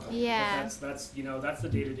these, you know. Yeah. That's you know, that's the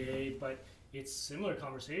day-to-day, but it's similar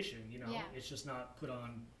conversation, you know. Yeah. It's just not put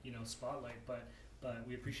on, you know, spotlight, but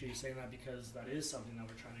we appreciate you saying that, because that is something that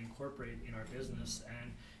we're trying to incorporate in our business.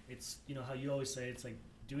 And it's, you know, how you always say, it's like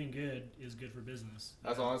doing good is good for business.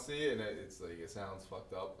 That's honestly, and it's like, it sounds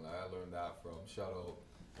fucked up, and I learned that from, shout out,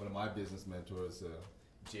 one of my business mentors,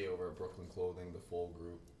 Jay over at Brooklyn Clothing, the Full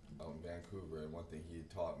Group out in Vancouver. And one thing he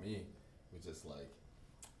taught me was just like,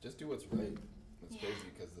 just do what's right. It's crazy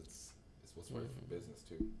because it's what's right for business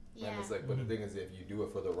too. Yeah. And it's like, but the thing is, if you do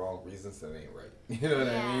it for the wrong reasons, then it ain't right. You know what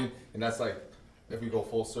I mean? And that's like, if we go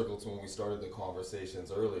full circle to when we started the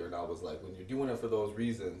conversations earlier, and I was like, when you're doing it for those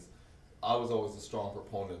reasons, I was always a strong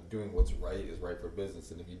proponent of doing what's right is right for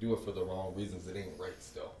business. And if you do it for the wrong reasons, it ain't right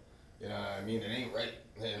still. You know what I mean? It ain't right,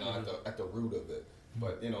 you know, at the root of it.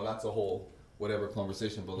 But, you know, that's a whole whatever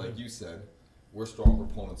conversation. But like you said, we're strong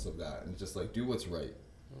proponents of that. And just like, do what's right.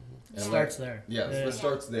 It starts there. Yeah, it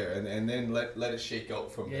starts there. And then let it shake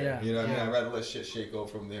out from there. Yeah. You know what I mean? I'd rather let shit shake out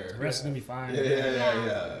from there. The rest is going to be fine.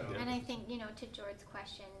 Yeah. And I think, you know, to George's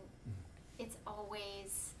question, it's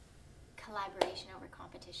always collaboration over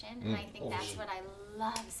competition. And I think that's what I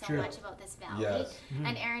love so much about this valley. Yes.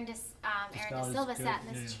 And Aaron De valley's Silva good. sat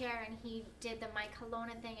in this chair, and he did the Mike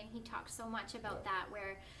Kelowna thing, and he talked so much about that,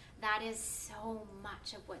 where that is so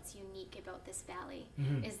much of what's unique about this valley,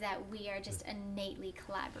 is that we are just innately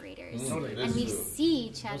collaborators. Totally. And we see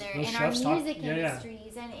each other Those in our chefs talk- music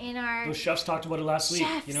industries and in our... Those chefs talked about it last week,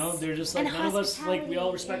 you know, they're just like, and none of us, like, we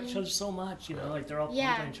all respect hospitality each other so much, you know, like, they're all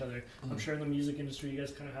pumped on each other. I'm sure in the music industry, you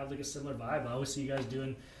guys kind of have, like, a similar vibe. I always see you guys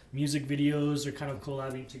doing music videos or kind of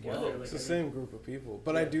collabing together. Well, it's the same group of people.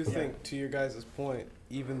 But I do think, to your guys' point,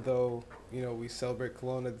 even though, you know, we celebrate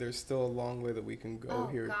Kelowna, there's still a long way that we can go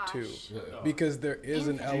here, too. Because there is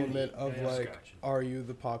an element of, like, are you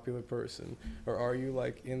the popular person? Or are you,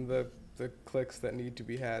 like, in the clicks that need to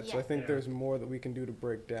be had? So I think there's more that we can do to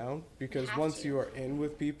break down. Because once you are in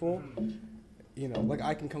with people... You know, like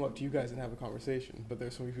I can come up to you guys and have a conversation, but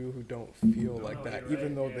there's so many people who don't feel like that,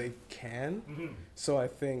 even though they can. So I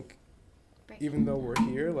think, even though we're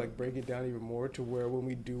here, like break it down even more to where when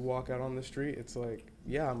we do walk out on the street, it's like,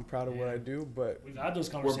 yeah, I'm proud of what I do, but we've had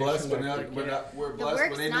those We're conversations. blessed, we're blessed,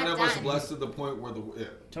 but ain't none of us blessed to the point where the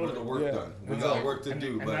work done. We got work to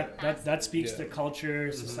do, but that speaks to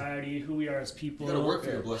culture, society, who we are as people, you gotta work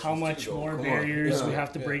for your blessings how much too, more Come barriers on. we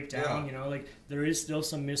have to break down. You know, like there is still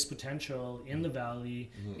some missed potential in the valley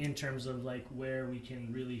in terms of like where we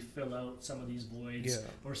can really fill out some of these voids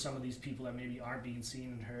or some of these people that maybe aren't being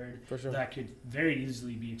seen and heard that could very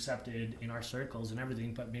easily be accepted in our circles and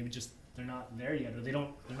everything, but maybe just they're not there yet, or they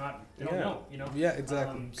don't know, you know. Yeah,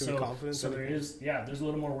 exactly. So there is, there's a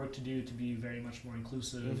little more work to do to be very much more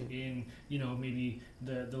inclusive in, you know, maybe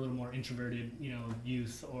the little more introverted, you know,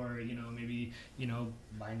 youth, or you know, maybe, you know,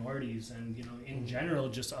 minorities, and you know, in general,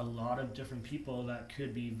 just a lot of different people that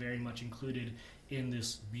could be very much included in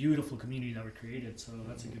this beautiful community that we created. So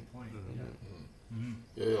that's a good point.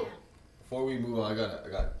 Yo, before we move on,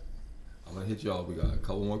 I'm gonna hit y'all. We got a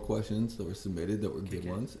couple more questions that were submitted that were good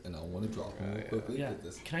ones, and I want to drop them real quickly. Yeah.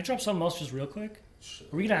 Can I drop something else just real quick? Sure.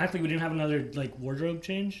 Are we gonna act like we didn't have another like wardrobe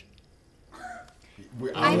change?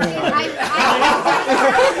 I like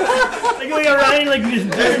we are riding like just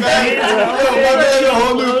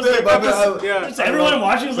everyone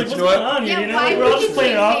watching was like, what's going on here? You know, like, we're all just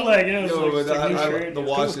playing it off like, you know, the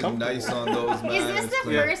wash is nice on those, man. Is this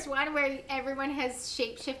the first one where everyone has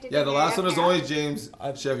shape-shifted? Yeah, the last one was only James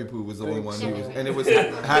Chevy Poo was the only one who was, and it was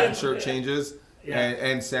hat and shirt changes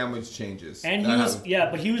and sandwich changes. And he was,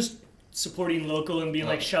 but he was supporting local and being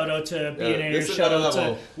like, shout out to B&A, shout out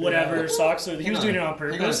to whatever socks. So he was doing it on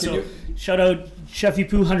purpose. So shout out Chefy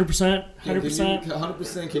Poo, 100%.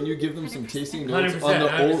 100%. Can you give them some tasting notes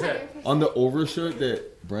on the overshirt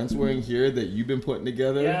that Brent's wearing here that you've been putting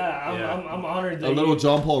together? Yeah, I'm honored. That a little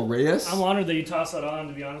John Paul Reyes. I'm honored that you tossed that on.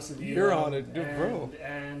 To be honest with you, you're honored, bro.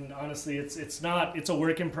 And honestly, it's not. It's a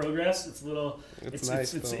work in progress. It's a little. It's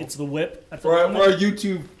nice. It's the whip at the for moment. our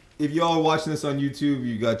YouTube if y'all are watching this on YouTube,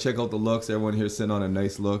 you gotta check out the looks. Everyone here sitting on a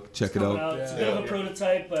nice look. Check it out. It's a bit of a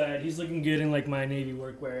prototype, but he's looking good in like my Navy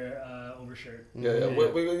workwear overshirt. Yeah.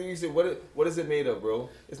 What is it made of, bro?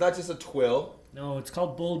 It's not just a twill. No, it's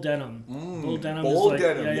called Bull Denim. Bull Denim Bull is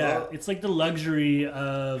like, Denim, yeah. It's like the luxury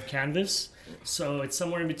of canvas. So it's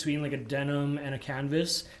somewhere in between like a denim and a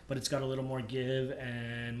canvas, but it's got a little more give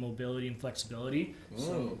and mobility and flexibility.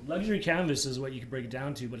 So luxury canvas is what you could break it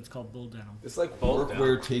down to, but it's called Bull Denim. It's like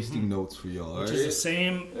Workwear tasting notes for y'all, Which alright? is the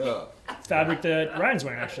same fabric that Ryan's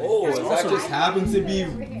wearing, actually. Oh, It's that also- just happens to be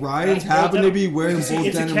Ryan's happen to be wearing it's, Bull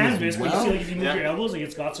it's a Denim canvas, as but you see, well? like if you move your elbows, like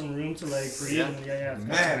it's got some room to like breathe. Yeah. And it's got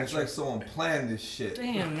Man, some it's like someone planned this shit.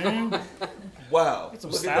 Damn, man. Wow. Get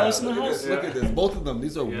some Look at stylists that. in the Look at house. this. Look at this. Both of them.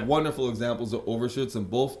 These are wonderful examples of overshirts, and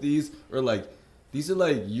both these are like, these are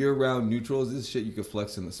like year-round neutrals. This is shit you could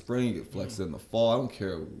flex in the spring, you could flex in the fall. I don't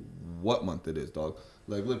care what month it is, dog.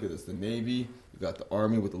 Like, look at this. The Navy, you got the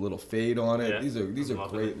Army with a little fade on it. Yeah. These are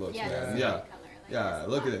great looks, Yeah, man. this Yeah. color, like Yeah, this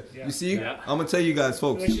look at one. it. Yeah. You see? Yeah. I'm gonna tell you guys,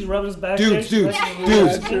 folks. Like she's rubbing his back. Dudes, there, dudes,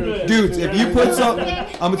 she's dudes, if you put some- something,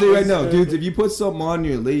 I'm gonna tell you right now, dudes, if you put something on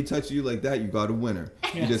your lady touches you like that, you got a winner.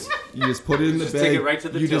 You just put it in the Just bag. take it right to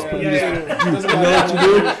the you till. just put, Yeah, you yeah. just, you know what you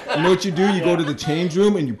do? You know what you do? You go to the change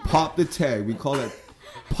room and you pop the tag. We call it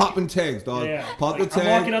popping tags, dog. Yeah. Pop Like, the I'm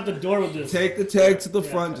walking tag. out the door with this. Take the tag to the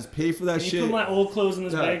Yeah. front. Just pay for that Can you shit. put my old clothes in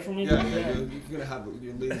this bag for me? Yeah, you're gonna have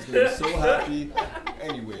your lady's gonna be so happy.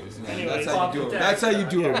 Anyways, man, Anyways, that's how you do it. That's how you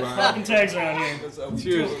do it, Ryan. Popping tags around here. That's how we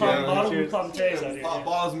Cheers, do it, Pop man. bottles, we Cheers. popping tags out here. Pop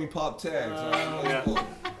bottles and we pop tags. Yeah.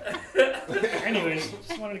 Anyways,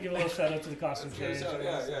 just wanted to give a little shout out to the costume change.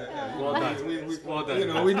 Yeah. Well done. Well done. You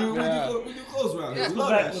know, we do clothes around here. Let's We go love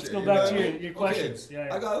back- that let's shit, go you back know to what I your mean? questions. Okay, Yeah,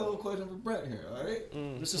 yeah. I got a little question for Brent here,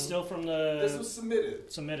 alright? This is still from This the was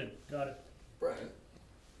submitted. submitted. Got it. Brent,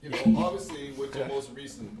 you know, obviously with your most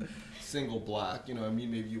recent single, Black, you know, I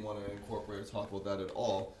mean, maybe you want to incorporate or talk about that at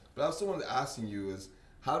all. But I also wanted to asking you is,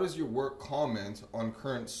 how does your work comment on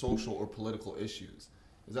current social or political issues?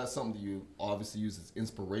 Is that something that you obviously use as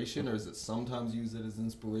inspiration, or is it sometimes use it as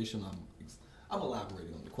inspiration? I'm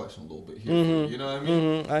elaborating on the question a little bit here. For you, you know what I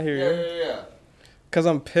mean? I hear you. Yeah. Cause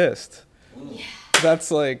I'm pissed.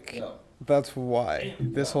 That's like, Yeah. that's why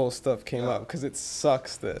this whole stuff came up. Cause it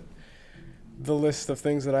sucks that the list of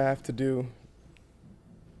things that I have to do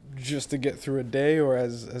just to get through a day, or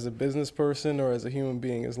as a business person or as a human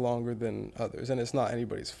being, is longer than others. And it's not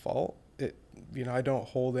anybody's fault. You know, I don't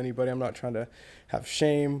hold anybody. I'm not trying to have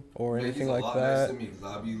shame or Man, anything he's a like lot that. nicer than me, 'cause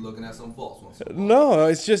I'll be looking at some false ones. No,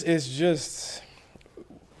 it's just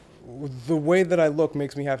the way that I look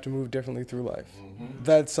makes me have to move differently through life.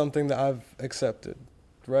 That's something that I've accepted,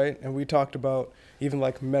 right? And we talked about even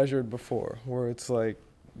like measured before, where it's like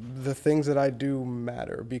the things that I do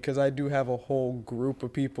matter, because I do have a whole group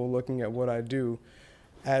of people looking at what I do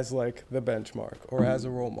as like the benchmark or as a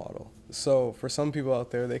role model. So for some people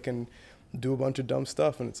out there, they can do a bunch of dumb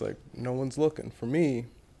stuff and it's like no one's looking. For me,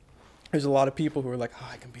 there's a lot of people who are like, oh,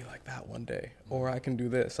 I can be like that one day, or I can do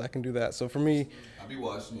this, I can do that. So for me, I'll be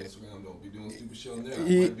watching Instagram, don't be doing stupid shit on there. I might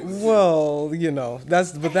do it. well, you know,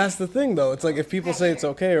 that's the thing though. It's like if people say it's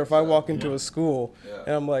okay, or if I walk into a school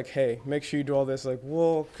and I'm like, hey, make sure you do all this, like,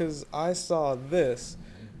 well, because I saw this,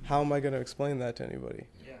 how am I going to explain that to anybody?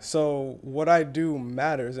 So what I do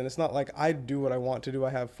matters, and it's not like I do what I want to do. I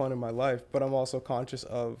have fun in my life, but I'm also conscious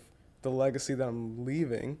of the legacy that I'm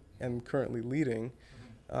leaving and currently leading,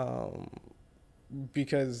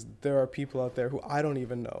 because there are people out there who I don't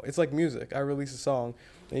even know. It's like music. I release a song,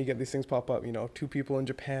 and you get these things pop up, you know, 2 people in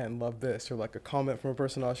Japan love this, or like a comment from a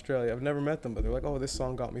person in Australia. I've never met them, but they're like, oh, this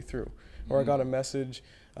song got me through. Or I got a message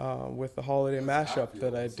with the holiday mashup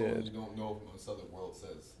that I did. You don't know what the other world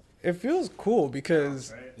says. It feels cool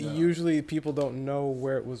because Yeah. usually people don't know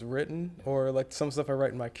where it was written, or like some stuff I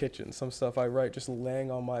write in my kitchen, some stuff I write just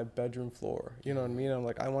laying on my bedroom floor. You know what I mean? I'm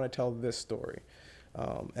like, I want to tell this story.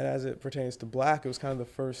 And as it pertains to Black, it was kind of the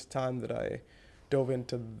first time that I dove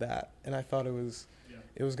into that. And I thought it was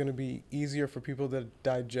going to be easier for people to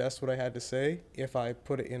digest what I had to say if I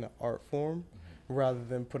put it in an art form, rather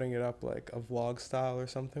than putting it up like a vlog style or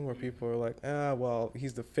something where people are like, well,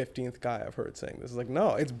 he's the 15th guy I've heard saying this. It's like,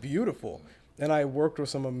 no, it's beautiful. And I worked with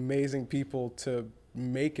some amazing people to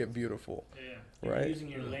make it beautiful. You're Right. using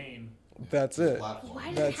your lane. That's it. Platform. Why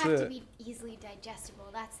does That's it have to it. be easily digestible?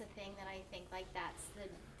 That's the thing that I think, like, that's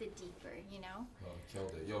the deeper, you know? Oh,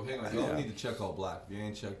 killed it. Yo, hang on. Y'all need to check out Black. If you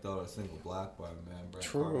ain't checked out a single Black by man, Brent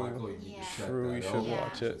True. Carmichael, you need Yeah. to check True, that you out. should Yeah.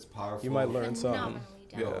 watch it. It's powerful. You might learn something. Phenomenally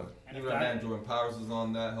don't. Yo, And even if my that- man Jordan Powers was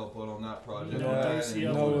on that, helped out on that project. No, man, Darcy and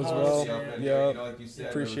up No, on as Powers, well. yeah. Yeah. You know, like you said,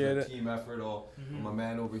 Appreciate it was a it. team effort. All Mhm. my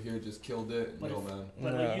man over here just killed it. But Yo, if- man.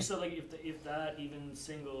 But Yeah. like you said, like if that even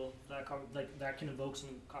single that can evoke some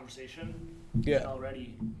conversation, Yeah.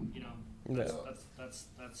 already, you know, Yeah.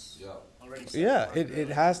 that's Yeah. already. Yeah, it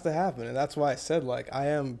has to happen, and that's why I said like I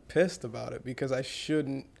am pissed about it because I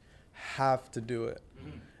shouldn't have to do it.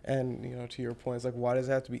 Mhm. And you know, to your point, it's like why does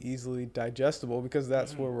it have to be easily digestible? Because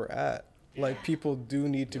that's where we're at. Like Yeah. people do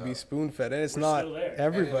need to Yeah. be spoon fed, and it's We're not still there.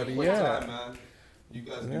 everybody. And in Yeah, time, man, you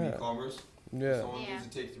guys do Yeah. e-commerce. If yeah, someone Yeah. needs to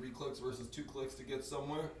take 3 clicks versus 2 clicks to get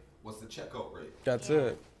somewhere, what's the checkout rate? that's Yeah.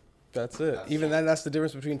 it. That's it. That's Even it. then, that's the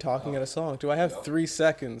difference between talking and a song. Do I have Yep. 3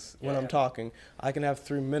 seconds when I'm Yeah. talking? I can have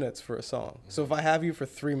 3 minutes for a song. So if I have you for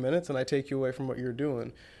 3 minutes and I take you away from what you're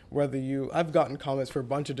doing, I've gotten comments for a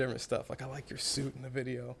bunch of different stuff. Like, I like your suit in the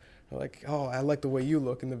video. Or like, oh, I like the way you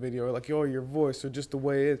look in the video. Or like, oh, your voice, or just the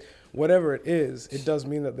way it is. Whatever it is, it does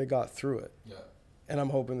mean that they got through it. Yeah. And I'm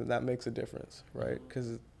hoping that that makes a difference, right?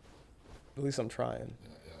 Because at least I'm trying.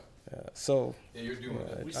 Yeah. So, Yeah, you're doing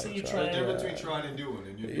Yeah, it. We I see you try. try. There's a difference Yeah. between trying and doing,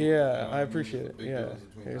 and you're doing Yeah, it. You know I what mean? appreciate There's a it. big Yeah. difference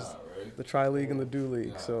between Here's that, right? the Tri League and the Do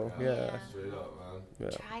League. So, yeah. Yeah. Straight up, man. Yeah.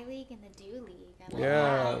 Tri-League and the Do League. I like Yeah.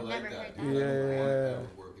 that. I I've like never that. heard dude. that. Yeah. I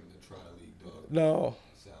would work in the tri-league, dog. No,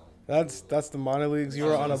 Sound. that's the minor leagues. You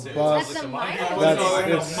were on a That's bus. That's the minor That's- league.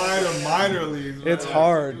 it's- minor leagues. man. It's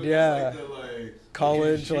hard, Dude, yeah. it's like the, like,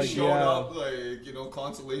 College, you like, showed yeah. up, like, you know,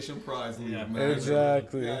 consolation prize league, Yeah. man.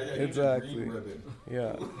 Exactly, Yeah, you get exactly. green ribbon.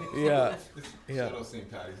 Yeah, yeah, yeah. Shout out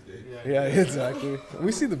St. Patty's Day. yeah, exactly.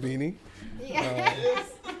 We see the beanie. Yeah.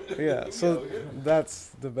 Yeah, so that's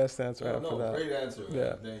the best answer I Oh, have for no, that. great answer, man.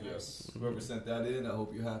 Yeah. Thank you. Yes. Whoever sent that in, I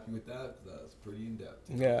hope you're happy with that, 'cause that's pretty in-depth.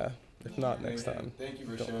 Yeah, if not Yeah. next time. Thank you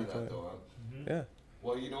for Don't sharing complain. that, though, man. Mhm. Yeah.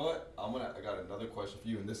 Well, you know what? I got another question for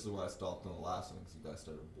you, and this is why I stopped on the last one, because you guys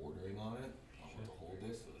started bordering on it. I want to hold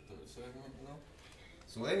this for the third segment, you know?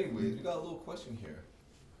 So anyways, we got a little question here.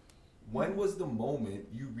 When was the moment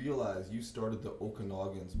you realized you started the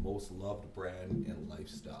Okanagan's most loved brand and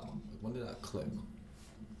lifestyle? Like, when did that click?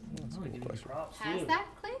 That's a Oh, good give you question. props, Has too. that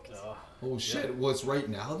clicked? Oh shit, what's right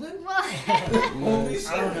now then? Well, Holy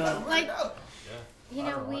shit, I don't know. right Like- now. you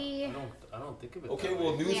know, we. I don't think of it. Okay, that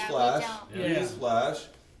well, way. we newsflash. don't. Yeah. Newsflash,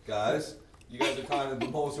 guys. You guys are kind of the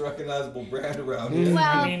most recognizable brand around here. Well-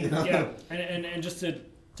 I mean, You know? yeah, and just to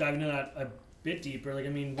dive into that a bit deeper, like I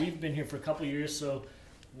mean, we've been here for a couple years, so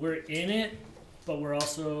we're in it, but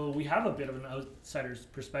we have a bit of an outsider's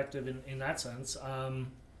perspective in that sense,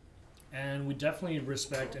 and we definitely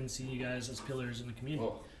respect and see you guys as pillars in the community.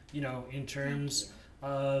 Oh, You know, in terms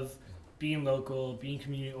of being local, being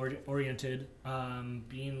community oriented,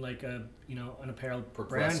 being like a an apparel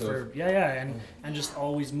brand for Progressive. and just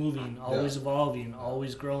always moving, always evolving,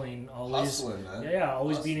 always growing, always hustling, man.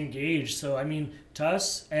 always Hustling. being engaged. So I mean, to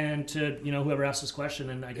us and to whoever asked this question,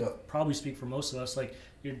 and I can Yeah. probably speak for most of us, like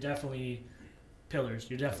you're definitely pillars.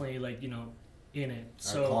 You're definitely like in it.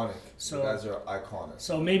 So Iconic. so- you guys are iconic.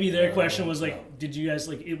 so maybe their Yeah, question was yeah. like, did you guys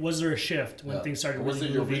like? Was there a shift when Yeah. things started Or was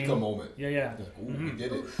really it moving? Eureka moment? Yeah. Like, ooh, Mhm. we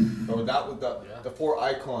did it. Or that with Yeah. the 4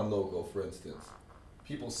 icon logo, for instance.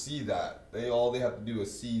 People see that. They all they have to do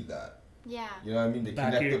is see that. Yeah. You know what I mean? They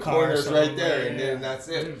Back of connect your the car corners somewhere, right there, and yeah. then that's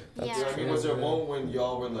it. Mhm. That's Yeah. You know what I mean? true, Was there a yeah. moment when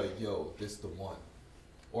y'all were like, "Yo, this the one,"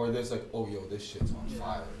 or there's like, "Oh, yo, this shit's on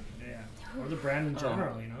fire"? Yeah. Or the brand in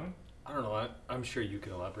general, I don't know. I'm sure you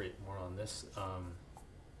can elaborate more on this.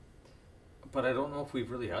 But I don't know if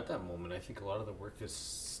we've really had that moment. I think a lot of the work is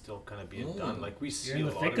still kind of being done. Like we see You're in a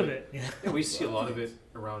the lot thick of it. Yeah. Yeah, we see a lot of it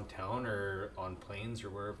around town or on planes or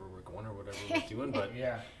wherever we're going or whatever we're doing. But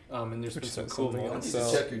Yeah. and there's Which been some says cool something moments. You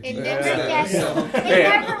else. need to check your It DMs. never Yeah. gets. Yeah.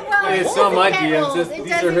 It never. Well, It's it not my doesn't get DMs, old. it's- It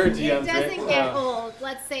these are her doesn't- DMs, It doesn't right? get old.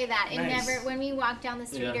 Let's say that. It Nice. never. When we walk down the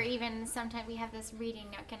street, Yeah. or even sometimes we have this reading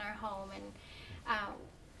nook in our home, and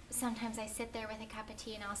sometimes I sit there with a cup of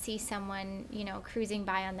tea, and I'll see someone, cruising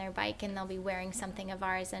by on their bike, and they'll be wearing something of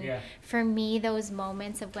ours. And Yeah. for me, those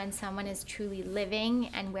moments of when someone is truly living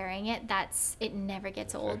and wearing it, it never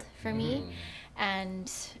gets old for me.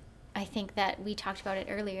 And I think that we talked about it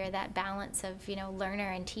earlier, that balance of, learner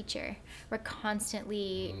and teacher. We're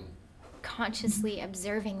constantly consciously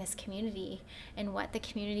observing this community and what the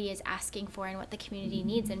community is asking for and what the community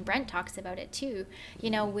needs. And Brent talks about it too.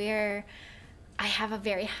 I have a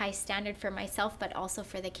very high standard for myself, but also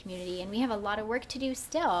for the community. And we have a lot of work to do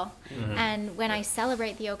still. Mm-hmm. And when I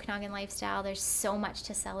celebrate the Okanagan lifestyle, there's so much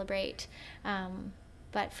to celebrate.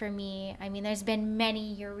 But for me, there's been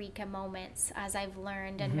many eureka moments as I've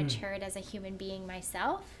learned and matured as a human being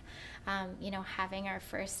myself. Having our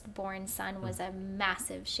firstborn son was a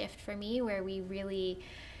massive shift for me, where we really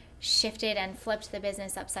shifted and flipped the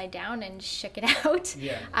business upside down and shook it out.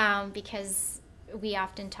 Yeah. Because we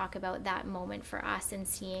often talk about that moment for us and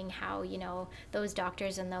seeing how, you know, those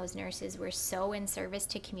doctors and those nurses were so in service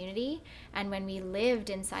to community. And when we lived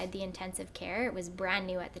inside the intensive care, it was brand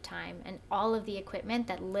new at the time. And all of the equipment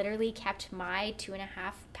that literally kept my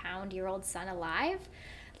 2.5-pound-year-old son alive,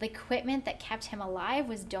 the equipment that kept him alive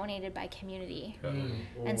was donated by community.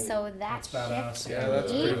 And so that That's badass. shift Yeah, for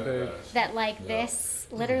that's me, pretty big. that like this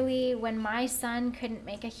literally when my son couldn't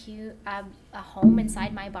make a home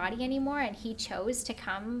inside my body anymore and he chose to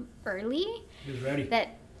come early, He was ready.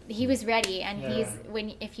 that he was ready. And Yeah. he's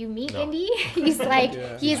if you meet No. Indy, he's like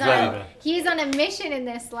Yeah. he's on a mission in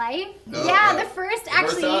this life. No, Yeah, no. the first The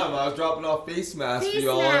actually first time I was dropping off face masks for Face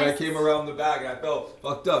y'all, and I masks. came around the back and I felt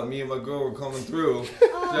fucked up. Me and my girl were coming through.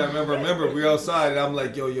 Yeah, remember, we were outside and I'm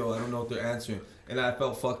like, yo, I don't know if they're answering. And I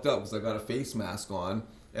felt fucked up because I got a face mask on.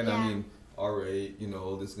 And I Yeah. mean, alright, you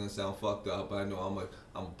know, this is gonna sound fucked up, but I know I'm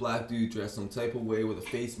a black dude dressed some type of way with a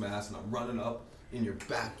face mask and I'm running up in your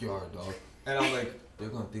backyard, dog. And I'm like, they're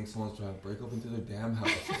gonna think someone's trying to break up into their damn house.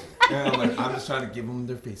 And I'm like, I'm just trying to give them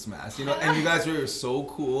their face mask, you know. And you guys were so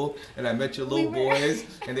cool. And I met your little We were- boys,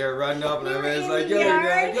 and they were running up, and We I were was in like, the yo, they're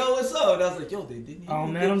yard. like, yo, what's up? And I was like, yo, they didn't. Oh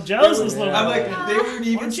even- man, I'm jealous of this little I'm boy. like, they weren't Why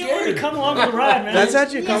even don't you want to scared. come along for the ride, man? That's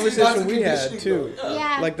actually a Yeah. conversation That's the we had conditioning, too. though.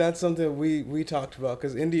 Yeah. Like that's something we talked about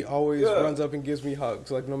because Indy always Yeah. runs up and gives me hugs,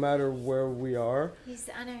 like no matter where we are, he's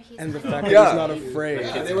and the on fact that Yeah. he's not afraid.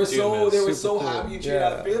 Yeah, they were so Super cool. happy and cheered Yeah.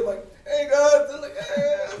 out. They're like, hey guys, they're like,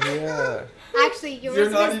 hey. Yeah. Actually, yours You're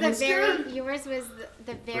not was even the very scared? yours was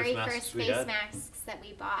the very masks first we face had. masks that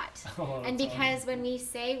we bought. Oh, And that's because when we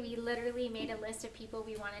say we literally made a list of people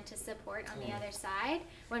we wanted to support on the other side,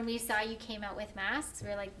 when we saw you came out with masks, we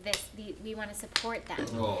were like, we want to support them.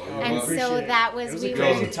 Oh, And well, appreciate so it. that It was was we a were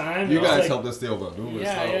crazy time. you It was guys like- helped us stay over Lewis.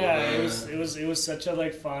 Yeah, so, yeah. man. It was such a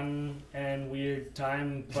like fun and weird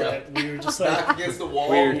time, but Yeah. we were just Back like, against the wall,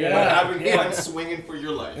 Weird. but Yeah. having Yeah. fun swinging for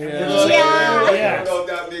your life. Yeah. Yeah. I don't know if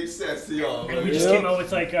that makes sense to y'all. and but- we just Yeah. came out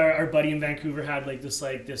with like our buddy in Vancouver had like this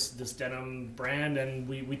denim brand, and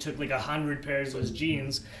we took like 100 pairs of those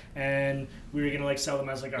jeans, and we were gonna like sell them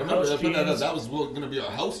as like our Remember, house that, jeans. that was going to be our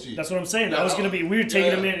house jeans. That's what I'm saying. That Yeah. was gonna be. We were taking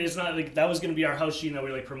Yeah. them in. It's not like that was gonna be our house jean that we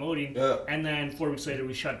were like promoting. Yeah. And then 4 weeks later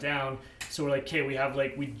we shut down. So we're like, okay,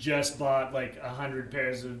 we just bought like 100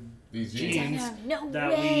 pairs of These jeans jeans. no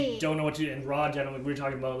that way. we don't know what to do. And raw denim, like we were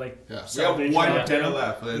talking about like Yeah. We have salvage one raw pair denim.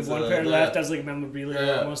 left. We have It's, one pair yeah. left as like memorabilia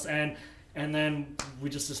Yeah. almost, and then we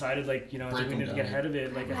just decided like, you know, Break we them need to get down. ahead of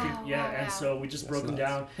it. Like I Wow, think yeah, wow, and wow. so we just broke them nuts.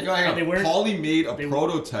 down. Hang on, And they weren't- Paulie made a they were-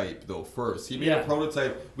 prototype though first. He made Yeah. a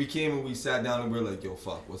prototype. We came and we sat down and we were like, "Yo,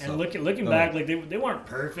 fuck, what's And up?" looking No. back, like they weren't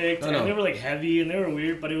perfect, No, and no. they were like heavy and they were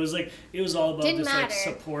weird, but it was all about Didn't just like matter.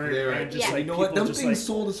 support They were- and just Yeah. like you know what? people Them just things like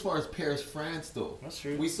sold as far as Paris, France though. that's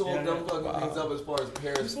true. We sold Yeah, them yeah. fucking things up as far as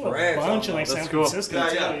Paris, Sold a France. bunch in I'm like like, San That's cool. Francisco yeah,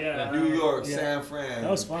 too. yeah, Yeah, New York, Yeah. San Fran, That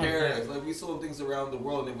was fun, Paris. yeah. Like we sold things around the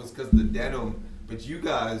world, and it was because the denim. But you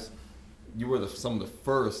guys, you were some of the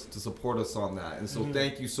first to support us on that, and so Mm-hmm.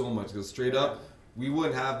 thank you so much. Because straight up, we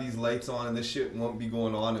wouldn't have these lights on, and this shit won't be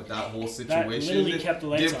going on if that whole situation literally kept the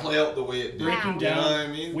lights didn't on. play out the way it did. Breaking Wow. You know what I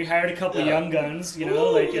down. mean? We hired a couple Yeah. young guns, you know,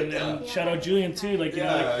 Ooh, like and yeah. shout out Julian too, like you know,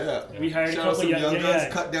 like, yeah. we hired Shout a out couple some young guns, yeah.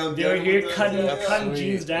 cut down They were denim here with us. cutting Yeah. cutting Sweet.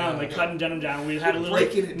 jeans down, Yeah. like cutting denim down. We had a little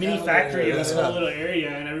Breaking it mini down. factory in this Yeah. whole little area,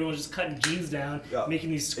 and everyone was just cutting jeans down, Yeah.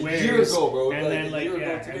 making these A squares. year ago, bro. And Like, then a like year ago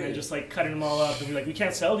yeah, and today. then just like cutting them all up, and we're like, we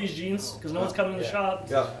can't sell these jeans because no one's coming in the shop.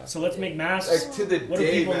 Yeah. So let's make masks. Like to the What do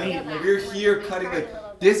day, people man. need? Like- We're here cutting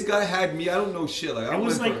like this guy had me. I don't know shit. Like I It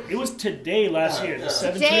was went like for- it was today last Yeah, year, yeah. the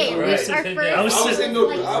 17th. Today, we were Right. sitting- our first. I was I was sitting- in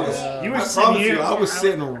the. I was. Yeah. You were I sitting promise here. you, I was I-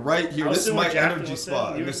 sitting right here. I was This is sitting my where Jack energy was spot.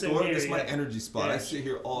 sitting. In You the were sitting store, here, this is my yeah. energy spot. I Yeah. sit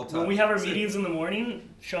here all the time. When we have our Sit- meetings in the morning,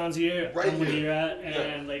 Sean's here, Right I'm where here. you're at, Yeah.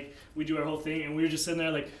 and like we do our whole thing, and we were just sitting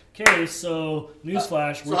there like, okay, so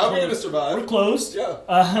newsflash, So how are we gonna closed. survive? We're closed. Yeah.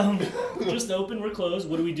 Just open. We're closed.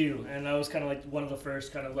 What do we do? And that was kind of like one of the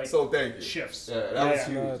first kind of like So thank you. shifts. Yeah, that was Yeah.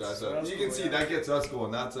 huge. That's- That's you can cool, see yeah. that gets us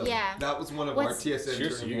going. That's a, Yeah. that was one of What's- our TSN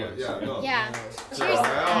Cheers to turning you points. guys. Yeah, no. Yeah. Oh, Cheers.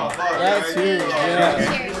 fuck, That's man. huge.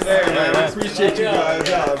 Yeah. Cheers. Hey man, we appreciate you guys.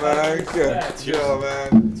 Yeah, man. Good. Yo,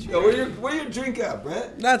 man. Yo, where your drink at,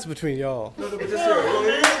 Brent? That's between y'all. No, but just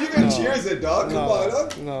here. You can No. cheers it, dog. Come No. on, huh?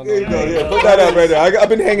 No, There you no. go. Yeah. Yeah, put that up right there. I've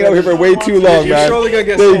been hanging out here for way too long, You're man. surely gonna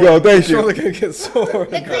get There you sore. go. Thank You're you. surely gonna get sore.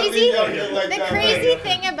 The crazy, out here like the that, crazy right?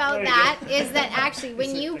 thing about There you that is that actually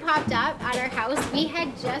when you popped up at our house, we had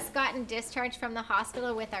just gotten discharged from the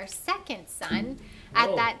hospital with our second son at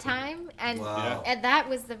Whoa. that time, and Wow. and that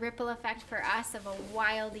was the ripple effect for us of a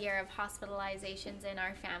wild year of hospitalizations in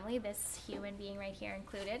our family, this human being right here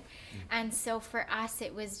included. And so for us,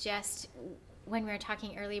 it was just when we were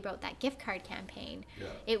talking earlier about that gift card campaign, Yeah.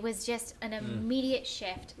 it was just an immediate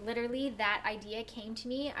shift. Literally, that idea came to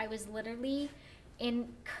me. I was literally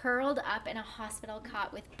curled up in a hospital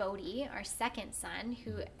cot with Bodhi, our second son,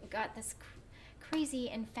 who got this crazy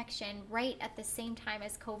infection right at the same time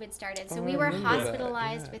as COVID started. So we were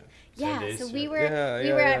hospitalized with so we were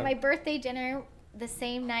at my birthday dinner the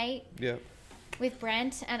same night. Yeah. With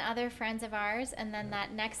Brent and other friends of ours, and then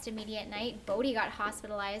that next immediate night, Bodhi got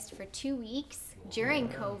hospitalized for 2 weeks during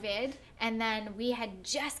COVID, and then we had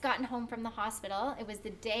just gotten home from the hospital. It was the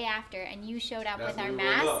day after, and you showed up with our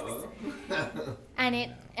masks.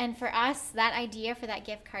 And for us, that idea for that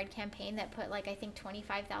gift card campaign that put like I think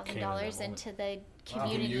 $25,000 into the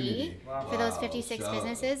community for those 56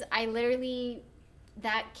 businesses, I literally.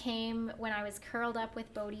 That came when I was curled up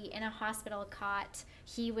with Bodhi in a hospital cot.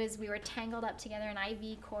 We were tangled up together in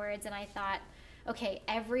IV cords, and I thought, okay,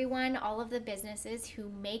 everyone, all of the businesses who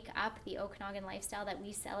make up the Okanagan lifestyle that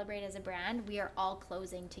we celebrate as a brand, we are all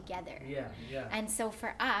closing together. Yeah. And so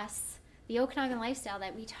for us, the Okanagan lifestyle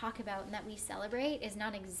that we talk about and that we celebrate is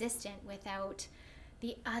non-existent without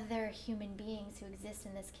the other human beings who exist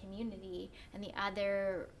in this community and the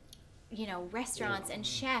other restaurants and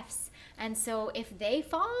chefs. And so if they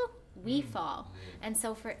fall, we fall. And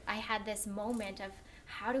so I had this moment of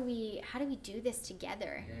how do we do this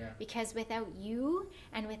together? Because without you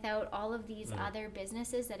and without all of these other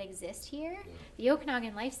businesses that exist here, the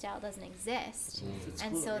Okanagan lifestyle doesn't exist.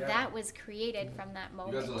 And so that was created from that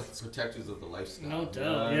moment. You guys are like protectors of the lifestyle. No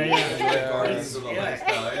doubt. Guardians of the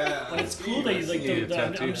lifestyle. Yeah. But it's cool that you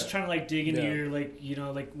I'm I'm just trying to like dig into your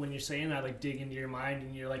like when you're saying that, like dig into your mind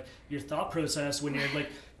and your thought process when you're like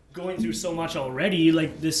going through so much already,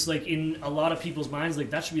 like this, like in a lot of people's minds, like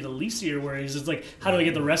that should be the least of your worries. It's like, how do I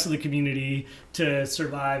get the rest of the community to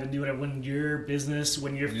survive and do it when your business,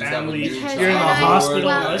 when your family, you're in the hospital.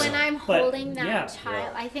 When I'm holding that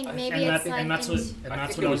child, I think maybe that's what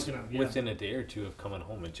I was gonna. Within a day or two of coming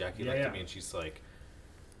home, and Jackie looked at me and she's like,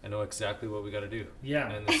 I know exactly what we got to do. Yeah.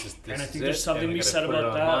 And this is and I think there's something to be said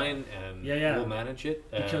about that. Online and we'll manage it.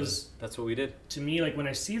 Because that's what we did. To me, like when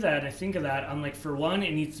I see that and I think of that, I'm like, for one,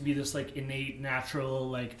 it needs to be this like innate, natural,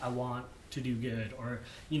 like I want to do good, or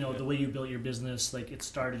the way you built your business, like it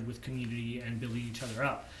started with community and building each other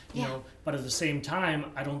up. You know, but at the same time,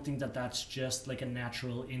 I don't think that that's just like a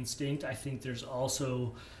natural instinct. I think there's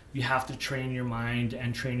also you have to train your mind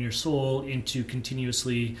and train your soul into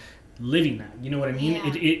continuously living that. You know what I mean?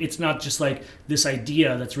 It's not just like this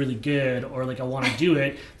idea that's really good or like I want to do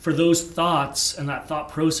it. For those thoughts and that thought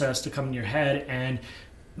process to come in your head and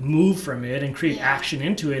move from it and create action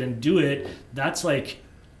into it and do it, that's like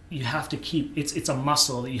you have to keep it's a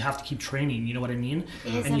muscle that you have to keep training, you know what I mean?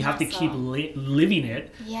 And you have to keep living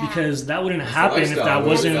it because that wouldn't happen if that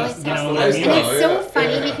wasn't you know what I mean? And it's so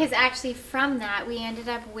funny because actually from that we ended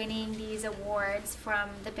up winning these awards from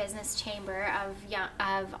the Business Chamber of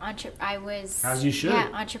I was as you should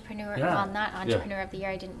entrepreneur well not entrepreneur of the year,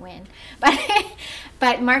 I didn't win,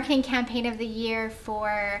 but marketing campaign of the year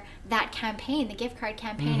for that campaign, the gift card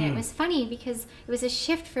campaign. And it was funny because it was a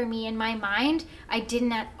shift for me in my mind. I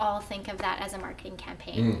didn't at all think of that as a marketing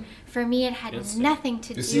campaign. For me, it had nothing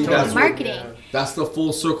to do with marketing. That's the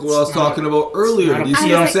full circle what I was talking about earlier. Do you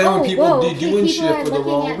see what I'm saying? When people are doing shit for the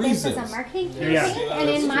wrong reasons. As a marketing campaign? And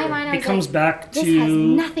in my mind, I was comes like, back this to has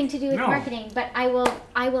nothing to do with marketing, but I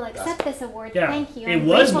will accept this award. Thank you. It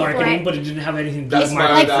was marketing, but it didn't have anything to do with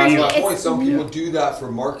marketing. marketing. That's my point. Some people do that for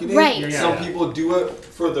marketing. Right. Some people do it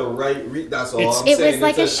for the right reason. That's all I'm saying. It was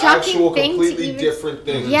like it's a shocking actual thing completely to even, different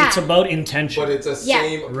thing. Yeah. It's about intention. But it's a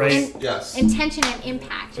same right. Yes. Intention and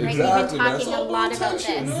impact. Right. Exactly. We've been talking a lot about this.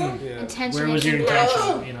 Intention. Where was your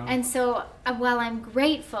intention? You know? And so, while I'm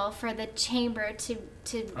grateful for the chamber to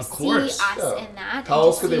see us in that. How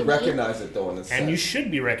else could they recognize it though? In a sense? And you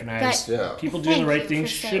should be recognized. But people doing the right thing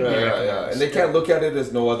should be recognized. Yeah. And they can't look at it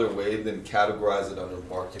as no other way than categorize it under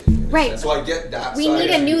marketing. Right. So I get that. We need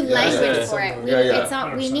a new language for it. We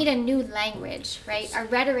 100%. need a new language, right? Our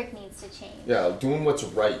rhetoric needs to change. Yeah, doing what's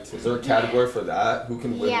right. Is there a category for that? Who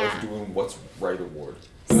can win this doing what's right award?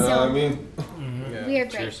 You know what I mean? We are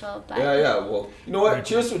grateful, but Well, you know what?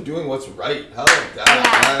 Cheers for doing what's right. How about that?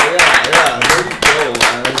 There you go,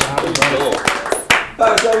 man. There you go.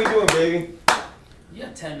 How we doing, baby? You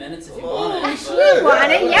got 10 minutes if you want it. We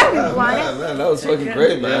want it. Yeah, we want it. Man, that was fucking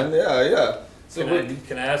great, man. Yeah. So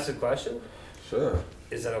can I ask a question? Sure.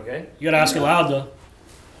 Is that okay? You gotta ask it loud though.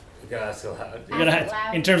 You gotta ask it loud. You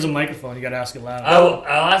gotta, in terms of microphone, you gotta ask it loud. I'll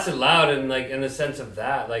ask it loud, and like in the sense of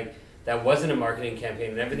that, like that wasn't a marketing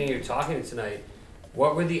campaign, and everything you're talking tonight.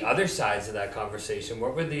 What were the other sides of that conversation?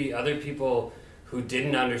 What were the other people who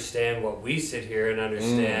didn't understand what we sit here and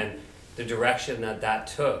understand the direction that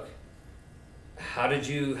took. How did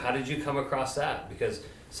you come across that? Because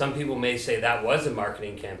some people may say that was a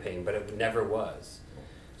marketing campaign, but it never was.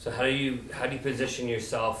 So how do you position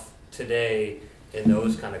yourself today in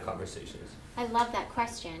those kind of conversations? I love that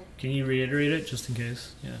question. Can you reiterate it just in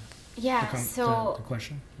case? Yeah. Yeah. The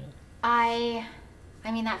question. Yeah.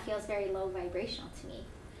 I mean, that feels very low vibrational to me.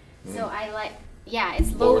 So I like,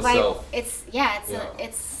 it's low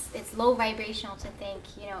it's low vibrational to think,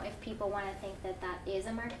 if people want to think that is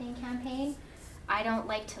a marketing campaign, I don't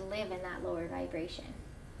like to live in that lower vibration.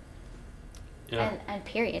 Yeah. And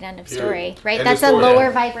period, end of story, right? End That's of a story.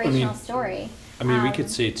 lower vibrational story. I mean, we could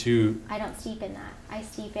say too. I don't steep in that. I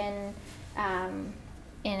steep in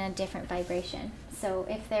a different vibration. So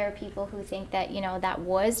if there are people who think that that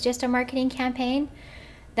was just a marketing campaign,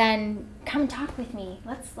 then come talk with me.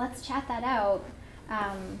 Let's chat that out.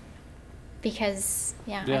 Because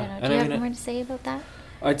I don't know. Do you have more to say about that?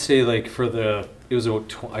 I'd say it was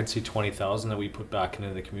about I'd say 20,000 that we put back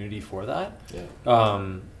into the community for that. Yeah.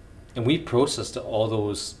 And we processed all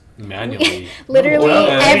those manually. Literally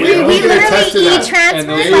we can attest to that. e-transfers, And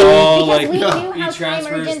those are all, because we like, knew how time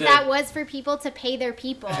e-transfers urgent that was for people to pay their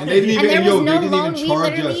people. And they didn't there even, was no they didn't loan. even We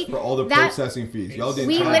charge literally- us for all the that- processing fees. Y'all didn't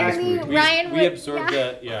we charge us literally- for it. Ryan we would- absorbed yeah.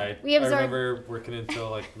 that. Yeah, We I absorbed- remember working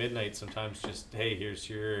until like midnight sometimes. Just hey, here's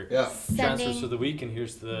your Yeah. transfers Sending- for the week, and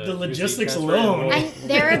here's The here's logistics transfer, and alone. we'll- And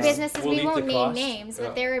there are businesses, we'll we eat won't the name cost. names, Yeah.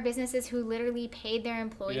 but there are businesses who literally paid their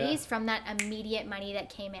employees Yeah. from that immediate money that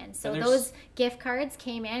came in. So And there's- those gift cards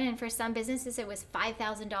came in, and for some businesses it was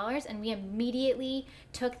 $5,000, and we immediately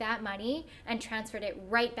took that money and transferred it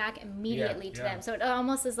right back immediately to yeah. them. So it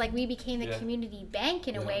almost is like we became the Yeah. community bank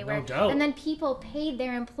in a way no where, doubt. and then people paid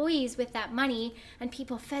their employees with that money, and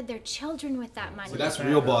people fed their children with that money. So that's Look at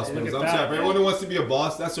real that. boss Look moves. at I'm that. sorry. For everyone who wants to be a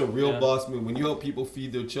boss, that's a real Yeah. boss move. When you help people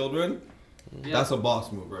feed their children, Yeah. that's a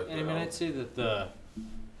boss move right And there. I mean, I'd say that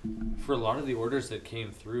for a lot of the orders that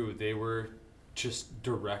came through, they were just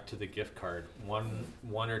direct to the gift card.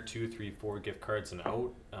 One or two, 3, 4 gift cards and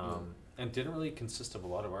out, and didn't really consist of a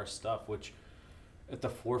lot of our stuff, which at the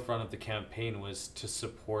forefront of the campaign was to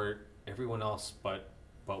support everyone else, but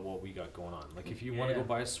what we got going on. Like if you want to Yeah. go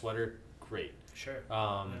buy a sweater, great. Sure.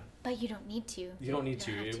 But you don't need to. You don't need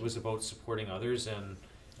to. have It was about supporting others, and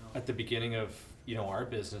at the beginning of our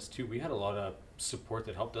business too, we had a lot of support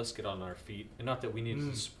that helped us get on our feet, and not that we needed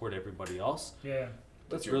to support everybody else. Yeah.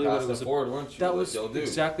 That's You're really what it passing was. forward, weren't you? That Like was y'all do.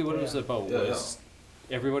 exactly what it was Yeah. about. Yeah, Was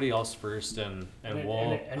everybody else first, and And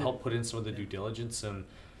we'll it- help put in some of the due diligence and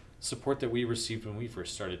support that we received when we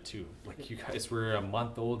first started too. Like you guys were a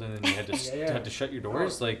month old, and then you had to Yeah. had to shut your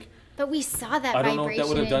doors. Like But we saw that I don't know what vibration that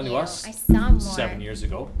would have done in to you. us I saw more. 7 years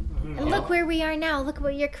ago. And look where we are now. Look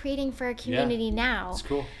what you're creating for our community now. It's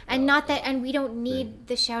cool. And not that, and we don't need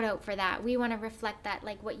the shout out for that. We want to reflect that,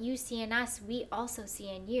 like what you see in us, we also see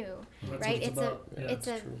in you, That's what right? it's about. Yeah, it's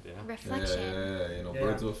a Yeah. reflection. Yeah. Yeah.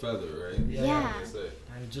 Birds of a feather, right? Yeah. That's it.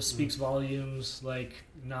 And it just speaks volumes, like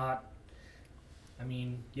not. I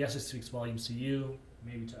mean, yes, it speaks volumes to you,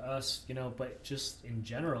 maybe to us, but just in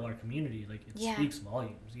general, our community, like it Yeah. speaks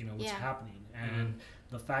volumes. What's Yeah. happening, and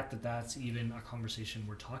the fact that that's even a conversation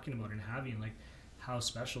we're talking about and having, like, how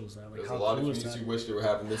special is that? Like, There's how a lot of cool is communities that? who wish they were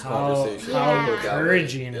having this How, conversation. Yeah. Put it that way.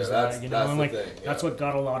 encouraging Yeah, is that's, that? that's And the like thing. Yeah. that's what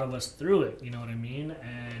got a lot of us through it. You know what I mean?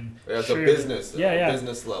 And It's sure, a business. Yeah.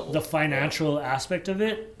 Business level. The financial aspect of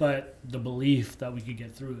it, but the belief that we could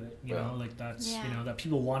get through it. You Yeah. know, like that's Yeah. that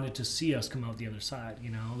people wanted to see us come out the other side.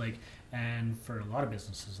 And for a lot of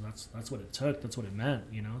businesses, that's what it took. That's what it meant.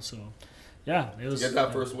 So yeah, it was Get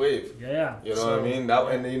that first wave. Yeah. You know what I mean?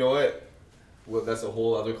 And you know what? Well, that's a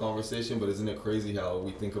whole other conversation, but isn't it crazy how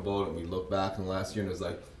we think about it and we look back in last year and it's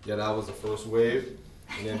like, yeah, that was the first wave,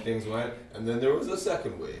 and then things went, and then there was a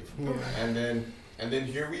second wave, and then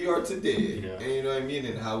here we are today, Yeah. and you know what I mean,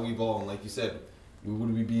 and how we've all, and like you said,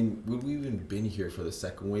 would we even been here for the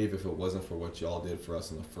second wave if it wasn't for what y'all did for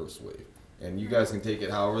us in the first wave? And you guys can take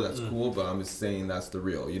it however, that's cool, but I'm just saying that's the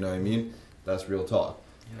real, you know what I mean? That's real talk.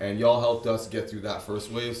 Yeah. And y'all helped us get through that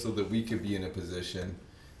first wave so that we could be in a position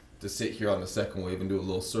to sit here on the second wave and do a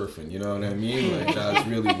little surfing, you know what I mean? Like, that's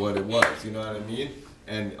really what it was, you know what I mean?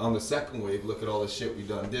 And on the second wave, look at all the shit we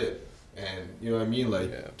done did. And, you know what I mean?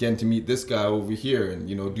 Like, getting to meet this guy over here and,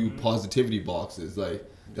 do positivity boxes. Like,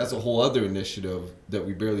 that's a whole other initiative that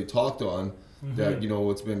we barely talked on that,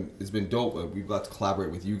 it's been dope. Like, we've got to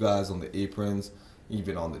collaborate with you guys on the aprons,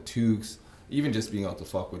 even on the toques. Even just being able to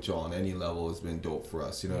fuck with y'all on any level has been dope for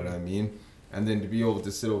us, you know what I mean? And then to be able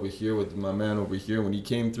to sit over here with my man over here when he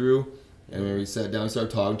came through And when we sat down, he started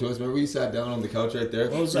talking to us. Remember we sat down on the couch right there?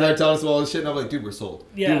 What He was started that? telling us all this shit, and I'm like, dude, we're sold.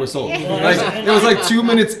 Yeah. Dude, we're sold. Yeah. Like, it was like 2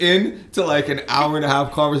 minutes in to like an hour and a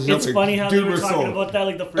half conversation. It's like, funny how dude, they were we're talking sold. about that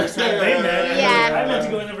like the first time Yeah, they yeah, met. yeah. I meant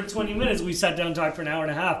to go in there for 20 minutes. We sat down and talked for an hour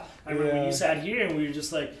and a half. I remember when Yeah. you sat here and we were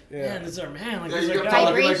just like, Yeah. man, this is our man. Like, Yeah, this you is our kept guy.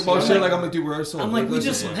 talking like about shit. Like, I'm like, dude, we're sold. I'm like, we listen,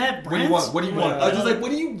 just man. met What do you Brent. want? What do you want? Yeah. I was just like,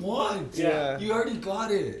 what do you want? Yeah. You already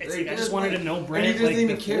got it. It's like, I just wanted to know And Brent. he doesn't like,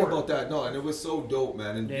 even care before. about that. No, and it was so dope,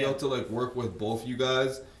 man. And be Yeah. able to like work with both you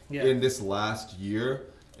guys Yeah. in this last year,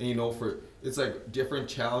 and you know, for it's like different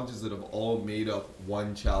challenges that have all made up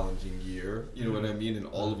one challenging year. You know what I mean? And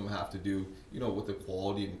all of them have to do, you know, with the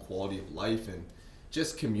quality of life and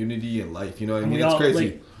just community and life. You know what I And mean? we It's all,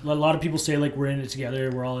 crazy. like, a lot of people say like we're in it together,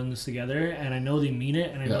 we're all in this together, and I know they mean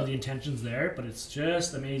it, and I know Yeah. the intention's there, but it's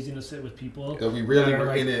just amazing to sit with people that we really that are, were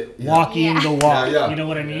like, in it. Yeah. walking Yeah. the walk. Yeah, yeah. You know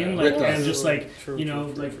what I mean? Yeah. Like, With and us. just like True, you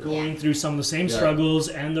know, true, like true. going through some of the same Yeah. struggles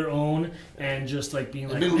and their own, and just like being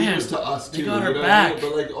And like, been man, leaders to us too. they got you our know what I back. mean?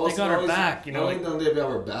 But like also They got our always- back. You know, not like, only do they have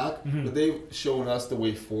our back, Mhm. but they've shown us the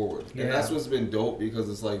way forward, Yeah. and that's what's been dope because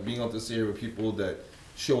it's like being able to sit here with people that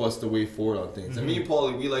show us the way forward on things. And me and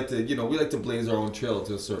Paulie, we like to blaze our own trail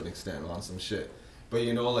to a certain extent on some shit. But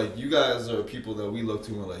you know, like you guys are people that we look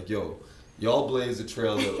to and we're like, yo, y'all blaze a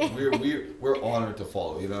trail that we're honored to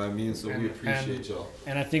follow. You know what I mean? So we And- appreciate y'all.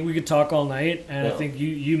 and I think we could talk all night. And I Yeah. think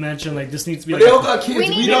you mentioned like this needs to be But like they a all got kids. We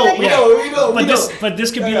We need know. to- We Yeah. know. But this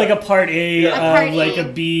could be Yeah. like a part A, Yeah. A part like A. a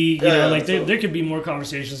B. You Yeah, know, yeah, like so- there could be more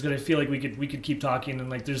conversations because I feel like we could keep talking and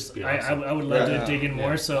like there's Be I awesome. would love Yeah. to dig in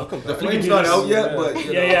more. So The we could flame's do not this. out yet, but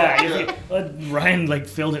you know, Yeah. Ryan like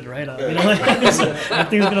filled it right up. You know, that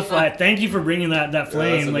thing's gonna fly. Thank you for bringing that flame. that's Like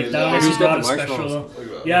amazing. that Yeah. actually Who's got brought a the special. marshmallows? Look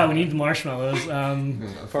at that. Yeah, we need the marshmallows. But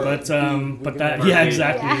that Part yeah B.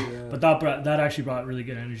 exactly. Yeah. But that actually brought really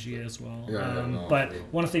good energy as well. Yeah, no, but true.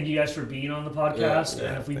 want to thank you guys for being on the podcast, Yeah,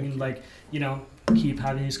 and if we thank can you. like keep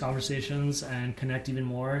having these conversations and connect even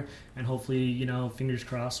more, and hopefully fingers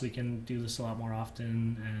crossed we can do this a lot more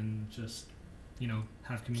often and just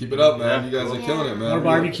have community. Keep it up, man. Yeah. You guys are Yeah. killing it, man. More The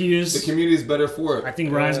barbecues. community is better for it. I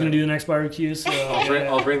think Ryan's gonna do the next barbecue. So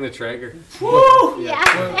I'll bring the Traeger. Woo!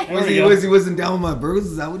 Yeah. There we go. He wasn't down with my burgers?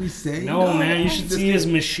 Is that what he's saying? No, man, you should Just see his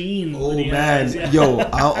machine. Oh that he man, has. Yeah. yo,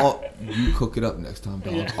 I'll you cook it up next time,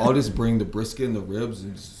 dog. Yeah. I'll just bring the brisket and the ribs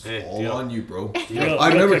and just Hey, all deal. on you, bro. Real- I real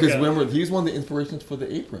remember quick, because remember he's one of the inspirations for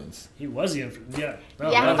the aprons. he was the yeah. Yeah, that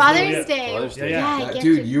was Father's really it. Day. Father's Day. Yeah, Yeah, gifted-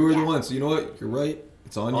 dude, you were yeah. the one. So you know what? You're right.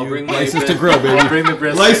 It's on I'll you. bring my License to brisket. grill, baby. I'll bring the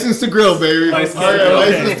brisket. License to grill, baby. License All right, to grill.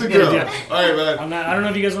 license Okay. to grill. Yeah. All right, man. I don't know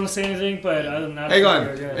if you guys want to say anything, but other than that, Hang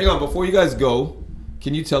on, yeah. hang on. Before you guys go,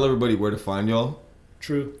 can you tell everybody where to find y'all?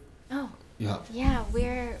 True. Oh, Yeah. yeah,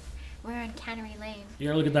 we're on Cannery Lane. You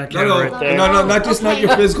gotta look at that No, camera no, right there. no, not just not Okay.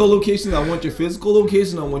 your physical locations. I want your physical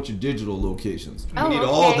location. I want your digital locations. Oh, we need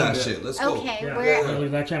all okay. that shit. Let's go. Okay, Yeah, we're look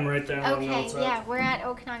at that camera right there. I don't know okay. what's up. Yeah, we're at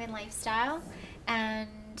Okanagan Lifestyle, and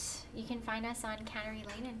you can find us on Cannery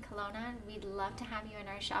Lane in Kelowna. We'd love to have you in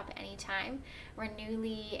our shop anytime. We're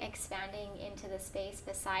newly expanding into the space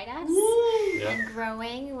beside us Yeah. and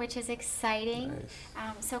growing, which is exciting.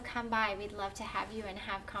 Nice. So come by. We'd love to have you and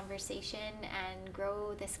have conversation and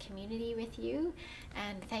grow this community with you.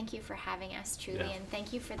 And thank you for having us, truly. Yeah. And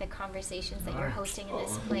thank you for the conversations that you're Alright. hosting in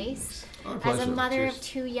this place. Our As a pleasure. mother Cheers. of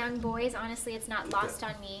two young boys, honestly, it's not lost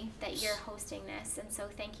on me that you're hosting this. And so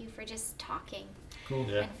thank you for just talking Cool.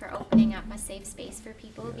 Yeah. and for opening up a safe space for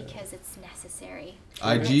people because it's necessary.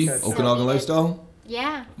 IG, It's so Okanagan needed. Lifestyle.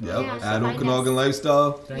 Yeah. Yep. Yeah, so At find Okanagan us.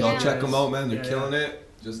 Lifestyle. Thank Y'all you. check them out, man. They're Yeah, killing it.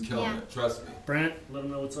 Just killing Yeah. it. Trust me. Brent, let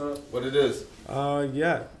them know what's up. What it is.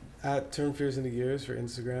 Yeah. At Turn Fears into Gears for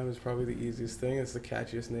Instagram is probably the easiest thing. It's the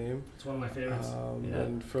catchiest name. It's one of my favorites. Yeah.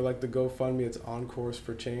 And for like the GoFundMe, it's On Course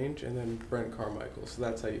for Change, and then Brent Carmichael. So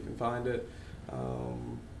that's how you can find it.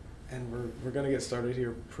 And we're gonna get started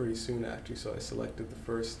here pretty soon, actually. So I selected the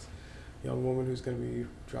first young woman who's gonna be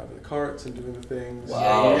driving the carts and doing the things.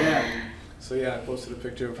 Wow. Yeah. So yeah, I posted a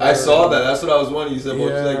picture of her. I saw that. That's what I was wondering. You said, well,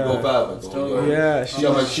 she's like, go Yeah. fast. It's Like, totally- Yeah, she's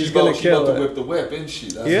gonna she kill about to it. whip the whip, isn't she?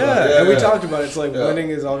 That's Yeah, right. and we talked about it. It's like Yeah. winning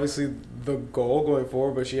is obviously the goal going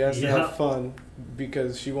forward, but she has to Yeah. have fun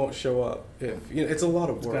because she won't show up if it's a lot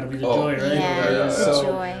of It's work. gotta be the Oh. joy, right? Yeah, it's So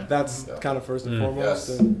joy. that's Yeah. kind of first and Mm. foremost.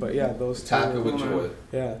 Yes. And, but yeah, those two. Tap it with joy.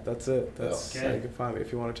 Yeah, that's it. That's Yeah. how Okay. you can find me.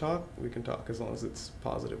 If you want to talk, we can talk as long as it's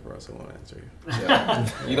positive, or else I won't answer you. Yeah.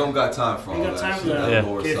 You don't got time for all You got that time shit. for that. That Yeah.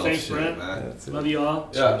 lower Okay, self thanks, shit, Brent. man. That's it. Love you all.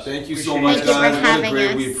 Yeah, thank you so Appreciate much, it. Thank you for guys. What a having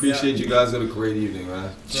great. We us. appreciate you guys. Had a great evening, man.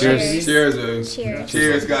 Cheers. Cheers, man. Cheers.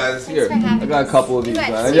 Cheers, guys. Thanks Here, for having I got a us. couple of You these,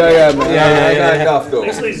 got man. two. Yeah, man. I got yeah. enough though.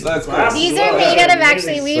 Thanks, ladies. Let's go. Glass. These Wow. are made out of Amazing.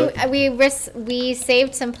 actually we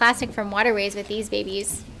saved some plastic from waterways with these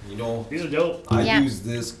babies. You know, These are dope. I Yeah. use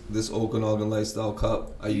this Okanagan Lifestyle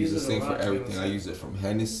Cup. I use Use this it a thing for lot, too, everything. I so- use it from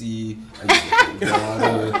Hennessy. I use it for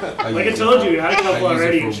water. Like I told you, you had a couple I use it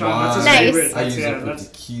already. for Sean, that's his Nice. favorite. I use yeah, it for that's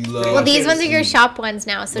tequila. Well, these ones are your and- shop ones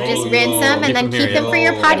now, so just Oh, rinse no. them and Keep then them keep here. them for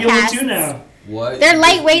your Yo. I get one podcast. too now. What? They're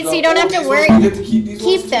lightweight, so you don't have to these worry. ones, you get to keep these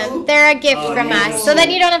Keep ones them. too? They're a gift Oh, from yeah. us, so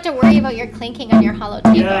then you don't have to worry about your clinking on your hollow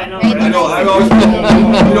table. Yeah, I know, right? right? I know. I always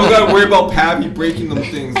you don't gotta worry about Pappy breaking them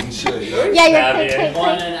things and shit. Yeah, you're Yeah, click, yeah. click, Well,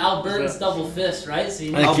 click. and Albertan's double fist, right? So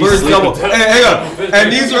you I think Albert's he's double. sleeping. Hey, hang on.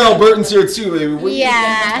 And these are Albertans here too, baby. What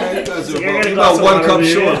Yeah. You guys are You're about, gonna you glass about of one water cup over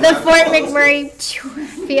here. short. The Fort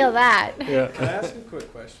McMurray, feel that. Yeah. Can I ask a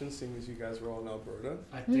quick question, seeing as you guys were all in Alberta?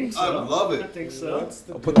 I think so. I love I it. think so. What's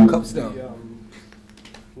the I'll put the deal cups with down.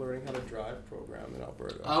 the, learning how to drive program in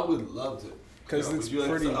Alberta? I would love to. 'Cause Yeah, it's would you like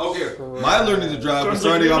pretty to- okay. crazy. My learning to drive was Sounds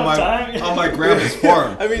like starting you on my have time. on my grandpa's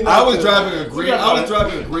farm. I mean, I was not driving a We grain. got I was time.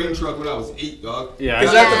 driving a grain truck when I was 8, dog. Yeah. Is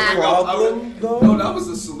I- that Yeah. the problem, though? No, that was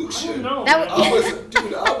the I solution. don't know. That man. was- I was,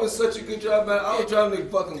 dude, I was such a good driver, man. I was driving the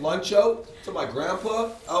fucking lunch out to my grandpa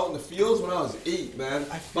out in the fields when I was 8, man.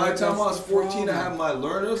 I feel By the time I was that's the 14, I problem. had my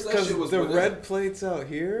learners. That Because shit was the with red plates out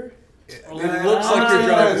here, Oh, it looks like you're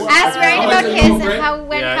driving. Ask Ryan Oh, about is it his. no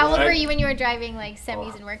brain? Yeah, How old I- were you when you were driving like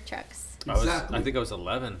semis and work trucks? Exactly. I think I was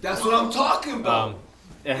 11. That's what I'm talking about.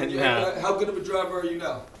 And How good of a driver are you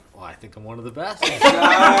now? well, I think I'm one of the best.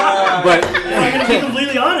 Yeah. But I'm gonna be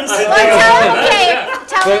completely honest. Well, tell him, okay,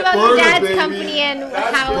 tell him about your Berta, dad's baby. company and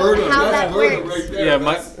That's how Berta. how That's that Berta works. right there. yeah,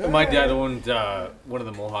 That's- my dad owned one of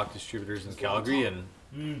the Mohawk distributors in Calgary, and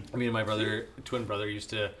me and my twin brother used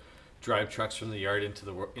to drive trucks from the yard into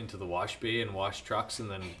the wash bay and wash trucks,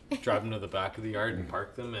 and then drive them to the back of the yard and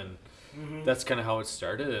park them, and that's kind of how it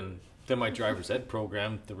started. And then my driver's ed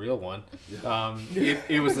program, the real one,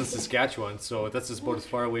 it was in Saskatchewan, so that's just about as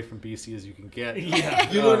far away from BC as you can get. Yeah.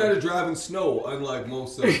 You learn how to drive in snow, unlike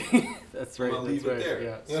most of That's right. I'll That's leave it right. there.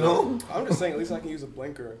 Yeah. You know? I'm just saying, at least I can use a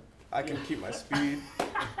blinker. I can keep my speed.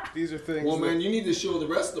 These are things. Well, that- man, you need to show the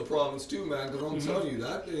rest of the province too, man, because I'm telling you,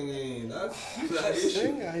 that thing ain't that this issue.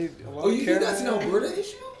 thing, a lot Oh, of you care- think that's an Alberta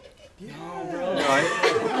issue? Yeah. bro. No,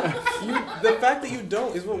 I, The fact that you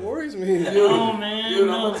don't is what worries me. Oh man. Dude, I'm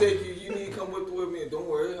no. gonna take you. You need to come with me. Don't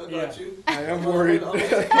worry, I got Yeah. you. I am worried. I'm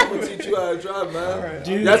gonna teach you how to drive, man. All right.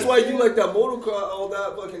 Dude. That's why you like that motocross, all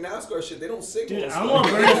that fucking NASCAR shit. They don't signal. Dude, and I'm stuff.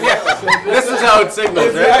 Alberta. this is how it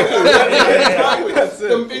signals, right? Exactly. That's it.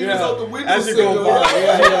 Them fingers Yeah. out the window. As you go signal. by.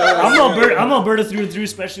 Yeah. I'm Alberta through and through,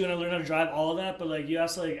 especially when I learn how to drive all of that. But like, you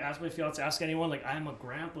have to like ask my fiance, ask anyone. Like, I'm a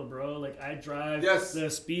grandpa, bro. Like, I drive Yes. the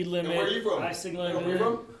speed limit. where are you from? I signal And where everywhere.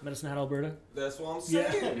 you from? Medicine Hat, Alberta. That's what I'm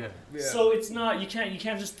Yeah. saying. Yeah. Yeah. So it's not you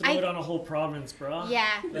can't just throw I- it on a whole province, bro. Yeah.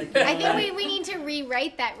 Like, I think we need to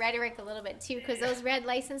rewrite that rhetoric a little bit too, because those red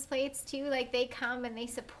license plates too, like they come and they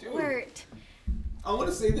support. I want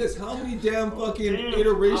to say this: how many damn fucking Damn.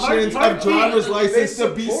 Iterations Hard- of driver's They license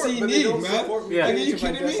to support, BC but they need, don't man? support me Yeah. getting Are you to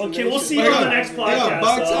my kidding me? Okay, we'll see My you on God. the next podcast. Yeah,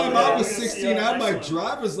 by the so, time yeah, I we're was gonna 16, see I you on had the my next one.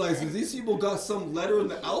 driver's license. These people got some letter in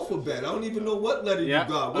the alphabet. I don't even know what letter Yeah, you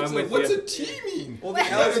got. What's I'm with what's you. a T mean? Well, They the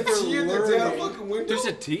got L's a for T in the damn learning. fucking window. There's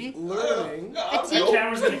a T. Learning. Yeah, T? The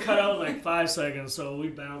camera's gonna cut out in like 5 seconds, so we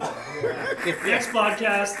bounce. Next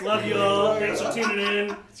podcast. Love you all. Thanks for tuning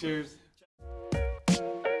in. Cheers.